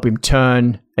she'll help him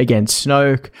turn against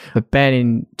Snoke, but Ben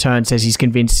in turn says he's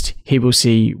convinced he will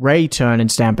see Rey turn and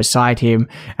stand beside him,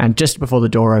 and just before the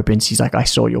door opens, he's like, I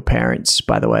saw your parents,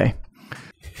 by the way.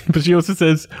 But she also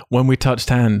says, when we touched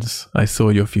hands, I saw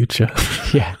your future.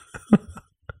 Yeah.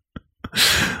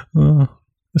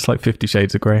 It's like 50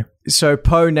 Shades of Grey. So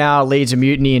Poe now leads a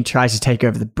mutiny and tries to take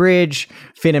over the bridge.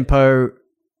 Finn and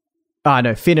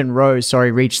Rose,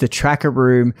 reach the tracker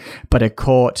room, but are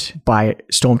caught by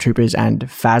stormtroopers and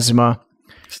Phasma.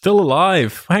 Still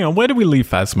alive. Hang on, where did we leave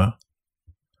Phasma?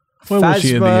 Where was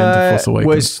she in the end of Force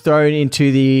Awakens? Was thrown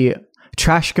into the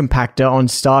trash compactor on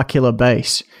Starkiller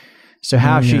Base. So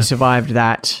how she survived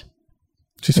that,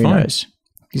 she's fine. Knows?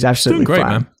 She's absolutely doing great,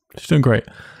 fine. Man. She's doing great.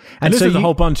 And this is a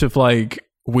whole bunch of like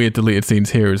weird deleted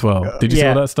scenes here as well. Did you see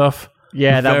all that stuff?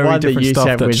 Yeah, that one that you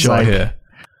said was shot like... here.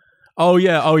 Oh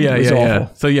yeah.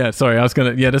 So sorry, I was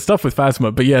gonna the stuff with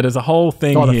Phasma, but there's a whole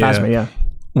thing here, Phasma,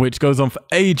 which goes on for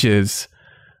ages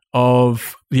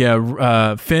of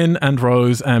Finn and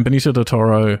Rose and Benicio del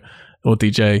Toro, or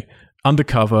DJ,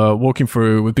 undercover, walking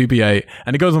through with BB-8,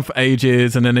 and it goes on for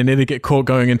ages, and then they nearly get caught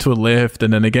going into a lift,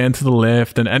 and then they get into the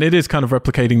lift, and it is kind of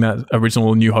replicating that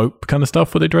original New Hope kind of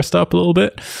stuff where they dressed up a little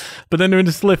bit. But then they're in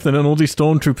this lift, and then all these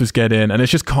stormtroopers get in, and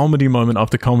it's just comedy moment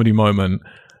after comedy moment.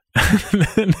 And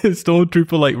then the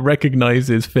stormtrooper like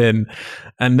recognizes Finn,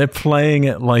 and they're playing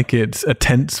it like it's a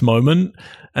tense moment.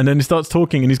 And then he starts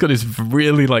talking, and he's got this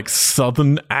really like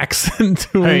southern accent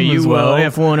to him as well.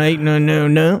 F18,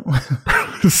 no.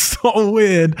 So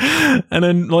weird. And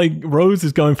then like Rose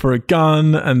is going for a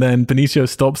gun, and then Benicio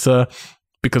stops her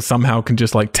because somehow can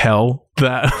just like tell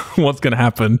that what's going to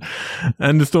happen.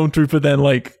 And the stormtrooper then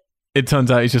like, it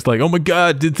turns out he's just like, oh my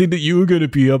God, didn't think that you were going to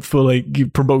be up for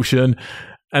like promotion.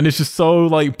 And it's just so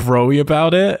like bro-y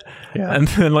about it. Yeah. And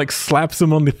then like slaps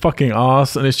him on the fucking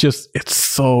ass. And it's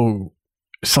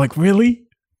like, really?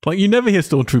 Like you never hear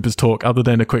stormtroopers talk other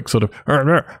than a quick sort of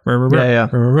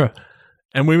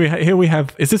And here we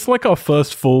have, is this like our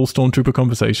first full stormtrooper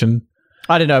conversation?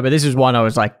 I don't know, but this is one I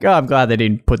was like, oh, I'm glad they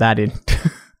didn't put that in.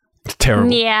 It's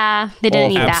terrible. Yeah, they didn't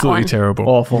need that one. Absolutely terrible.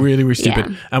 Awful. Really, really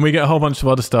stupid. Yeah. And we get a whole bunch of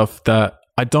other stuff that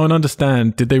I don't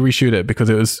understand. Did they reshoot it because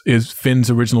it was Finn's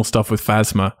original stuff with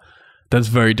Phasma? That's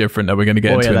very different that we're going to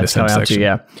get into in this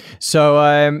section. So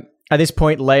at this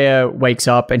point, Leia wakes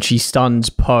up and she stuns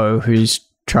Poe, who's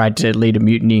tried to lead a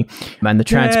mutiny, and the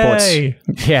transports. Yay!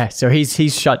 Yeah, so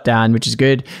he's shut down, which is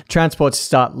good. Transports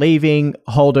start leaving.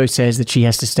 Holdo says that she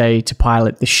has to stay to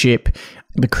pilot the ship,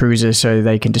 the cruiser, so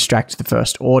they can distract the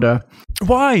First Order.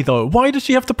 Why though? Why does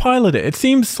she have to pilot it? It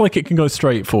seems like it can go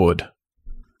straight forward.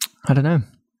 I don't know.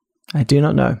 I do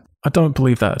not know. I don't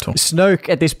believe that at all. Snoke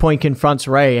at this point confronts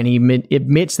Rey, and he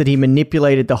admits that he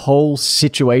manipulated the whole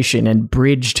situation and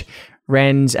bridged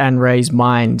Ren's and Rey's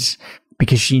minds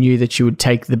because she knew that she would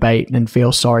take the bait and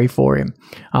feel sorry for him.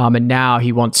 And now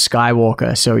he wants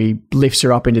Skywalker, so he lifts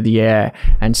her up into the air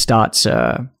and starts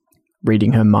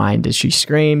reading her mind as she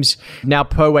screams. Now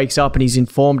Poe wakes up and he's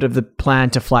informed of the plan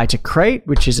to fly to Crate,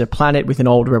 which is a planet with an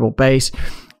old rebel base.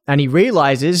 And he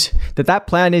realizes that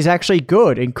plan is actually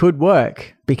good and could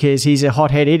work because he's a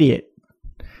hothead idiot.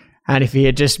 And if he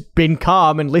had just been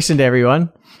calm and listened to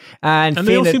everyone... And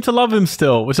they all seem to love him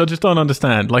still, which I just don't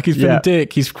understand. Like, he's been a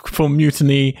dick, he's from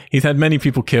mutiny, he's had many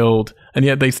people killed, and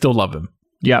yet they still love him.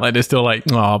 Yeah. Like, they're still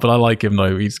like, oh, but I like him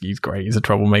though, he's great, he's a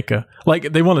troublemaker.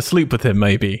 Like, they want to sleep with him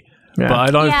maybe, but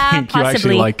I don't think possibly. You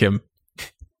actually like him.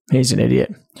 He's an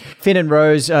idiot. Finn and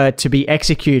Rose are to be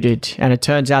executed, and it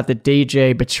turns out that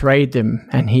DJ betrayed them,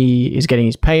 and he is getting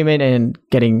his payment and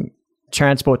getting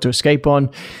transport to escape on.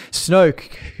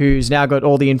 Snoke, who's now got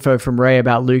all the info from Rey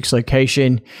about Luke's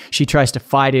location, she tries to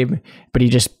fight him, but he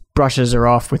just brushes her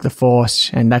off with the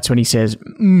Force, and that's when he says,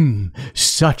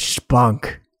 such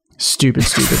spunk. Stupid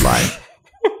line.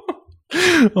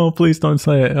 Oh, please don't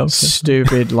say it.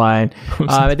 Stupid line.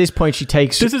 At this point, she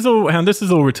takes... This is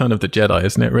all Return of the Jedi,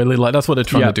 isn't it, really? Like, that's what they're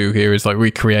trying to do here, is like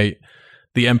recreate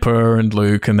the Emperor and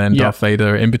Luke and then Darth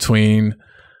Vader in between.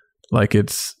 Like,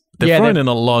 it's... They're throwing in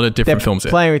a lot of different films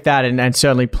here. Playing with that and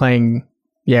certainly playing,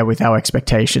 with our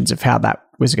expectations of how that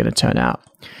was going to turn out.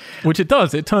 Which it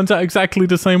does. It turns out exactly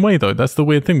the same way, though. That's the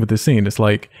weird thing with this scene. It's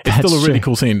like, it's still a really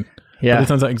cool scene. Yeah. But it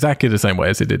turns out exactly the same way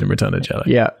as it did in Return of the Jedi.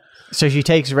 Yeah. So she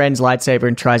takes Ren's lightsaber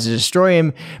and tries to destroy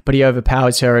him, but he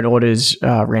overpowers her and orders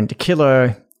Ren to kill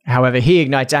her. However, he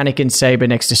ignites Anakin's saber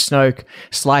next to Snoke,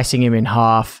 slicing him in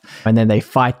half, and then they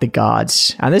fight the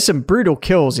guards. And there's some brutal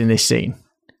kills in this scene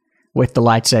with the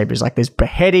lightsabers. Like, there's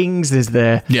beheadings, there's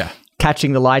the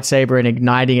catching the lightsaber and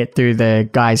igniting it through the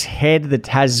guy's head that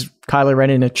has Kylo Ren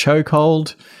in a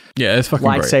chokehold. Yeah, it's fucking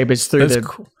lightsabers through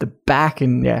the back,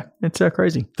 and it's so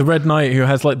crazy. The Red Knight who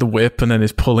has like the whip and then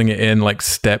is pulling it in like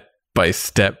step by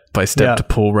step to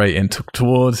pull Rey in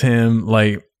towards him.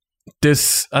 Like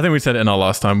this, I think we said it in our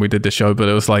last time we did this show, but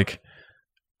it was like,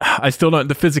 I still don't,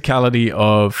 the physicality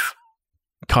of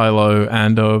Kylo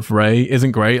and of Rey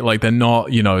isn't great. Like, they're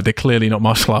not, they're clearly not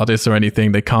martial artists or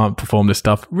anything. They can't perform this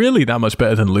stuff really that much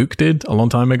better than Luke did a long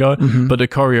time ago. Mm-hmm. But the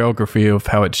choreography of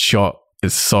how it's shot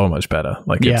is so much better.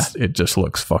 Like, it just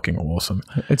looks fucking awesome.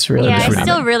 It's really I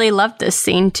still really loved this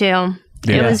scene too. Yeah.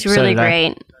 It was really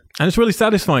great. And it's really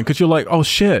satisfying because you're like, oh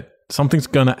shit, something's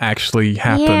gonna actually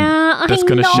happen that's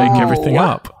gonna shake everything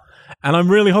up. And I'm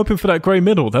really hoping for that grey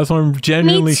middle. That's what I'm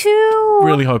genuinely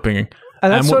really hoping.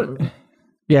 And that's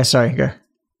sorry, go.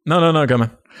 No, go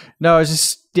man. No, I was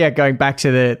just going back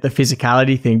to the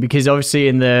physicality thing, because obviously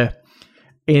in the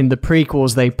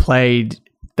prequels they played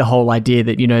the whole idea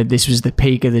that, you know, this was the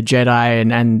peak of the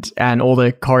Jedi and all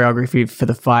the choreography for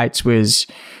the fights was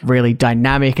really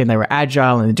dynamic and they were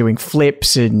agile and doing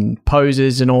flips and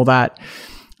poses and all that.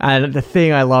 And the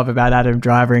thing I love about Adam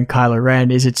Driver and Kylo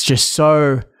Ren is it's just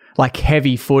so like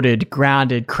heavy-footed,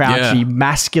 grounded, crouchy,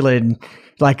 masculine,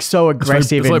 like so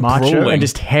aggressive and macho brawling. And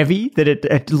just heavy that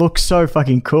it looks so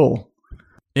fucking cool.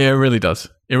 Yeah, it really does.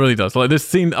 It really does. Like this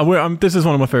scene, this is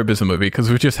one of my favorite bits of the movie because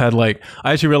we've just had like,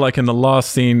 I actually really like in the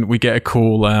last scene we get a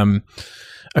cool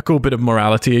bit of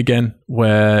morality again,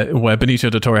 where Benicio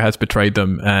del Toro has betrayed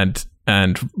them and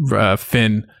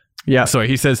Finn. Yeah. Sorry,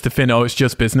 he says to Finn, "Oh, it's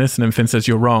just business," and then Finn says,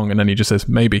 "You're wrong," and then he just says,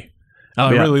 "Maybe."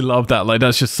 And I really love that. Like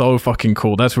that's just so fucking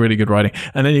cool. That's really good writing.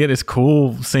 And then you get this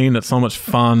cool scene that's so much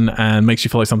fun and makes you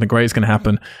feel like something great is going to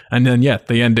happen. And then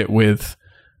they end it with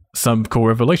some cool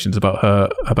revelations about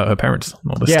her parents and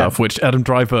all this stuff, which Adam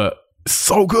Driver is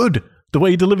so good. The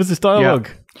way he delivers this dialogue.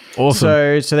 Yeah.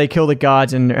 Awesome. So they kill the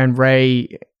guards and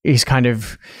Rey is kind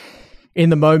of in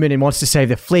the moment and wants to save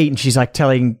the fleet, and she's like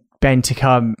telling Ben to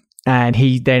come, and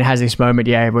he then has this moment,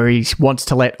 where he wants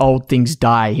to let old things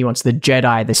die. He wants the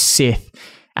Jedi, the Sith,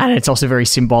 and it's also very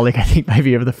symbolic, I think,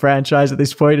 maybe of the franchise at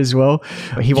this point as well.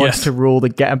 He wants to rule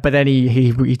but then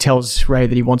he tells Rey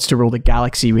that he wants to rule the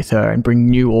galaxy with her and bring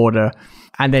new order.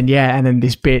 And then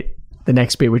the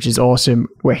next bit, which is awesome,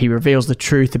 where he reveals the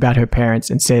truth about her parents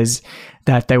and says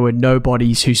that they were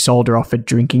nobodies who sold her off for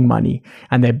drinking money,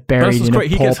 and they're buried in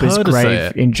a pauper's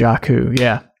grave in Jakku.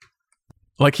 Yeah.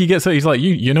 Like he's like,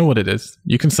 you know what it is.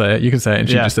 You can say it. And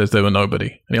she just says they were nobody.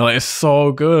 And you're like, it's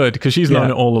so good because she's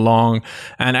known it all along.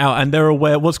 And they're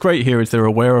aware. What's great here is they're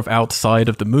aware of outside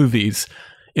of the movies.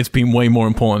 It's been way more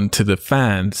important to the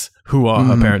fans who are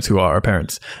her parents, who are her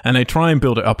parents. And they try and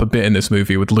build it up a bit in this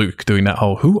movie with Luke doing that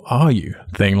whole "who are you"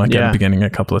 thing, like at the beginning a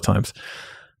couple of times.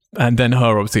 And then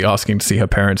her obviously asking to see her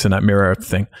parents in that mirror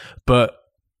thing. But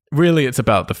really it's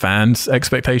about the fans'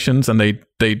 expectations, and they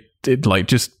did like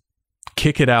just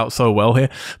kick it out so well here.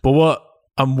 But what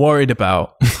I'm worried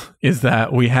about is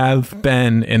that we have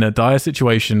Ben in a dire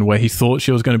situation where he thought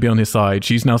she was going to be on his side.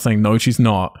 She's now saying no, she's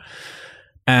not.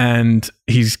 And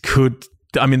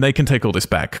they can take all this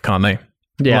back, can't they?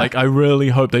 Yeah. Like, I really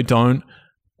hope they don't.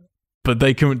 But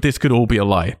this could all be a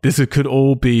lie. This could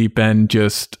all be Ben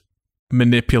just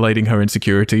manipulating her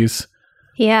insecurities.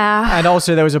 Yeah. And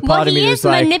also there was a part of me that was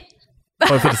like...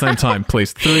 Both at the same time,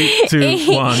 please. 3,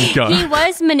 2, 1, go. He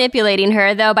was manipulating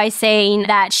her, though, by saying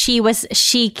that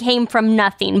she came from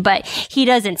nothing, but he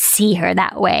doesn't see her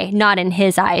that way. Not in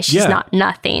his eyes. She's not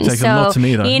nothing. It's like, not to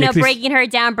me, though. Breaking her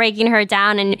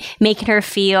down and making her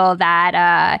feel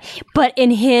that, but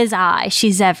in his eyes,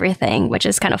 she's everything, which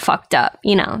is kind of fucked up.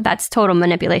 That's total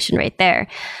manipulation right there.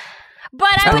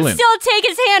 But I would still take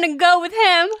his hand and go with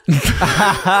him.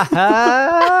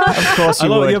 Of course you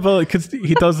would. Yeah, but because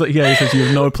he does that. Yeah, he says, "You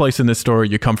have no place in this story.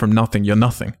 You come from nothing. You're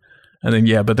nothing." And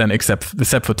then, but then except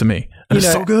for to me. And it's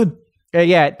so good.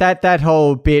 Yeah, that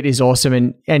whole bit is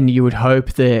awesome. And you would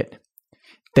hope that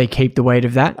they keep the weight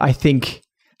of that. I think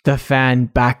the fan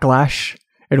backlash,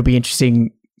 it'll be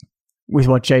interesting with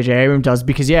what J.J. Abrams does,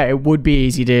 because it would be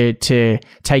easy to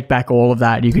take back all of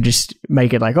that. You could just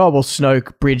make it like, oh, well,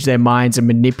 Snoke bridged their minds and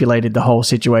manipulated the whole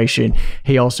situation.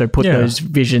 He also put those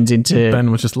visions into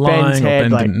Ben was just lying, or Ben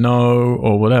didn't know,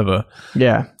 or whatever.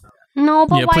 Yeah. No,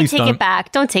 but why take it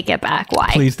back? Don't take it back. Why?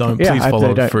 Please don't. Please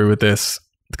follow through with this.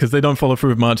 Because they don't follow through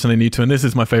with much and they need to. And this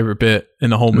is my favorite bit in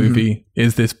the whole movie,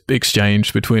 is this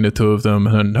exchange between the two of them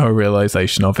and her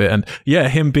realization of it. And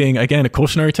him being, again, a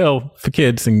cautionary tale for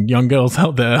kids and young girls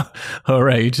out there her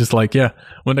age. Is like,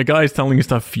 when a guy's telling you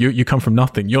stuff, you come from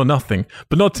nothing, you're nothing,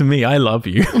 but not to me, I love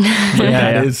you.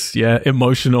 That is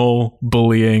emotional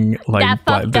bullying. Like,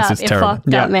 this is terrible.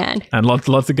 Fucked up, man. And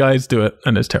lots of guys do it,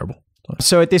 and it's terrible.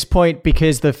 So at this point,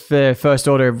 because the First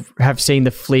Order have seen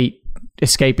the fleet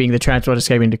the transport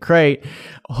escaping to Crate,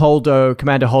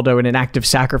 Commander Holdo, in an act of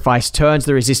sacrifice, turns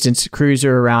the Resistance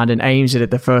cruiser around and aims it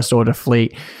at the First Order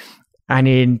fleet. And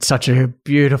in such a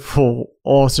beautiful,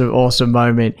 awesome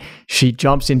moment, she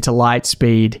jumps into light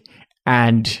speed,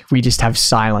 and we just have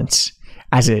silence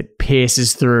as it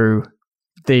pierces through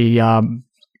the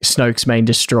Snoke's main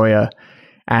destroyer,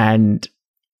 and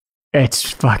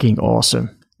it's fucking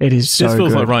awesome. It is so good. This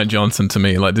feels like Rian Johnson to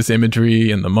me. Like, this imagery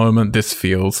in the moment, this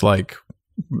feels like,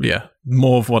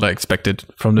 more of what I expected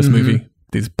from this movie.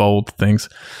 These bold things.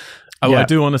 I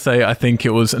do want to say, I think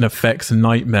it was an effects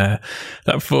nightmare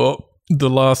that for the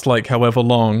last, however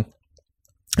long,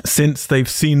 since they've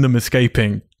seen them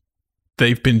escaping,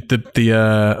 they've been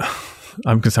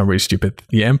I'm going to sound really stupid.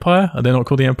 The Empire? Are they not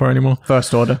called the Empire anymore?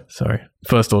 First Order. Sorry.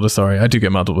 First Order, sorry. I do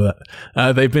get muddled with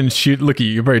that. They've been look at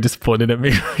you, you're very disappointed at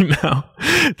me right now.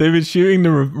 They've been shooting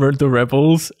the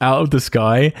rebels out of the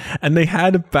sky, and they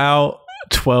had about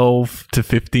 12 to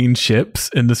 15 ships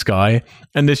in the sky,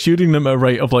 and they're shooting them at a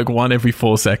rate of like 1 every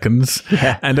 4 seconds.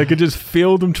 Yeah. And I could just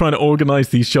feel them trying to organize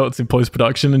these shots in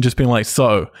post-production and just being like,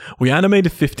 so we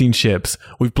animated 15 ships,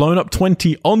 we've blown up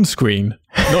 20 on screen,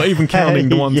 not even counting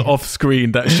the ones off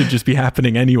screen that should just be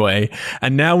happening anyway,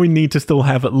 and now we need to still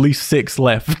have at least 6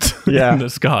 left in the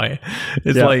sky.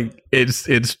 It's like it's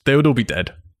they would all be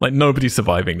dead. Like, nobody's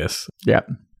surviving this. Yeah.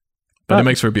 But it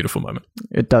makes for a beautiful moment.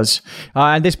 It does.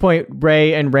 At this point,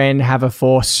 Rey and Ren have a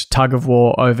force tug of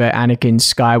war over Anakin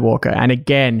Skywalker, and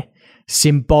again,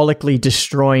 symbolically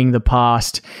destroying the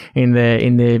past in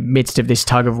the midst of this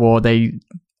tug of war. They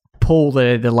pull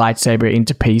the lightsaber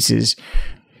into pieces,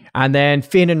 and then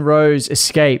Finn and Rose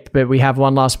escape. But we have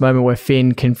one last moment where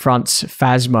Finn confronts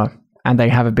Phasma, and they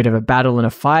have a bit of a battle and a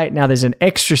fight. Now, there's an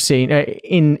extra scene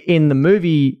in the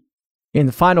movie, in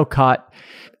the final cut.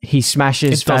 He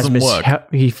smashes Phasma's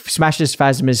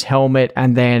helmet,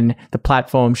 and then the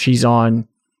platform she's on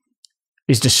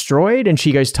is destroyed, and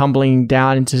she goes tumbling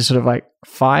down into sort of like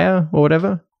fire or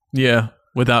whatever. Yeah,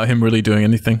 without him really doing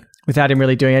anything.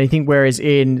 Whereas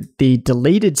in the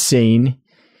deleted scene,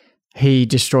 he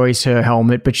destroys her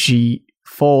helmet, but she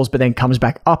falls, but then comes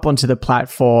back up onto the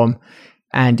platform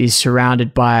and is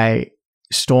surrounded by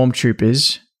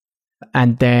stormtroopers.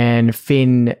 And then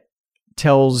Finn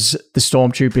tells the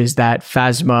stormtroopers that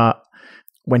Phasma,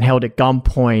 when held at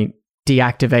gunpoint,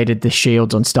 deactivated the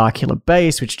shields on Starkiller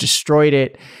Base, which destroyed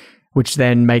it, which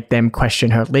then made them question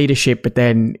her leadership. But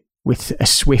then with a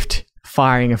swift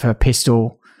firing of her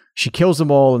pistol, she kills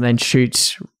them all and then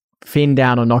shoots Finn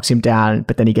down or knocks him down,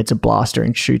 but then he gets a blaster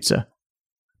and shoots her.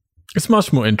 It's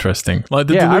much more interesting. Like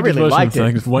I really liked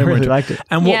it. Is way more liked it.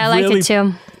 And what I liked it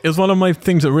too. It was one of my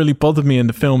things that really bothered me in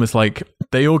the film is like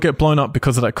they all get blown up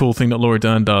because of that cool thing that Laura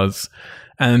Dern does.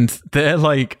 And they're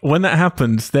like, when that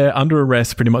happens, they're under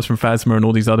arrest pretty much from Phasma and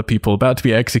all these other people about to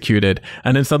be executed.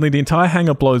 And then suddenly the entire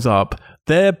hangar blows up.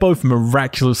 They're both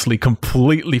miraculously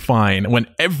completely fine when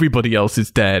everybody else is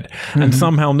dead. Mm-hmm. And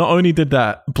somehow not only did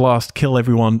that blast kill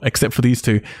everyone except for these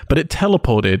two, but it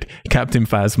teleported Captain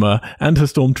Phasma and her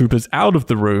stormtroopers out of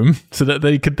the room so that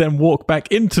they could then walk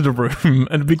back into the room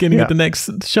at the beginning of the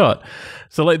next shot.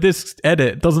 So like this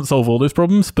edit doesn't solve all those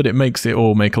problems, but it makes it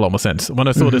all make a lot more sense. When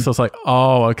I saw this, I was like,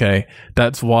 oh, okay.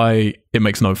 That's why it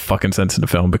makes no fucking sense in the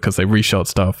film, because they reshot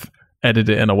stuff,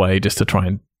 edited it in a way just to try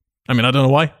and... I mean, I don't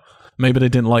know why. Maybe they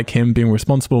didn't like him being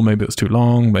responsible. Maybe it was too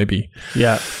long. Maybe...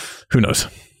 Yeah. Who knows?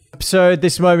 So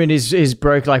this moment is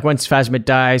broke. Like once Phasma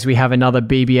dies, we have another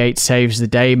BB-8 saves the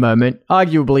day moment.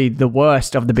 Arguably the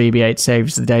worst of the BB-8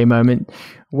 saves the day moment,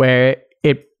 where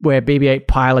BB-8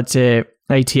 pilots a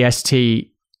AT-ST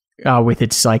with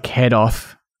its like head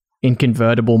off in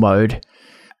convertible mode,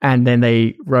 and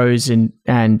then Rose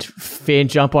and Finn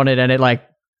jump on it, and it like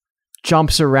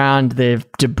jumps around the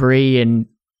debris, and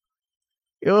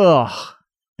it's awful.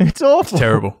 It's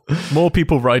terrible. More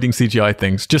people riding CGI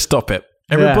things. Just stop it.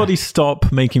 Everybody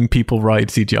stop making people ride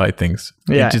CGI things.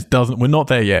 Yeah. It just doesn't. We're not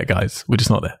there yet, guys. We're just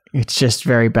not there. It's just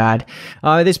very bad.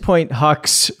 At this point,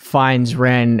 Hux finds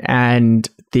Ren and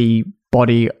the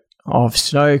body of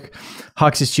Snoke.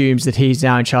 Hux assumes that he's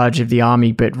now in charge of the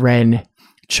army, but Ren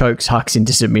chokes Hux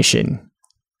into submission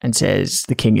and says,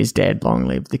 "The king is dead. Long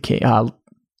live the king."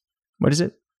 What is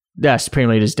it? Yeah, Supreme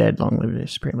Leader's dead. Long live the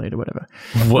Supreme Leader, whatever.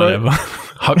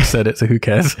 Hux said it, so who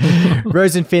cares?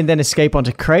 Rose and Finn then escape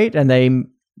onto Crate, and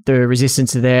the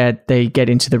resistance are there. They get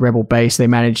into the rebel base. They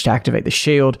manage to activate the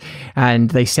shield,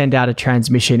 and they send out a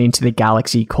transmission into the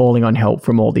galaxy calling on help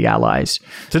from all the allies.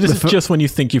 So this is just when you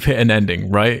think you've hit an ending,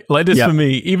 right? Like this for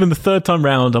me, even the third time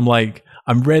round, I'm like,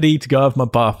 I'm ready to go have my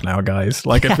bath now, guys.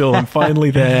 Like I feel I'm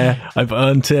finally there. I've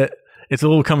earned it. It's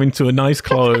all coming to a nice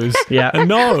close. And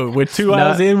no, we're 2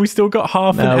 hours in. We still got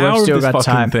half an hour of this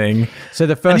fucking thing. So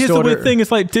the first the weird thing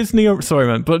is like Disney are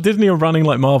running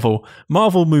like Marvel.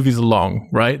 Marvel movies are long,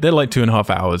 right? They're like 2.5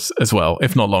 hours as well,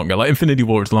 if not longer. Like Infinity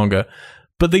War is longer,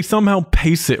 but they somehow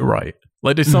pace it right.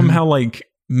 Like they somehow like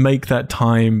make that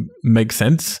time make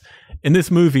sense. In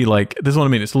this movie, like this is what I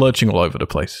mean. It's lurching all over the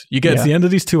place. You get to the end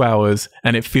of these 2 hours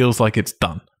and it feels like it's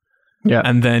done. Yeah.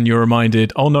 And then you're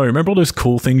reminded, oh no, remember all those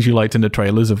cool things you liked in the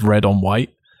trailers of red on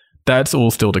white? That's all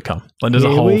still to come. Like there's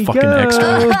a whole fucking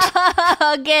extra.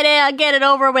 I'll get it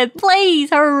over with.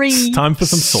 Please hurry. It's time for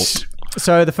some salt.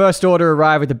 So the First Order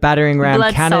arrive with the battering ram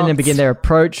cannon and begin their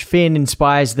approach. Finn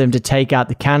inspires them to take out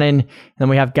the cannon. And then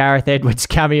we have Gareth Edwards'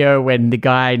 cameo when the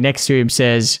guy next to him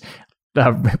says,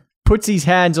 put puts his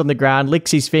hands on the ground,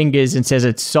 licks his fingers, and says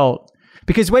it's salt.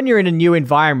 Because when you're in a new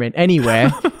environment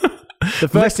anywhere, the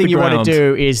first thing you want to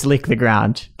do is lick the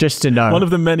ground, just to know. One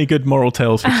of the many good moral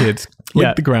tales for kids.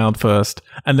 Lick the ground first,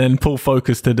 and then pull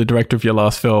focus to the director of your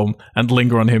last film and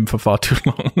linger on him for far too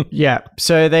long. Yeah.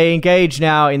 So they engage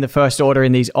now in the First Order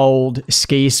in these old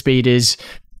ski speeders.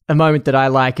 A moment that I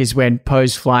like is when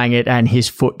Poe's flying it and his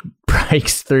foot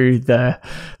breaks through the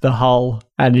hull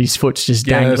and his foot's just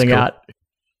dangling cool. out.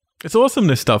 It's awesome,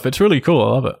 this stuff. It's really cool.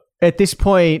 I love it. At this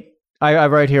point, I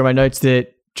wrote here in my notes that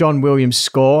John Williams'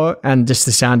 score and just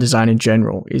the sound design in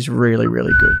general is really,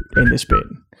 really good in this bit.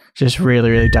 Just really,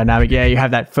 really dynamic. Yeah, you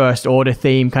have that First Order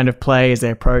theme kind of play as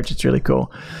they approach. It's really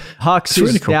cool. Hux,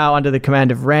 who's now under the command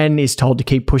of Ren, is told to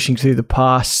keep pushing through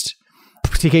past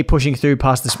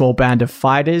the small band of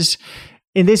fighters.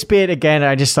 In this bit, again,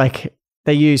 I just like,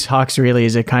 they use Hux really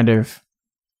as a kind of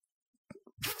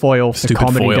foil for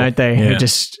comedy, don't they? Yeah.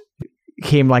 Just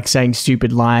him like saying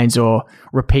stupid lines or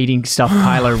repeating stuff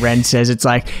Kylo Ren says. It's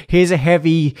like, here's a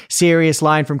heavy, serious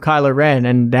line from Kylo Ren,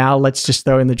 and now let's just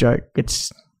throw in the joke.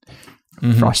 It's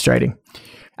frustrating.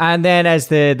 And then as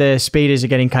the speeders are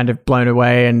getting kind of blown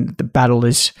away and the battle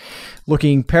is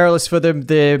looking perilous for them,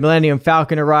 the Millennium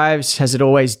Falcon arrives, as it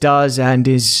always does, and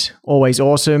is always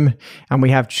awesome. And we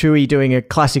have Chewie doing a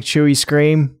classic Chewie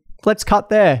scream. Let's cut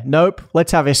there. Nope.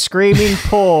 Let's have a screaming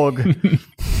Porg.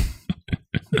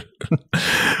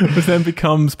 Which then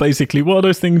becomes basically, what are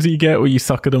those things that you get where you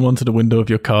sucker them onto the window of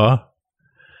your car?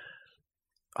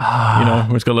 You know,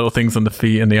 it's got little things on the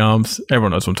feet and the arms.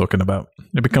 Everyone knows what I'm talking about.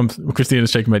 It becomes,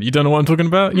 Christina's shaking her head. You don't know what I'm talking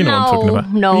about? You know what I'm talking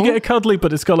about. No. You get a cuddly,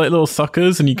 but it's got like little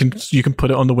suckers, and you can put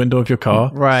it on the window of your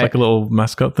car. Right. It's like a little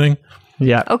mascot thing.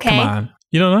 Yeah. Okay. Come on.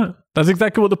 You know that? That's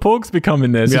exactly what the Porg's become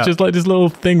in this. It's just like this little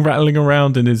thing rattling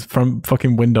around in his front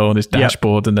fucking window on his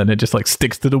dashboard, and then it just like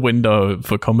sticks to the window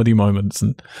for comedy moments.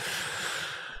 And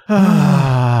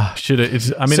I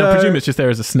presume it's just there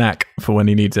as a snack for when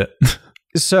he needs it.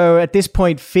 So at this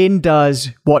point, Finn does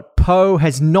what Poe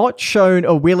has not shown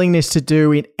a willingness to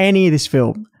do in any of this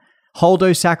film.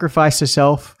 Holdo sacrificed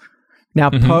herself. Now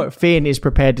Finn is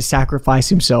prepared to sacrifice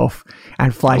himself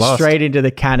and fly straight into the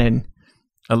cannon.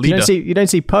 A leader. You don't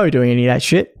see Poe doing any of that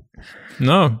shit.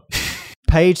 No.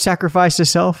 Paige sacrificed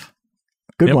herself.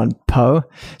 Good one, Poe.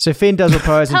 So Finn does what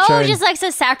Poe hasn't shown. Poe just likes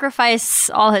to sacrifice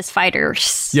all his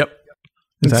fighters. Yep.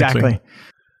 Exactly.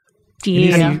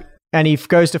 Yeah. And he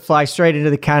goes to fly straight into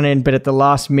the cannon, but at the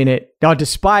last minute,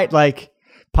 despite like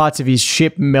parts of his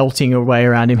ship melting away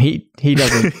around him, he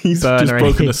doesn't He's burn just or broken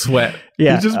anything. a sweat.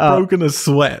 Yeah, He's just broken a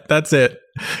sweat. That's it.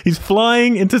 He's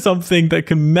flying into something that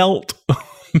can melt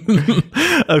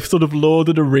a sort of Lord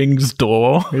of the Rings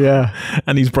door. Yeah.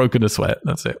 And he's broken a sweat.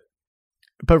 That's it.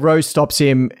 But Rose stops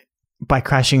him by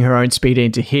crashing her own speeder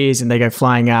into his, and they go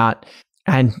flying out.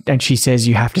 And she says,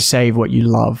 "You have to save what you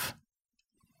love."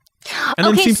 And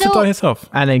then seems to die herself.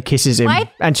 And then kisses him.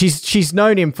 And she's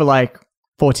known him for like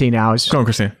 14 hours. Go on,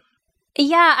 Christine.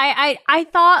 Yeah, I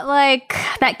thought like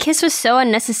that kiss was so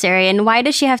unnecessary, and why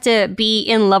does she have to be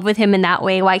in love with him in that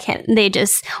way? Why can't it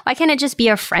just be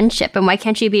a friendship, and why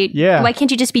can't you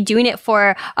just be doing it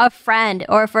for a friend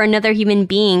or for another human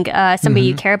being, somebody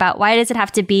you care about? Why does it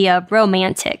have to be a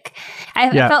romantic?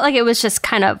 I felt like it was just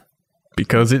kind of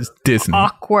because it's Disney.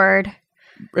 Awkward.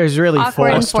 It was really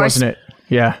forced, wasn't it?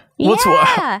 Yeah. And he's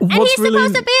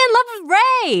supposed to be in love with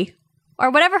Rey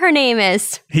or whatever her name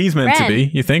is. He's meant to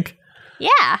be, you think?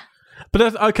 Yeah. But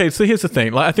that's, okay, so here's the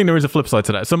thing. Like, I think there is a flip side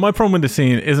to that. So my problem with the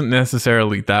scene isn't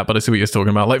necessarily that, but I see what you're talking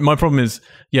about. Like, my problem is,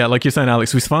 like you're saying,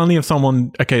 Alex, we finally have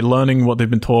someone, learning what they've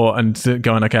been taught and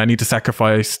going, I need to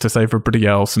sacrifice to save everybody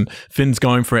else. And Finn's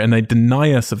going for it, and they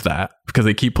deny us of that because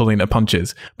they keep pulling their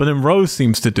punches. But then Rose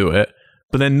seems to do it,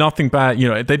 but then nothing bad,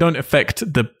 they don't affect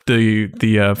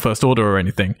the First Order or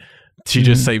anything. She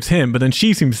just saves him, but then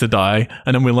she seems to die,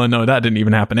 and then we learn, no, that didn't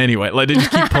even happen anyway. Like, they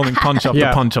just keep pulling punch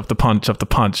after punch after punch after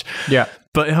punch. Yeah.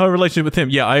 But her relationship with him,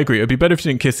 I agree. It'd be better if she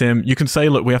didn't kiss him. You can say,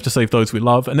 look, we have to save those we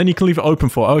love, and then you can leave it open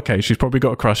for, okay, she's probably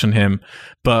got a crush on him,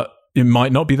 but it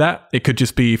might not be that. It could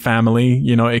just be family,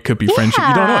 it could be friendship.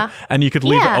 You don't know. And you could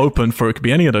leave it open for it could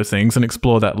be any of those things and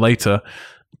explore that later.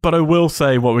 But I will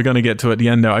say what we're going to get to at the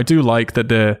end there, I do like that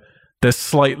they're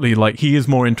slightly like, he is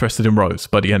more interested in Rose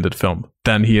by the end of the film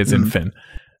than he is in Finn.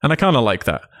 And I kind of like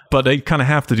that. But they kind of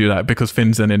have to do that because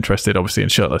Finn's then interested, obviously, in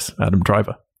shirtless Adam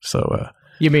Driver. So,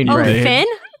 you mean Finn?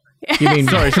 You mean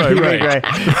sorry, Ray.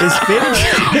 Is Finn?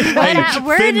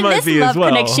 Where Finn did might this be as love well.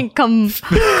 connection come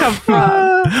from?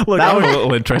 Look, I'm a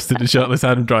little interested in shirtless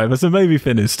Adam Driver, so maybe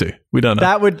Finn is too. We don't know.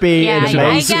 That would be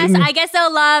amazing. I guess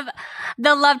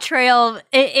the love trail.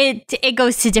 It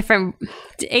goes to different.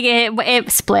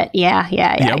 It split. Yeah.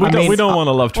 We don't want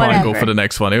a love triangle whatever. for the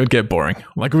next one. It would get boring.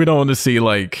 Like, we don't want to see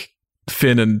like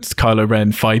Finn and Kylo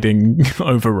Ren fighting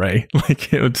over Rey. Like,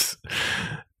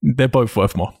 they're both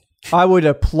worth more. I would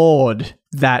applaud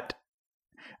that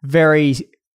very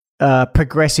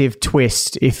progressive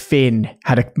twist if Finn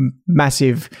had a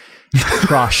massive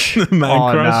crush on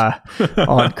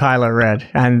Kylo Ren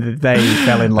and they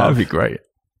fell in love.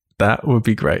 That would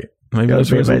be great. Maybe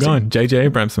that's where we're going. J.J.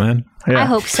 Abrams, man. Yeah. I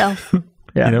hope so.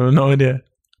 Yeah. You have no idea.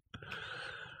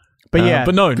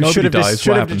 But nobody dies.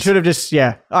 What happens? Should have just.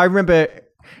 I remember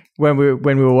when we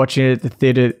were watching it at the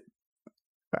theater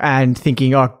and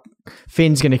thinking, oh,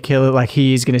 Finn's going to kill it. Like,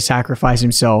 he is going to sacrifice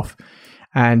himself,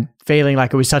 and feeling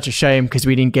like it was such a shame because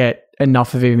we didn't get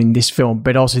enough of him in this film.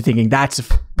 But also thinking that's a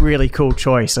really cool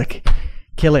choice. Like,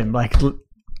 kill him. Like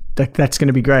that's going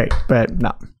to be great. But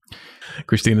no.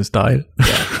 Christina's died.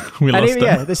 Yeah. We lost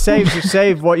her. The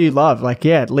save what you love. Like,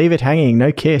 leave it hanging.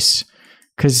 No kiss.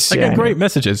 Because great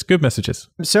messages. Good messages.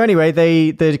 So anyway,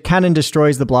 the cannon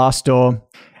destroys the blast door,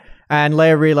 and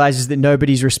Leia realizes that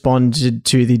nobody's responded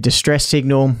to the distress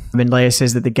signal. And Leia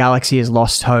says that the galaxy has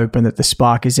lost hope and that the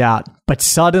spark is out. But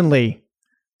suddenly,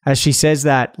 as she says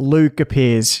that, Luke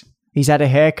appears. He's had a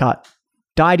haircut.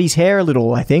 Dyed his hair a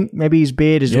little, I think. Maybe his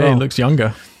beard as well. Yeah, he looks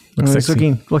younger. He's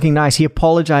looking nice. He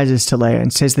apologizes to Leia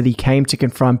and says that he came to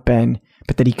confront Ben,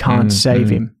 but that he can't save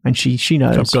him. And she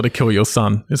knows. I've got to kill your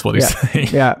son, is what he's saying.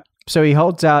 Yeah. So she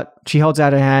holds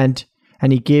out her hand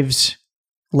and he gives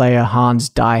Leia Han's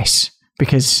dice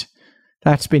because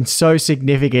that's been so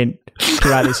significant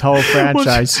throughout this whole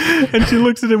franchise. And she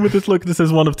looks at him with this look that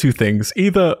says one of two things.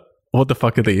 Either, what the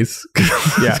fuck are these?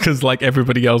 Because like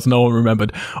everybody else, no one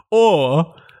remembered.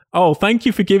 Or, oh, thank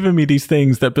you for giving me these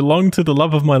things that belong to the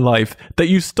love of my life that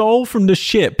you stole from the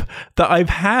ship that I've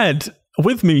had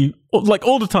with me like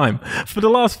all the time. For the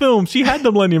last film, she had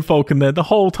the Millennium Falcon there the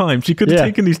whole time. She could have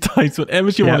taken these dice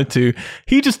whenever she wanted to.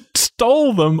 He just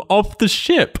stole them off the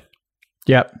ship.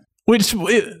 Yep. Which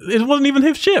it wasn't even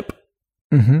his ship.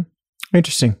 Mm-hmm.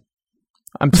 Interesting.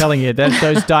 I'm telling you,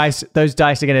 those dice are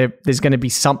there's gonna be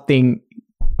something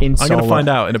in Solo. I'm gonna find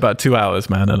out in about 2 hours,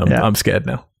 man, and I'm scared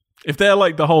now. If they're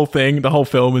like the whole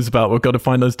film is about we've got to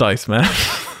find those dice, man.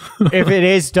 If it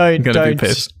is, don't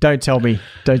tell me.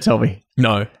 Don't tell me.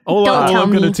 No. All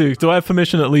I'm going to do, do I have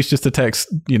permission at least just to text,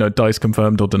 dice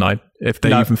confirmed or denied, if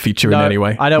they even feature in any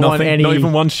way? I don't want any. Not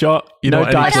even one shot? No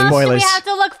dice what spoilers. What else do we have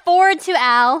to look forward to,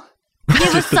 Al?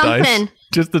 Give us something.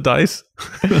 Just the dice.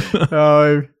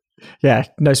 Oh, yeah,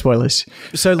 no spoilers.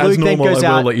 So Luke then goes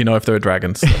out. I will let you know if there are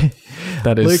dragons.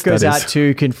 Luke goes out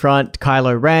to confront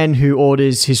Kylo Ren, who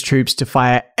orders his troops to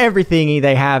fire everything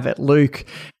they have at Luke.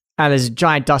 And there's a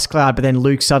giant dust cloud, but then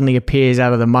Luke suddenly appears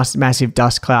out of the massive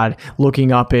dust cloud,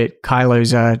 looking up at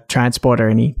Kylo's transporter,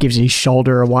 and he gives his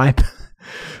shoulder a wipe.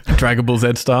 Dragon Ball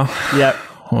Z style. Yep.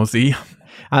 Or Z.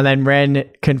 And then Ren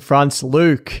confronts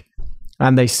Luke,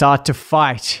 and they start to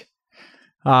fight.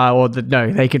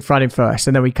 They confront him first.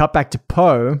 And then we cut back to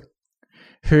Poe,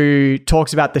 who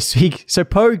talks about this. So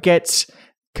Poe gets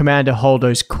Commander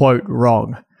Holdo's quote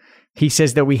wrong. He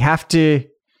says that we have to...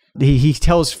 He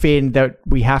tells Finn that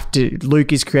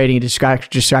Luke is creating a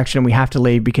distraction and we have to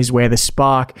leave because we're the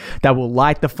spark that will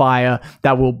light the fire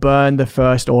that will burn the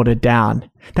First Order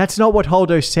down. That's not what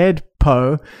Holdo said,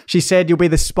 Poe. She said you'll be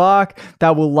the spark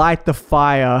that will light the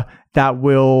fire that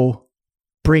will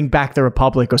bring back the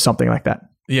Republic or something like that.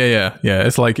 Yeah.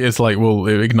 It's like we'll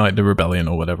ignite the rebellion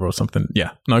or whatever or something.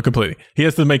 Yeah, no, completely. He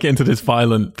has to make it into this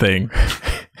violent thing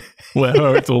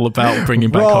where it's all about bringing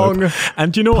back hope.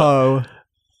 And do you know what?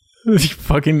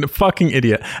 Fucking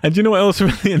idiot. And do you know what else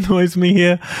really annoys me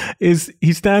here? Is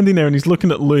he's standing there and he's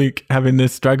looking at Luke having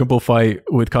this Dragon Ball fight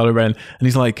with Kylo Ren, and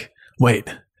he's like,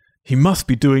 wait, he must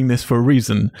be doing this for a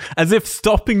reason. As if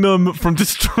stopping them from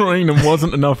destroying them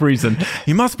wasn't enough reason.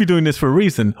 He must be doing this for a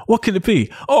reason. What could it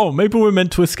be? Oh, maybe we're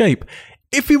meant to escape.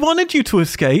 If he wanted you to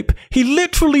escape, he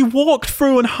literally walked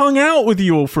through and hung out with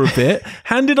you all for a bit,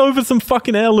 handed over some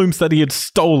fucking heirlooms that he had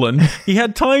stolen. He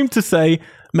had time to say,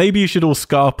 maybe you should all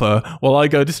scarper while I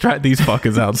go distract these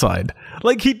fuckers outside.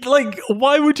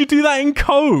 Why would you do that in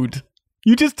code?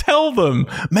 You just tell them,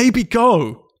 maybe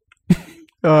go.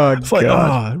 Oh, it's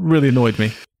God. It really annoyed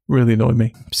me. Really annoyed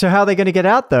me. So how are they going to get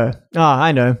out, though?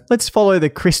 I know. Let's follow the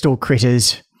crystal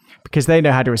critters because they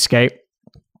know how to escape.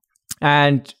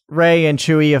 And Rey and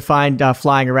Chewie are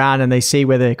flying around and they see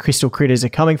where the crystal critters are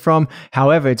coming from.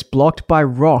 However, it's blocked by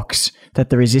rocks that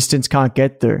the Resistance can't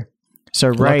get through. So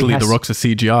Luckily, the rocks are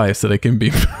CGI, so they can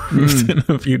be moved in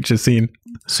a future scene.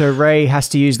 So Rey has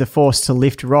to use the Force to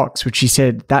lift rocks, which she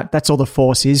said that's all the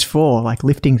Force is for, like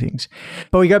lifting things.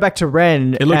 But we go back to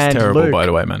Ren. It looks and terrible, Luke, by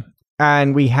the way, man.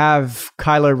 And we have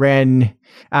Kylo Ren,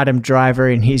 Adam Driver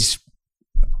in his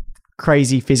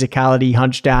crazy physicality,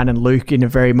 hunched down, and Luke in a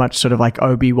very much sort of like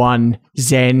Obi-Wan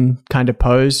Zen kind of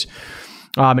pose.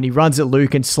 And he runs at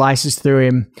Luke and slices through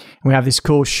him. And we have this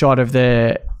cool shot of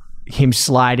him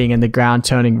sliding and the ground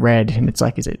turning red. And it's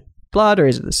like, is it blood or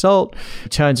is it the salt? He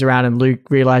turns around and Luke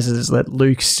realizes that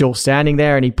Luke's still standing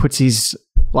there, and he puts his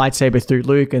lightsaber through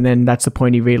Luke, and then that's the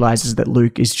point he realizes that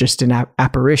Luke is just an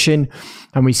apparition.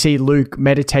 And we see Luke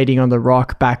meditating on the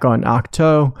rock back on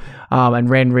Ahch-To, and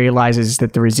Ren realizes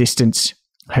that the Resistance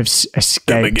have escaped.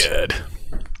 Oh my God.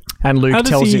 And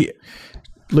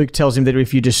Luke tells him that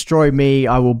if you destroy me,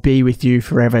 I will be with you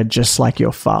forever, just like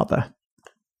your father.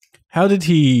 How did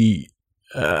he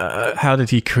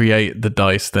create the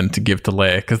dice then to give to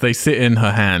Leia? Because they sit in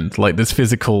her hand, like this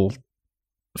physical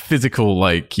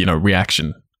like, you know,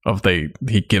 reaction of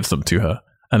he gives them to her,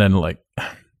 and then like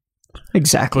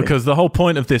exactly, because the whole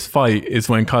point of this fight is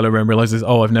when Kylo Ren realizes,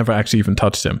 oh, I've never actually even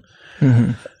touched him,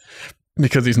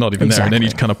 because he's not even there, and then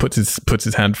he kind of puts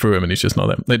his hand through him, and he's just not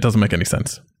there. It doesn't make any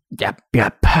sense. Yep.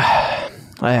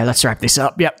 Let's wrap this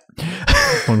up. Yep.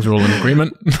 As long as we're all in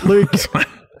agreement, Luke.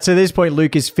 So at this point,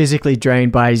 Luke is physically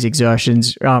drained by his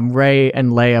exertions. Rey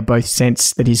and Leia both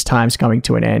sense that his time's coming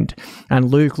to an end.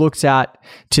 And Luke looks out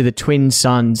to the twin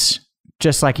suns,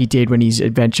 just like he did when his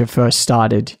adventure first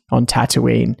started on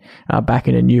Tatooine, back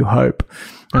in A New Hope.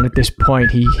 And at this point,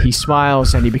 he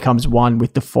smiles and he becomes one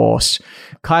with the Force.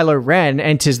 Kylo Ren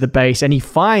enters the base and he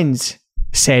finds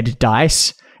said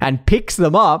dice and picks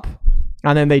them up,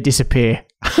 and then they disappear.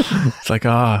 It's like,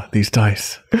 these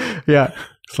dice. Yeah.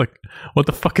 It's like, what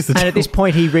the fuck is it? And at this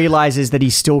point, he realizes that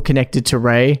he's still connected to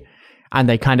Rey, and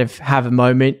they kind of have a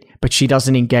moment, but she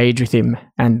doesn't engage with him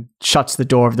and shuts the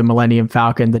door of the Millennium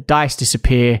Falcon. The dice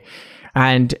disappear,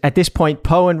 and at this point,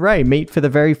 Poe and Rey meet for the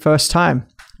very first time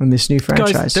in this new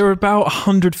franchise. Guys, they're about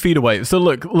 100 feet away. So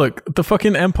look, the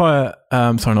fucking Empire,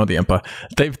 sorry, not the Empire.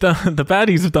 The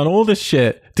baddies have done all this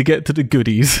shit to get to the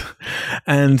goodies,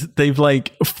 and they've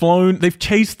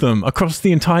chased them across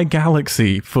the entire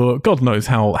galaxy for God knows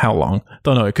how long.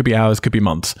 Don't know, it could be hours, could be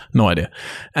months, no idea.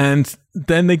 And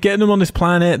then they get them on this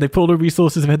planet, they pull the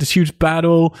resources, they've had this huge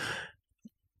battle.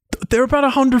 They're about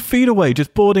 100 feet away,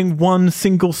 just boarding one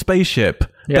single spaceship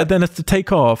that then has to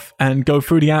take off and go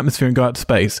through the atmosphere and go out to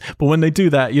space. But when they do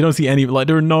that, you don't see any, like,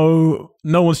 there are no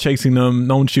one's chasing them,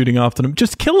 no one's shooting after them.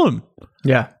 Just kill them.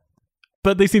 Yeah.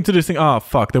 But they seem to just think,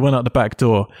 fuck, they went out the back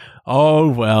door. Oh,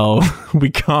 well, we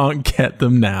can't get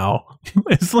them now.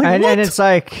 It's like, and it's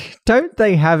like, don't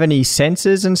they have any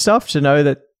sensors and stuff to know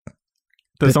that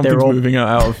something's moving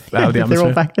out of the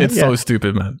atmosphere? It's so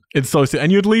stupid, man. It's so stupid.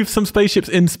 And you'd leave some spaceships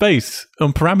in space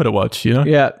on parameter watch, you know?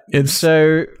 Yeah.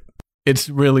 It's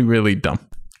really, really dumb.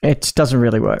 It doesn't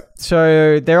really work.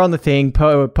 So they're on the thing.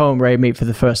 Poe and Rey meet for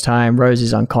the first time. Rose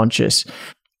is unconscious.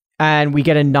 And we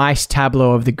get a nice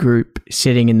tableau of the group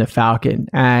sitting in the Falcon.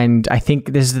 And I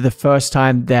think this is the first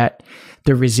time that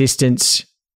the Resistance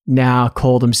now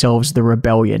call themselves the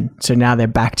Rebellion. So now they're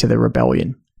back to the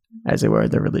Rebellion, as they were.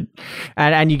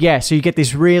 And so you get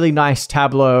this really nice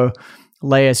tableau,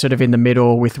 Leia sort of in the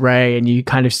middle with Rey, and you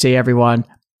kind of see everyone,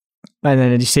 and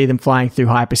then you see them flying through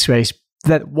hyperspace.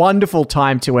 That wonderful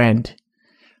time to end.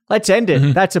 Let's end it.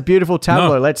 Mm-hmm. That's a beautiful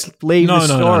tableau. No. Let's leave the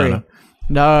story.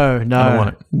 No.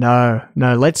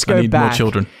 Let's go back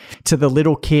to the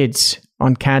little kids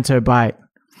on Canto Bight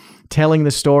telling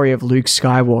the story of Luke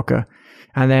Skywalker.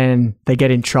 And then they get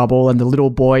in trouble, and the little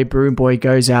boy, Broom Boy,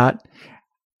 goes out.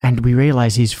 And we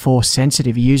realize he's Force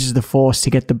sensitive. He uses the Force to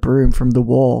get the broom from the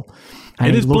wall. And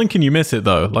it is blink and you miss it,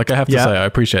 though. Like, I have to say, I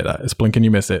appreciate that. It's blink and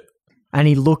you miss it. And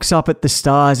he looks up at the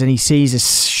stars and he sees a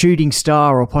shooting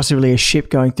star or possibly a ship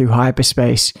going through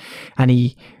hyperspace. And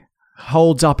he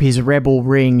holds up his rebel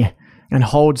ring and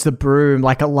holds the broom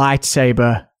like a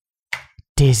lightsaber.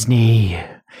 Disney.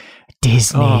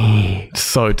 Oh,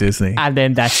 so Disney. And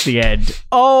then that's the end.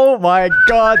 Oh my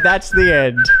God, that's the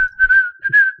end.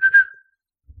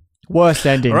 Worst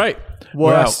ending. All right.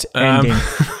 Worst ending.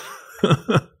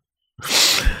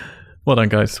 Well done,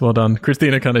 guys. Well done.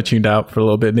 Christina kind of tuned out for a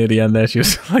little bit near the end there. She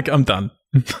was like, I'm done.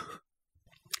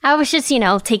 I was just,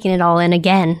 taking it all in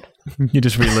again. You're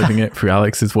just reliving it through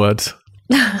Alex's words.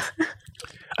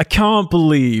 I can't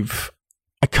believe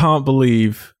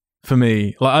for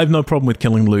me, like, I have no problem with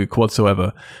killing Luke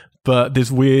whatsoever. but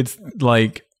this weird,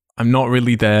 like, I'm not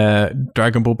really there,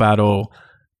 Dragon Ball battle.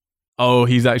 Oh,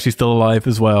 he's actually still alive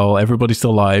as well. Everybody's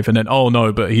still alive. And then, oh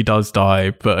no, but he does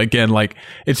die. But again, like,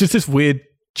 it's just this weird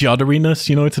judderiness,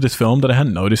 you know, to this film that I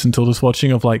hadn't noticed until this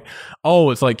watching of like,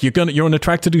 oh, it's like you're on a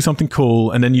track to do something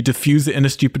cool and then you diffuse it in a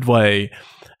stupid way.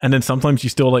 And then sometimes you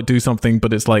still like do something,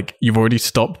 but it's like you've already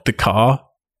stopped the car.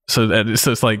 So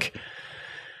it's like,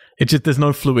 it just, there's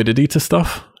no fluidity to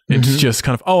stuff. It's just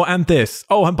kind of, oh, and this.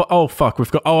 Oh, fuck, we've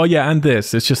got, oh yeah, and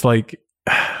this. It's just like,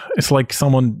 it's like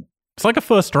it's like a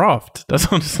first draft. That's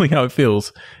honestly how it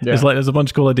feels. Yeah. It's like there's a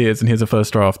bunch of cool ideas and here's a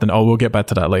first draft and we'll get back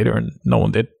to that later, and no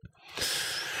one did.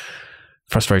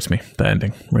 Frustrates me, the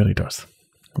ending. Really does.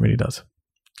 Really does.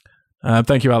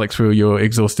 Thank you, Alex, for your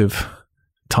exhaustive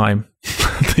time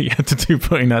that you had to do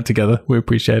putting that together. We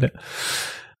appreciate it.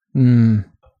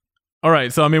 All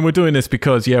right, so I mean, we're doing this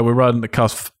because, yeah, we're right on the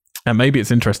cusp, and maybe it's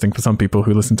interesting for some people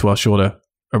who listen to our shorter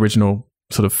original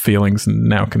sort of feelings and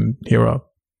now can hear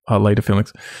our later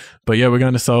feelings. But yeah, we're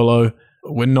going to Solo.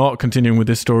 We're not continuing with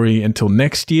this story until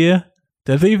next year.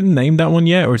 Have they even named that one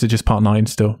yet, or is it just part 9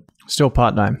 still? Still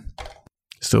part 9.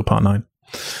 Still part 9.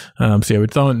 So yeah, we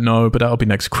don't know, but that'll be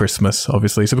next Christmas,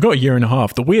 obviously. So we've got a year and a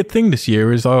half. The weird thing this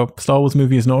year is our Star Wars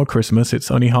movie is not a Christmas.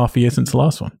 It's only half a year since the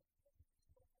last one.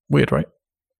 Weird, right?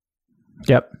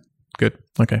 Yep. Good.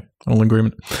 Okay. All in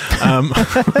agreement.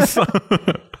 So,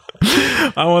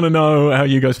 I want to know how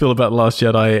you guys feel about The Last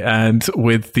Jedi, and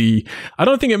with the, I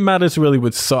don't think it matters really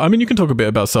with, I mean, you can talk a bit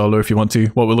about Solo if you want to,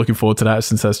 what we're looking forward to that,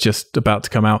 since that's just about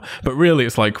to come out. But really,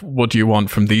 it's like, what do you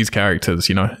want from these characters,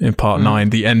 you know, in part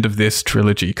 9, the end of this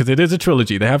trilogy? Because it is a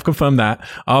trilogy. They have confirmed that.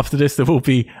 After this, there will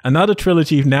be another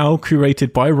trilogy now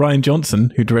curated by Rian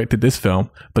Johnson, who directed this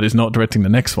film, but is not directing the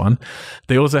next one.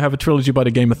 They also have a trilogy by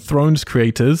the Game of Thrones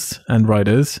creators and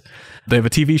writers. They have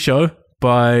a TV show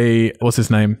by, what's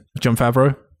his name? Jon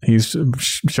Favreau. He's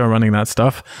show running that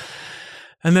stuff.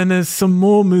 And then there's some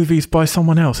more movies by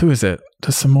someone else. Who is it?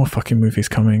 There's some more fucking movies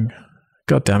coming.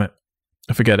 God damn it.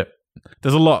 I forget it.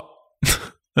 There's a lot.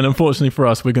 And unfortunately for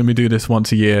us, we're going to be doing this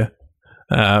once a year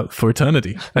for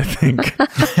eternity, I think.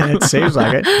 It seems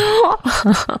like it.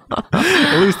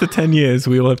 At least the 10 years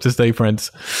we all have to stay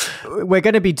friends. We're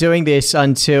going to be doing this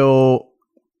until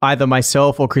either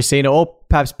myself or Christina, or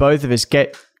perhaps both of us,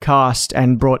 get cast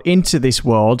and brought into this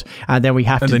world, and then we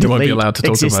have to delete won't be allowed to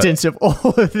talk existence of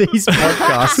all of these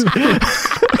podcasts.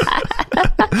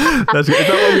 That's good. Is that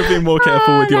why you're being more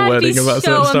careful with your wording about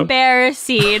certain stuff? So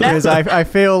embarrassing. Because I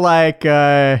feel like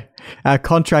our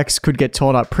contracts could get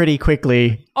torn up pretty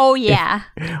quickly. Oh yeah.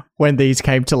 When these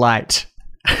came to light.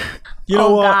 You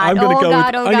know what? I'm going to go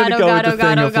with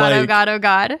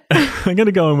I'm going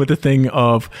to go in with the thing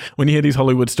of, when you hear these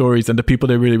Hollywood stories and the people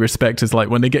they really respect is like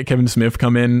when they get Kevin Smith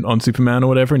come in on Superman or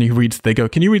whatever, and they go,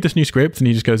 can you read this new script? And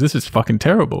he just goes, this is fucking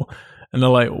terrible. And they're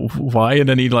like, why? And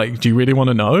then he like, do you really want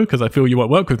to know? Because I feel you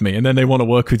won't work with me. And then they want to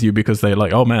work with you because they're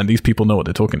like, oh man, these people know what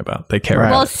they're talking about. They care.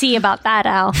 We'll see about that,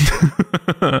 Al.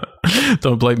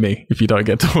 Don't blame me if you don't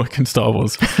get to work in Star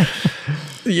Wars.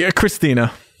 Yeah,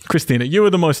 Christina, you were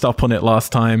the most up on it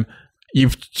last time. You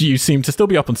seem to still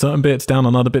be up on certain bits, down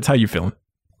on other bits. How you feeling?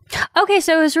 Okay,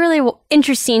 so it was really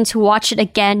interesting to watch it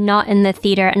again, not in the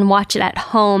theater, and watch it at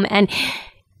home. And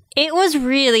it was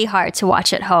really hard to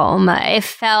watch at home. It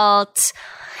felt,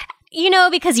 you know,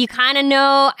 because I kind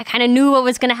of knew what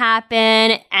was going to happen,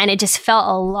 and it just felt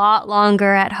a lot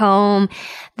longer at home.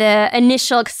 The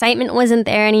initial excitement wasn't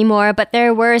there anymore, but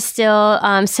there were still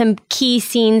some key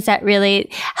scenes that really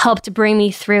helped bring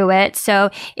me through it. So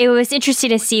it was interesting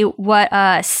to see what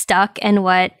stuck and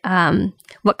what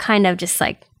kind of just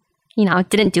like, you know,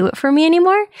 didn't do it for me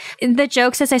anymore. The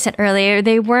jokes, as I said earlier,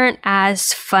 they weren't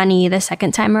as funny the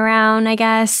second time around, I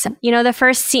guess. You know, the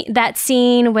first scene, that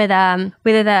scene with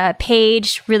the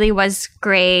Paige really was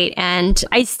great. And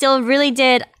I still really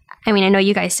did, I mean, I know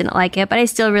you guys didn't like it, but I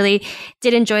still really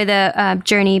did enjoy the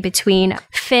journey between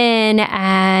Finn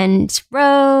and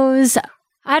Rose.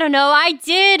 I don't know. I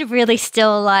did really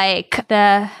still like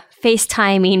the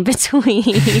FaceTiming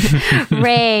between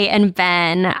Rey and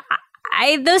Ben.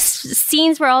 Those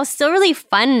scenes were all still really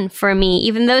fun for me,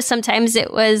 even though sometimes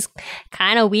it was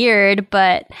kind of weird,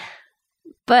 but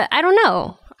I don't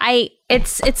know.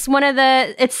 It's some of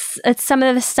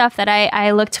the stuff that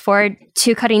I looked forward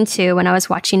to cutting to when I was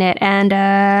watching it. And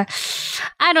I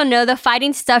don't know, the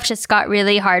fighting stuff just got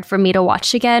really hard for me to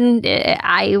watch again.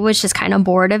 I was just kind of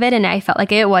bored of it, and I felt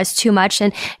like it was too much.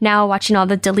 And now watching all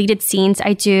the deleted scenes,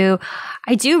 I do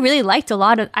really liked a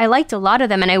lot of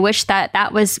them, and I wish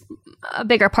that was a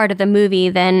bigger part of the movie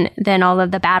than all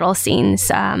of the battle scenes.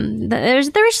 There was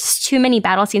just too many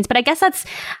battle scenes, but I guess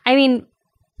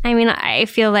I mean, I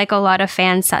feel like a lot of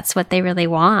fans, that's what they really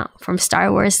want from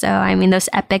Star Wars. So, I mean, those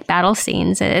epic battle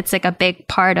scenes, it's like a big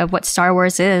part of what Star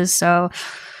Wars is. So,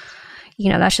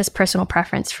 that's just personal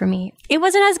preference for me. It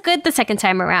wasn't as good the second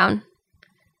time around.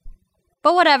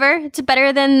 But whatever. It's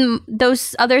better than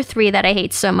those other 3 that I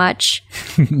hate so much.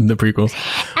 The prequels.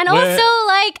 And also,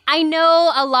 I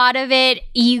know a lot of it,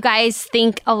 you guys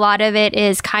think a lot of it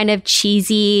is kind of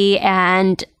cheesy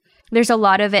and there's a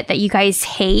lot of it that you guys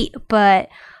hate, but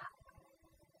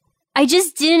I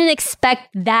just didn't expect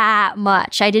that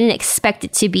much. I didn't expect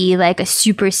it to be like a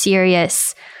super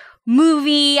serious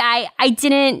movie. I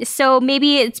didn't. So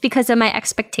maybe it's because of my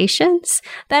expectations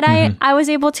that I was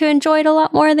able to enjoy it a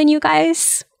lot more than you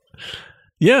guys.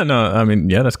 Yeah, no, I mean,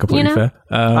 yeah, that's completely fair.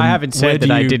 I haven't said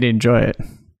that I didn't enjoy it.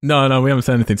 No, we haven't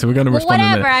said anything, so we're going to respond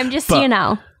whatever, in a minute. I'm just,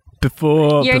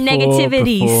 Before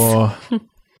negativities.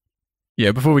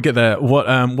 Before we get there,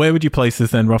 where would you place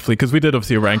this then, roughly? Because we did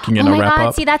obviously a ranking in a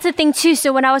wrap-up. See, that's the thing, too.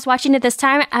 So when I was watching it this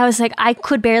time, I was like, I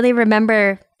could barely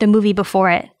remember the movie before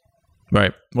it.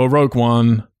 Right. Well, Rogue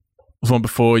One was one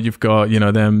before. You've got,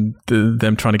 them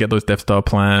trying to get those Death Star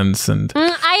plans. And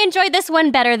I enjoyed this one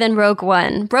better than Rogue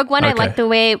One. Rogue One, okay. I liked the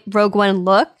way Rogue One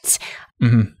looked.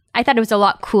 Mm-hmm. I thought it was a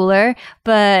lot cooler,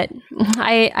 but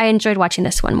I enjoyed watching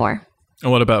this one more. And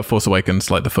what about Force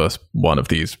Awakens, like the first one of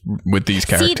these, with these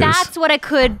characters? See, that's what I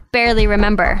could barely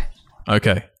remember.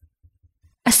 Okay.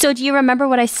 So do you remember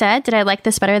what I said? Did I like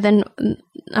this better than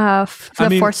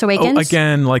Force Awakens?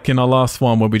 Again, like in our last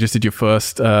one where we just did your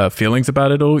first feelings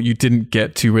about it all, you didn't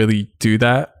get to really do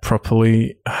that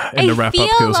properly in the wrap-up.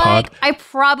 It was hard. I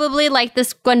probably like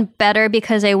this one better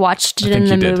because I watched it in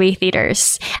the movie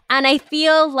theaters. And I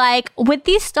feel like with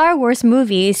these Star Wars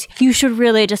movies, you should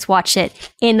really just watch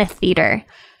it in the theater.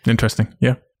 Interesting,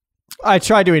 yeah. I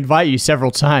tried to invite you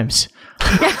several times.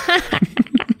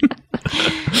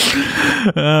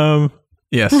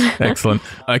 Yes, excellent.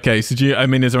 Okay, so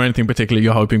is there anything particular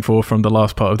you're hoping for from the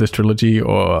last part of this trilogy,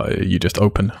 or are you just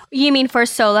open? You mean for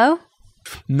Solo?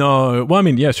 No, well,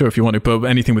 yeah, sure, if you want to, but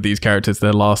anything with these characters,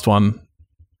 their last one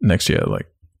next year, like.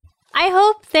 I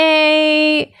hope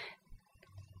they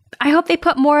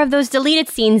put more of those deleted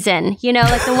scenes in,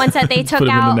 like the ones that they took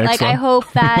out. Like, I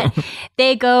hope that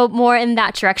they go more in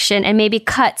that direction and maybe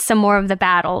cut some more of the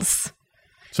battles.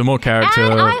 So more character.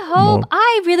 And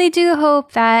I really do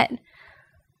hope that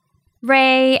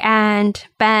Rey and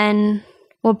Ben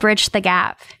will bridge the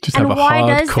gap. Just and why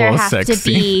does there have to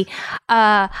be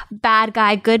a bad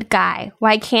guy, good guy?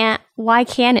 Why can't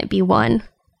it be one?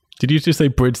 Did you just say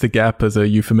bridge the gap as a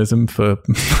euphemism for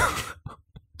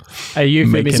a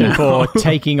euphemism for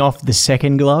taking off the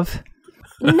second glove?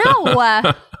 No.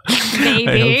 Maybe.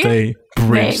 I hope they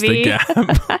bridge the gap.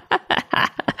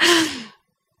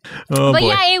 Oh, but boy.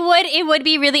 Yeah, it would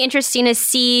be really interesting to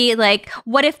see, like,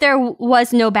 what if there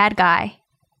was no bad guy?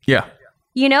 Yeah.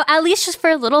 At least just for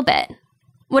a little bit.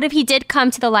 What if he did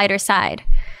come to the lighter side?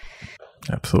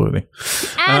 Absolutely.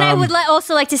 And I would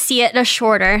also like to see it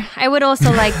shorter. I would also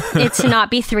like it to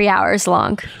not be 3 hours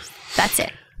long. That's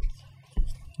it.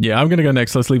 Yeah, I'm going to go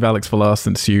next. Let's leave Alex for last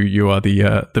since you are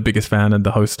the biggest fan and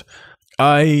the host.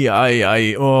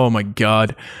 Oh my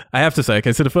God. I have to say,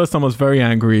 okay, so the first time I was very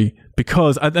angry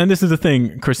because, and this is the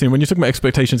thing, Christine, when you're talking about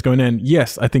expectations going in,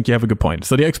 yes, I think you have a good point.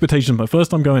 So the expectations my first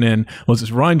time going in was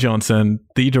it's Rian Johnson,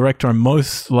 the director I'm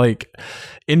most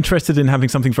interested in having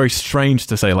something very strange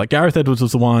to say. Like Gareth Edwards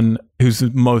was the one who's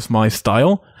most my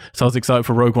style. So I was excited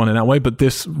for Rogue One in that way, but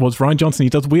this was Rian Johnson. He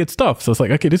does weird stuff. So it's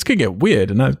like, okay, this could get weird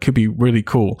and that could be really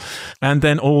cool. And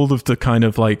then all of the kind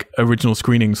of original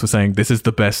screenings were saying, this is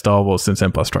the best Star Wars since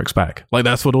Empire Strikes Back. Like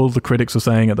that's what all the critics were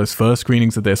saying at those first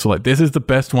screenings of this. So this is the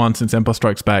best one since Empire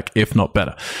Strikes Back, if not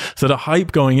better. So the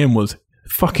hype going in was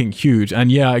fucking huge.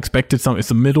 And yeah, I expected something. It's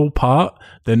the middle part.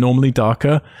 They're normally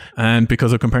darker. And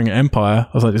because of comparing to Empire,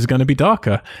 I was like, this is going to be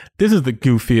darker. This is the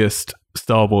goofiest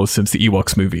Star Wars since the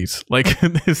Ewoks movies.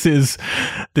 It's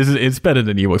better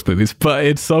than Ewoks movies, but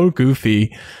it's so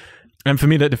goofy. And for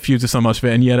me, that diffuses so much of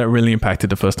it. And yeah, that really impacted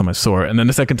the first time I saw it. And then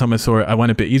the second time I saw it, I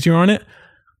went a bit easier on it.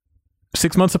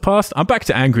 6 months have passed. I'm back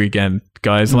to angry again,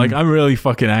 guys. I'm really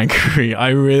fucking angry. I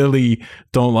really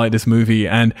don't like this movie.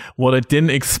 And what I didn't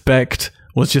expect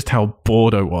was just how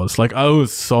bored I was. I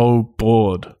was so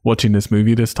bored watching this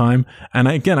movie this time. And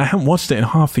I haven't watched it in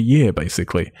half a year,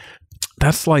 basically.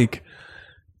 That's that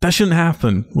shouldn't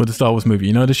happen with a Star Wars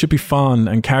movie. There should be fun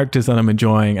and characters that I'm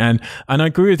enjoying. And I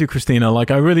agree with you, Christina.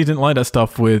 I really didn't like that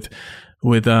stuff with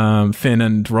Finn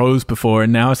and Rose before,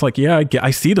 and now it's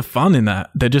I see the fun in that.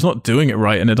 They're just not doing it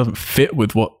right, and it doesn't fit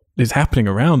with what is happening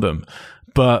around them.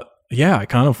 But yeah, I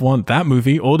kind of want that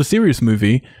movie or the serious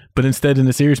movie, but instead in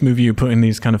the serious movie you put in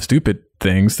these kind of stupid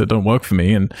things that don't work for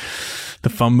me, and the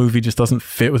fun movie just doesn't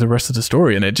fit with the rest of the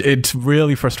story, and it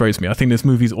really frustrates me. I think this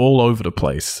movie's all over the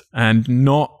place, and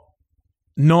not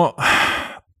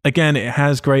again, it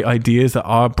has great ideas that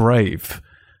are brave,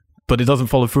 but it doesn't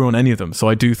follow through on any of them. So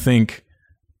I do think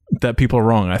that people are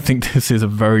wrong. I think this is a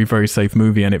very, very safe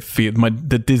movie, and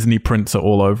the Disney prints are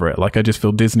all over it. Like, I just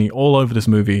feel Disney all over this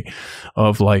movie,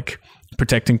 of like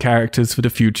protecting characters for the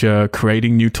future,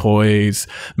 creating new toys,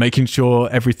 making sure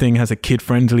everything has a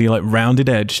kid-friendly, like rounded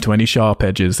edge to any sharp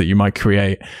edges that you might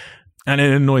create. And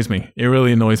it annoys me. It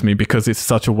really annoys me because it's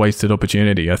such a wasted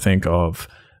opportunity, I think, of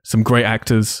some great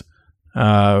actors.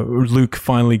 Luke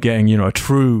finally getting, a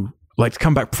true, like, to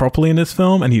come back properly in this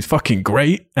film, and he's fucking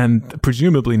great, and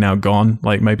presumably now gone.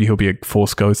 Like, maybe he'll be a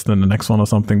Force ghost in the next one or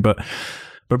something, but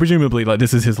presumably, like,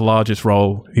 this is his largest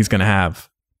role he's going to have,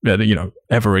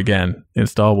 ever again in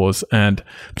Star Wars, and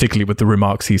particularly with the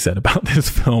remarks he said about this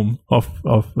film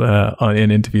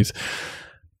in interviews.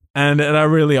 And that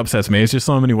really upsets me. It's just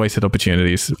so many wasted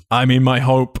opportunities. I mean, my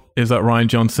hope is that Rian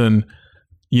Johnson,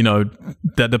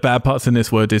 that the bad parts in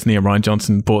this were Disney and Rian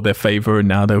Johnson bought their favor, and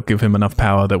now they'll give him enough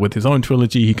power that with his own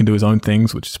trilogy, he can do his own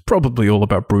things, which is probably all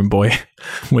about Broom Boy,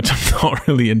 which I'm not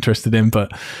really interested in.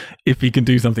 But if he can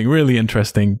do something really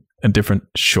interesting and different,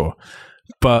 sure.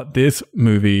 But this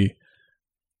movie,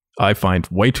 I find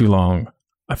way too long.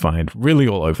 I find really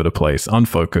all over the place,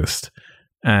 unfocused.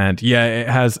 And yeah, it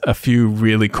has a few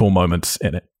really cool moments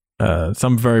in it.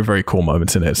 Some very, very cool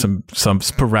moments in it. Some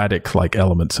sporadic like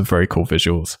elements of very cool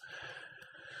visuals.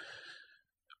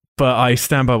 But I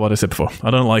stand by what I said before.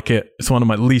 I don't like it. It's one of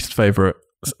my least favorite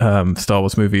Star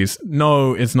Wars movies.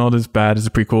 No, it's not as bad as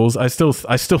the prequels. I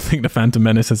still think The Phantom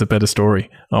Menace has a better story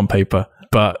on paper,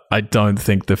 but I don't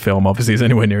think the film obviously is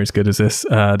anywhere near as good as this.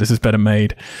 This is better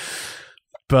made.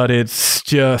 But it's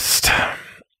just,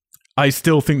 I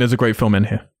still think there's a great film in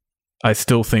here. I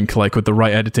still think, like, with the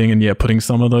right editing and putting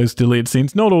some of those deleted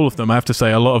scenes, not all of them, I have to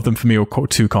say, a lot of them for me were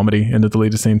too comedy in the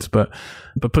deleted scenes, but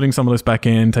putting some of those back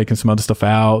in, taking some other stuff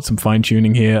out, some fine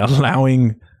tuning here,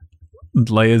 allowing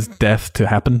Leia's death to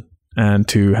happen and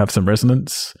to have some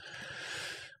resonance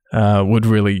would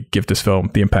really give this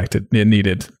film the impact it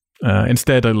needed.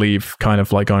 Instead, I leave kind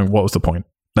of like going, what was the point?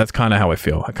 That's kind of how I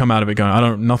feel. I come out of it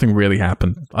going, nothing really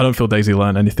happened. I don't feel Daisy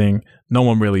learned anything. No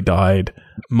one really died.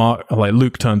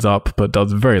 Luke turns up, but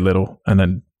does very little, and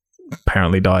then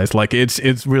apparently dies. Like,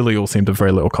 it's really all seemed of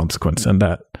very little consequence, and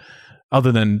that,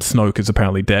 other than Snoke is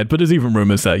apparently dead, but there's even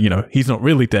rumors that, he's not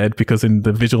really dead, because in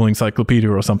the visual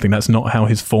encyclopedia or something, that's not how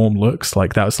his form looks.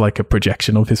 Like, that was like a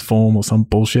projection of his form or some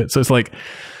bullshit. So it's like,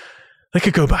 they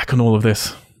could go back on all of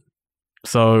this.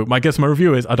 So I guess my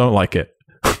review is, I don't like it.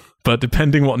 But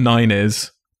depending what 9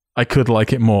 is, I could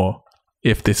like it more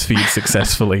if this feeds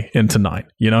successfully into 9,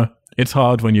 It's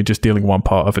hard when you're just dealing one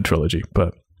part of a trilogy.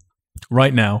 But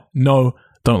right now, no,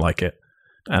 don't like it.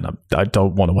 And I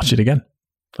don't want to watch it again.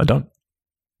 I don't.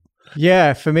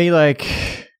 Yeah, for me, like,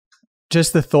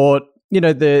 just the thought,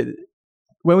 when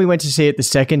we went to see it the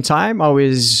second time, I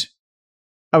was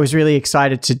really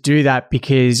excited to do that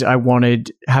because I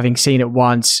wanted, having seen it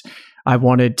once, I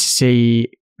wanted to see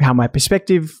how my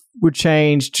perspective would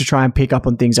change, to try and pick up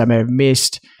on things I may have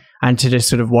missed, and to just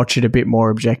sort of watch it a bit more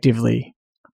objectively.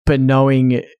 But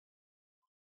knowing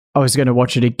I was going to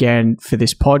watch it again for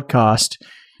this podcast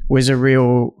was a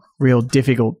real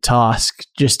difficult task,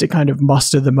 just to kind of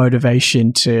muster the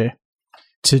motivation to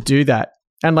do that.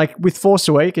 And like with Force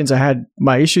Awakens, I had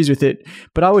my issues with it,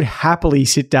 but I would happily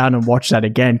sit down and watch that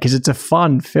again because it's a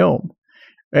fun film.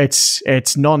 It's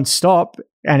nonstop,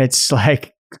 and it's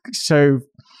like, so,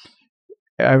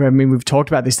 I mean, we've talked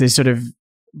about this. There's sort of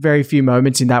very few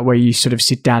moments in that where you sort of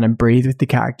sit down and breathe with the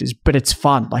characters, but it's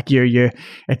fun. Like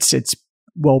it's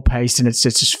well paced, and it's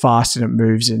just fast, and it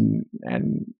moves, and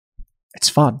it's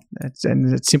fun.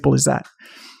 And it's simple as that.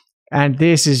 And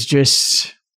this is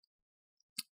just,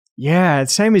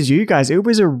 same as you guys. It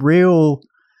was a real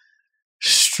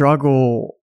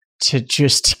struggle to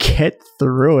just get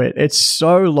through it. It's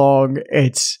so long.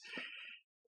 It's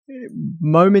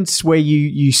moments where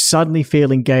you suddenly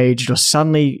feel engaged or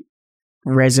suddenly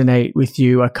resonate with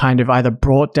you are kind of either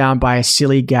brought down by a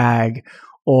silly gag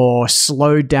or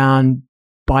slowed down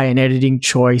by an editing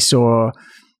choice or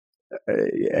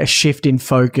a shift in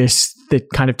focus that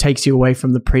kind of takes you away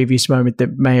from the previous moment that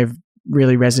may have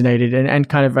really resonated, and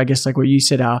kind of, I guess, like what you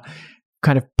said, are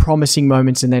kind of promising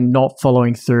moments and then not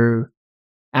following through,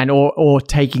 and or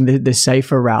taking the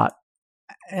safer route.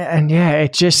 And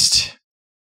it just,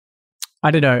 I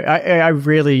don't know. I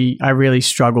really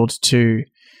struggled to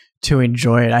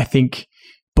enjoy it. I think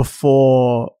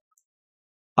before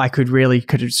I could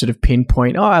sort of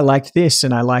pinpoint, oh, I liked this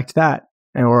and I liked that,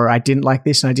 or I didn't like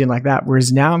this and I didn't like that.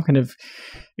 Whereas now I'm kind of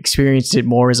experienced it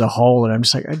more as a whole, and I'm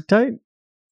just like, I don't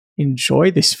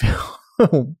enjoy this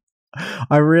film.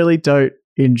 I really don't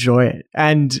enjoy it.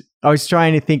 And I was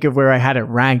trying to think of where I had it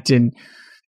ranked, and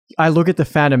I look at The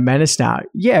Phantom Menace now.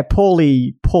 Yeah,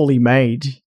 poorly made,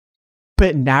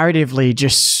 but narratively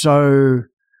just so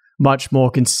much more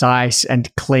concise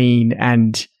and clean.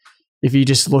 And if you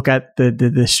just look at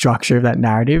the structure of that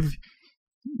narrative,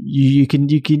 you can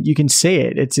see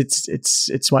it.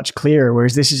 It's much clearer.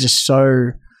 Whereas this is just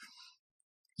so,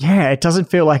 yeah, it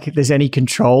doesn't feel like there's any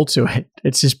control to it.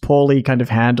 It's just poorly kind of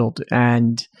handled.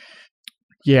 And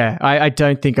yeah, I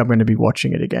don't think I'm going to be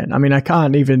watching it again. I mean, I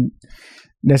can't even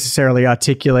necessarily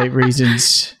articulate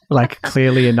reasons like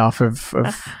clearly enough of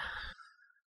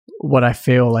what I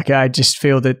feel. Like, I just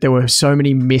feel that there were so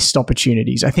many missed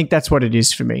opportunities. I think that's what it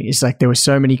is for me. It's like there were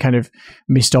so many kind of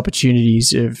missed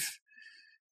opportunities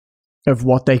of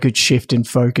what they could shift and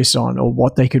focus on, or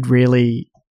what they could really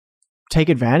take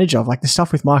advantage of. Like the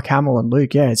stuff with Mark Hamill and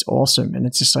Luke, yeah, it's awesome. And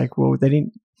it's just like, well, they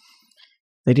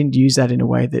didn't use that in a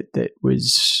way that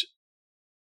was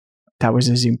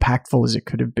as impactful as it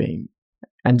could have been.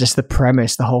 And just the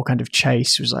premise, the whole kind of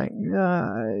chase was like,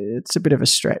 it's a bit of a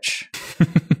stretch.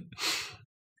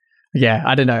 Yeah,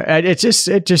 I don't know. It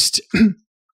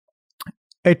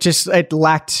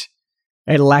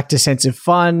lacked a sense of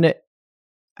fun.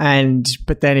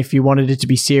 But then if you wanted it to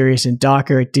be serious and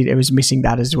darker, it was missing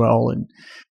that as well. And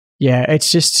yeah, it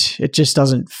just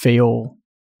doesn't feel,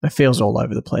 it feels all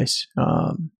over the place.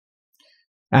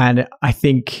 And I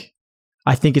think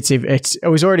it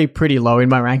was already pretty low in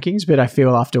my rankings, but I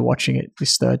feel after watching it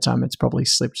this third time, it's probably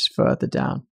slipped further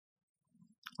down.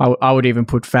 I would even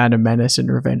put Phantom Menace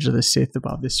and Revenge of the Sith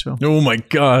above this film. Oh my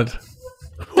God.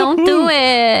 Don't do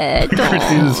it.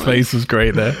 Christina's face was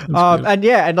great there.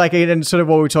 And sort of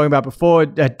what we were talking about before,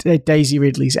 Daisy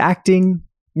Ridley's acting,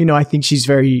 I think she's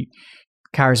very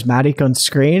charismatic on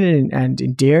screen and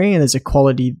endearing, and there's a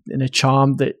quality and a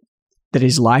charm that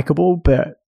is likable,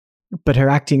 but her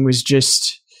acting was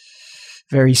just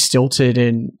very stilted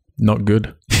and not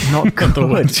good. Not good. The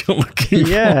words you're looking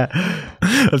for.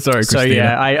 I'm sorry, Christina. So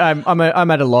yeah,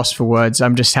 I'm at a loss for words.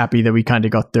 I'm just happy that we kind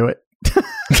of got through it.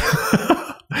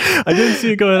 I didn't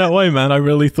see it going that way, man. I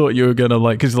really thought you were gonna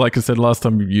because like I said last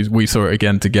time we saw it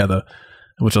again together,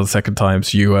 which are the second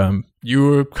times. You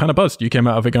were kind of buzzed. You came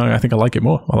out of it going, I think I like it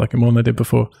more. I like it more than I did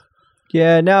before.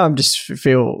 Yeah, now I'm just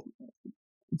feel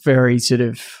very sort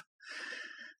of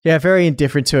very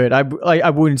indifferent to it. I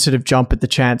wouldn't sort of jump at the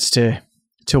chance to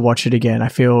watch it again. I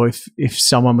feel if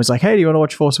someone was like, hey, do you want to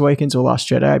watch Force Awakens or Last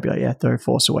Jedi? I'd be like, yeah, throw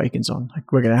Force Awakens on. Like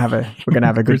we're gonna have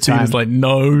a good time. It's like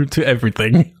no to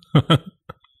everything.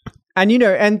 And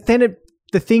and then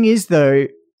the thing is though,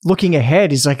 looking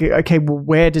ahead is like, okay, well,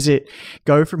 where does it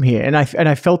go from here? And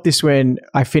I felt this when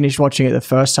I finished watching it the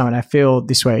first time, and I feel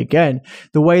this way again.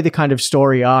 The way the kind of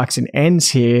story arcs and ends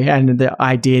here, and the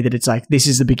idea that it's like this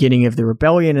is the beginning of the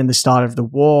rebellion and the start of the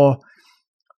war,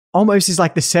 almost is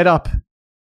like the setup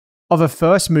of a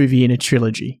first movie in a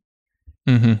trilogy.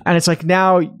 Mm-hmm. And it's like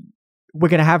now we're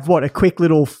going to have a quick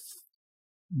little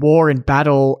war and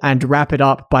battle and wrap it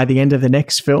up by the end of the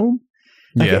next film.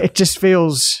 It just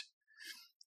feels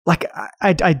like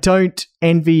I don't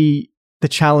envy the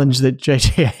challenge that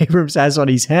J.J. Abrams has on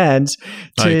his hands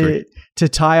to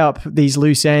tie up these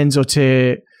loose ends, or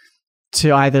to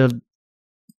either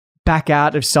back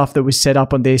out of stuff that was set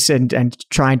up on this and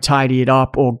try and tidy it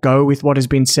up, or go with what has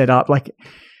been set up. Like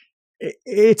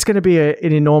it's going to be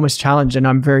an enormous challenge, and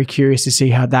I'm very curious to see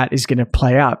how that is going to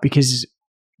play out, because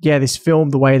this film,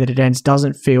 the way that it ends,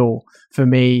 doesn't feel for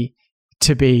me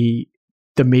to be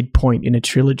the midpoint in a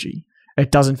trilogy.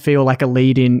 It doesn't feel like a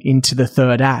lead into the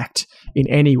third act in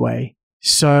any way.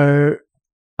 So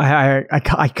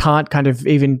I can't kind of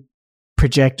even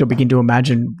project or begin to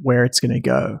imagine where it's going to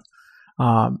go,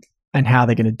 and how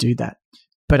they're going to do that.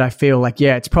 But I feel like,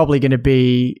 it's probably going to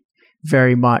be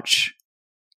very much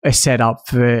a setup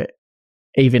for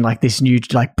even like this new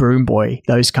like Broom Boy,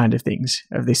 those kind of things,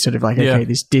 of this sort of like, okay,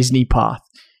 this Disney path.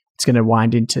 It's going to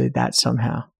wind into that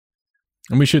somehow.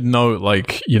 And we should note,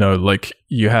 like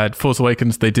you had Force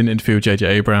Awakens, they didn't interfere with J.J.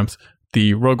 Abrams.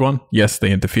 The Rogue One, yes,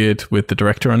 they interfered with the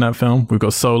director on that film. We've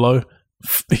got Solo,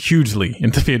 hugely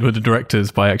interfered with the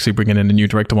directors by actually bringing in a new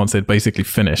director once they'd basically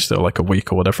finished. So like a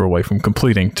week or whatever away from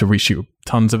completing to reshoot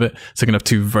tons of it. So you're going to have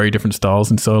two very different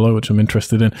styles in Solo, which I'm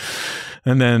interested in.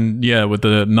 And then, yeah, with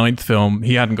the 9th film,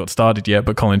 he hadn't got started yet,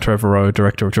 but Colin Trevorrow,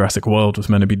 director of Jurassic World, was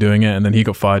meant to be doing it. And then he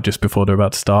got fired just before they're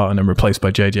about to start and then replaced by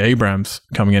J.J. Abrams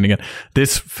coming in again.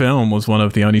 This film was one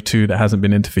of the only two that hasn't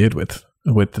been interfered with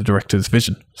the director's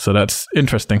vision. So that's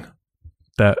interesting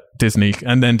that Disney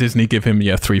give him,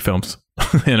 3 films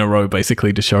in a row,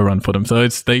 basically, to show run for them. So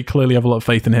they clearly have a lot of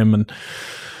faith in him. And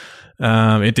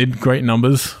it did great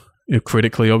numbers.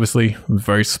 Critically, obviously,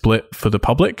 very split for the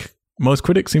public. Most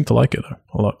critics seem to like it, though,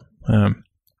 a lot.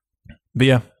 But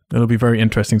yeah, it'll be very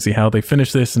interesting to see how they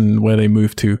finish this and where they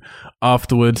move to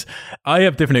afterwards. I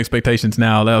have different expectations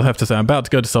now. I'll have to say I'm about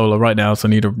to go to Solo right now, so I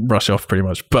need to rush off pretty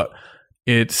much. But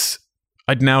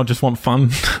I'd now just want fun.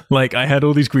 Like, I had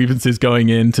all these grievances going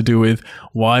in to do with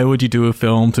why would you do a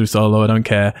film through Solo? I don't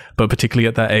care. But particularly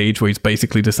at that age where he's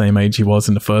basically the same age he was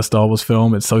in the first Star Wars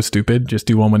film. It's so stupid. Just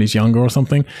do one when he's younger or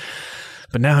something.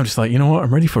 But now I'm just like, you know what?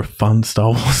 I'm ready for a fun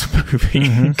Star Wars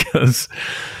movie because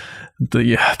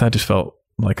that just felt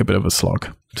like a bit of a slog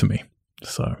to me.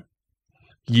 So,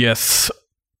 yes.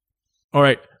 All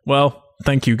right. Well,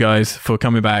 thank you guys for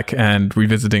coming back and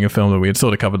revisiting a film that we had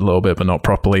sort of covered a little bit, but not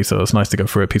properly. So it's nice to go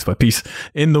through it piece by piece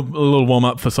in the little warm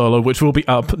up for Solo, which will be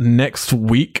up next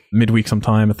week, midweek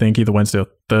sometime, I think, either Wednesday or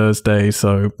Thursday.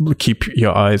 So keep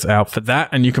your eyes out for that.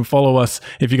 And you can follow us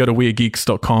if you go to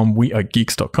wearegeeks.com,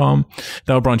 wearegeeks.com.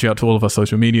 That'll branch you out to all of our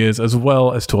social medias as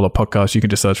well as to all our podcasts. You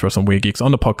can just search for us on We Are Geeks on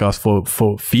the podcast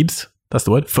for feeds. That's the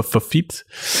word, for feeds.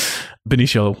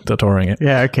 Benicio del Toroing it.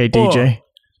 Yeah, okay, DJ.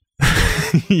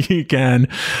 You can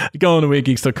go on to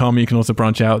weirgeeks.com. You can also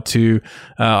branch out to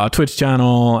our Twitch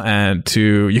channel and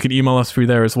you can email us through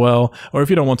there as well. Or if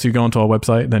you don't want to, go onto our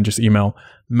website, then just email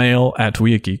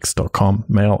mail@wearegeeks.com,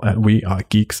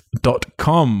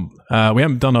 mail@wearegeeks.com. We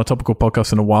haven't done our topical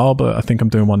podcast in a while, but I think I'm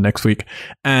doing one next week.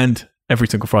 And every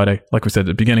single Friday, like we said at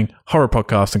the beginning, horror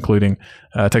podcasts, including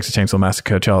Texas Chainsaw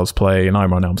Massacre, Child's Play,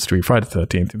 Nightmare on Elm Street, Friday the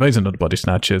 13th, Invasion of the Body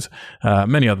Snatchers,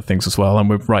 many other things as well. And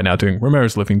we're right now doing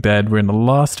Romero's Living Dead. We're in the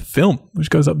last film, which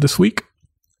goes up this week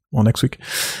or next week.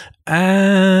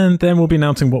 And then we'll be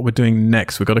announcing what we're doing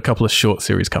next. We've got a couple of short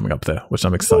series coming up there, which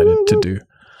I'm excited to do.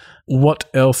 What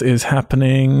else is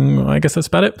happening? I guess that's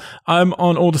about it. I'm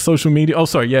on all the social media. Oh,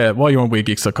 sorry. Yeah. While you're on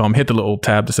WeirdGeeks.com, hit the little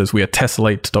tab that says we are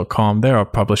Tessellate.com. They're our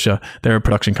publisher. They're a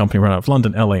production company run out of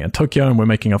London, LA, and Tokyo. And we're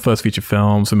making our first feature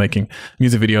films. We're making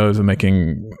music videos. We're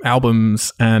making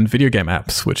albums and video game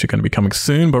apps, which are going to be coming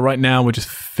soon. But right now, we're just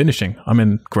finishing. I'm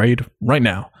in grade right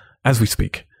now as we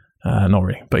speak. Not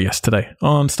really, but yes, today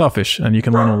on Starfish. And you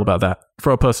can learn all about that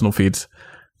for our personal feeds.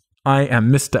 I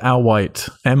am Mr. Al White,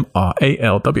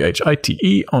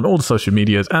 MRALWHITE, on all the social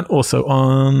medias and also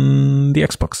on the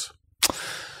Xbox.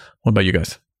 What about you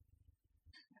guys?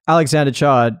 Alexander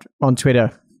Chard on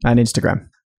Twitter and Instagram.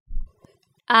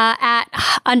 At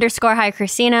 _Hi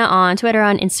Christina on Twitter,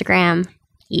 on Instagram.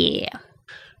 Yeah.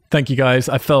 Thank you, guys.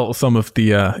 I felt some of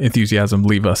the enthusiasm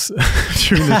leave us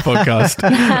during this podcast.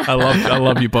 I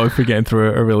love you both for getting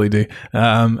through it. I really do.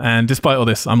 And despite all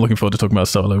this, I'm looking forward to talking about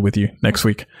Solo with you next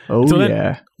week. Oh, Until yeah.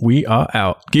 Then, we are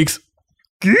out. Geeks.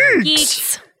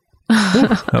 Geeks.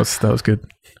 That was good.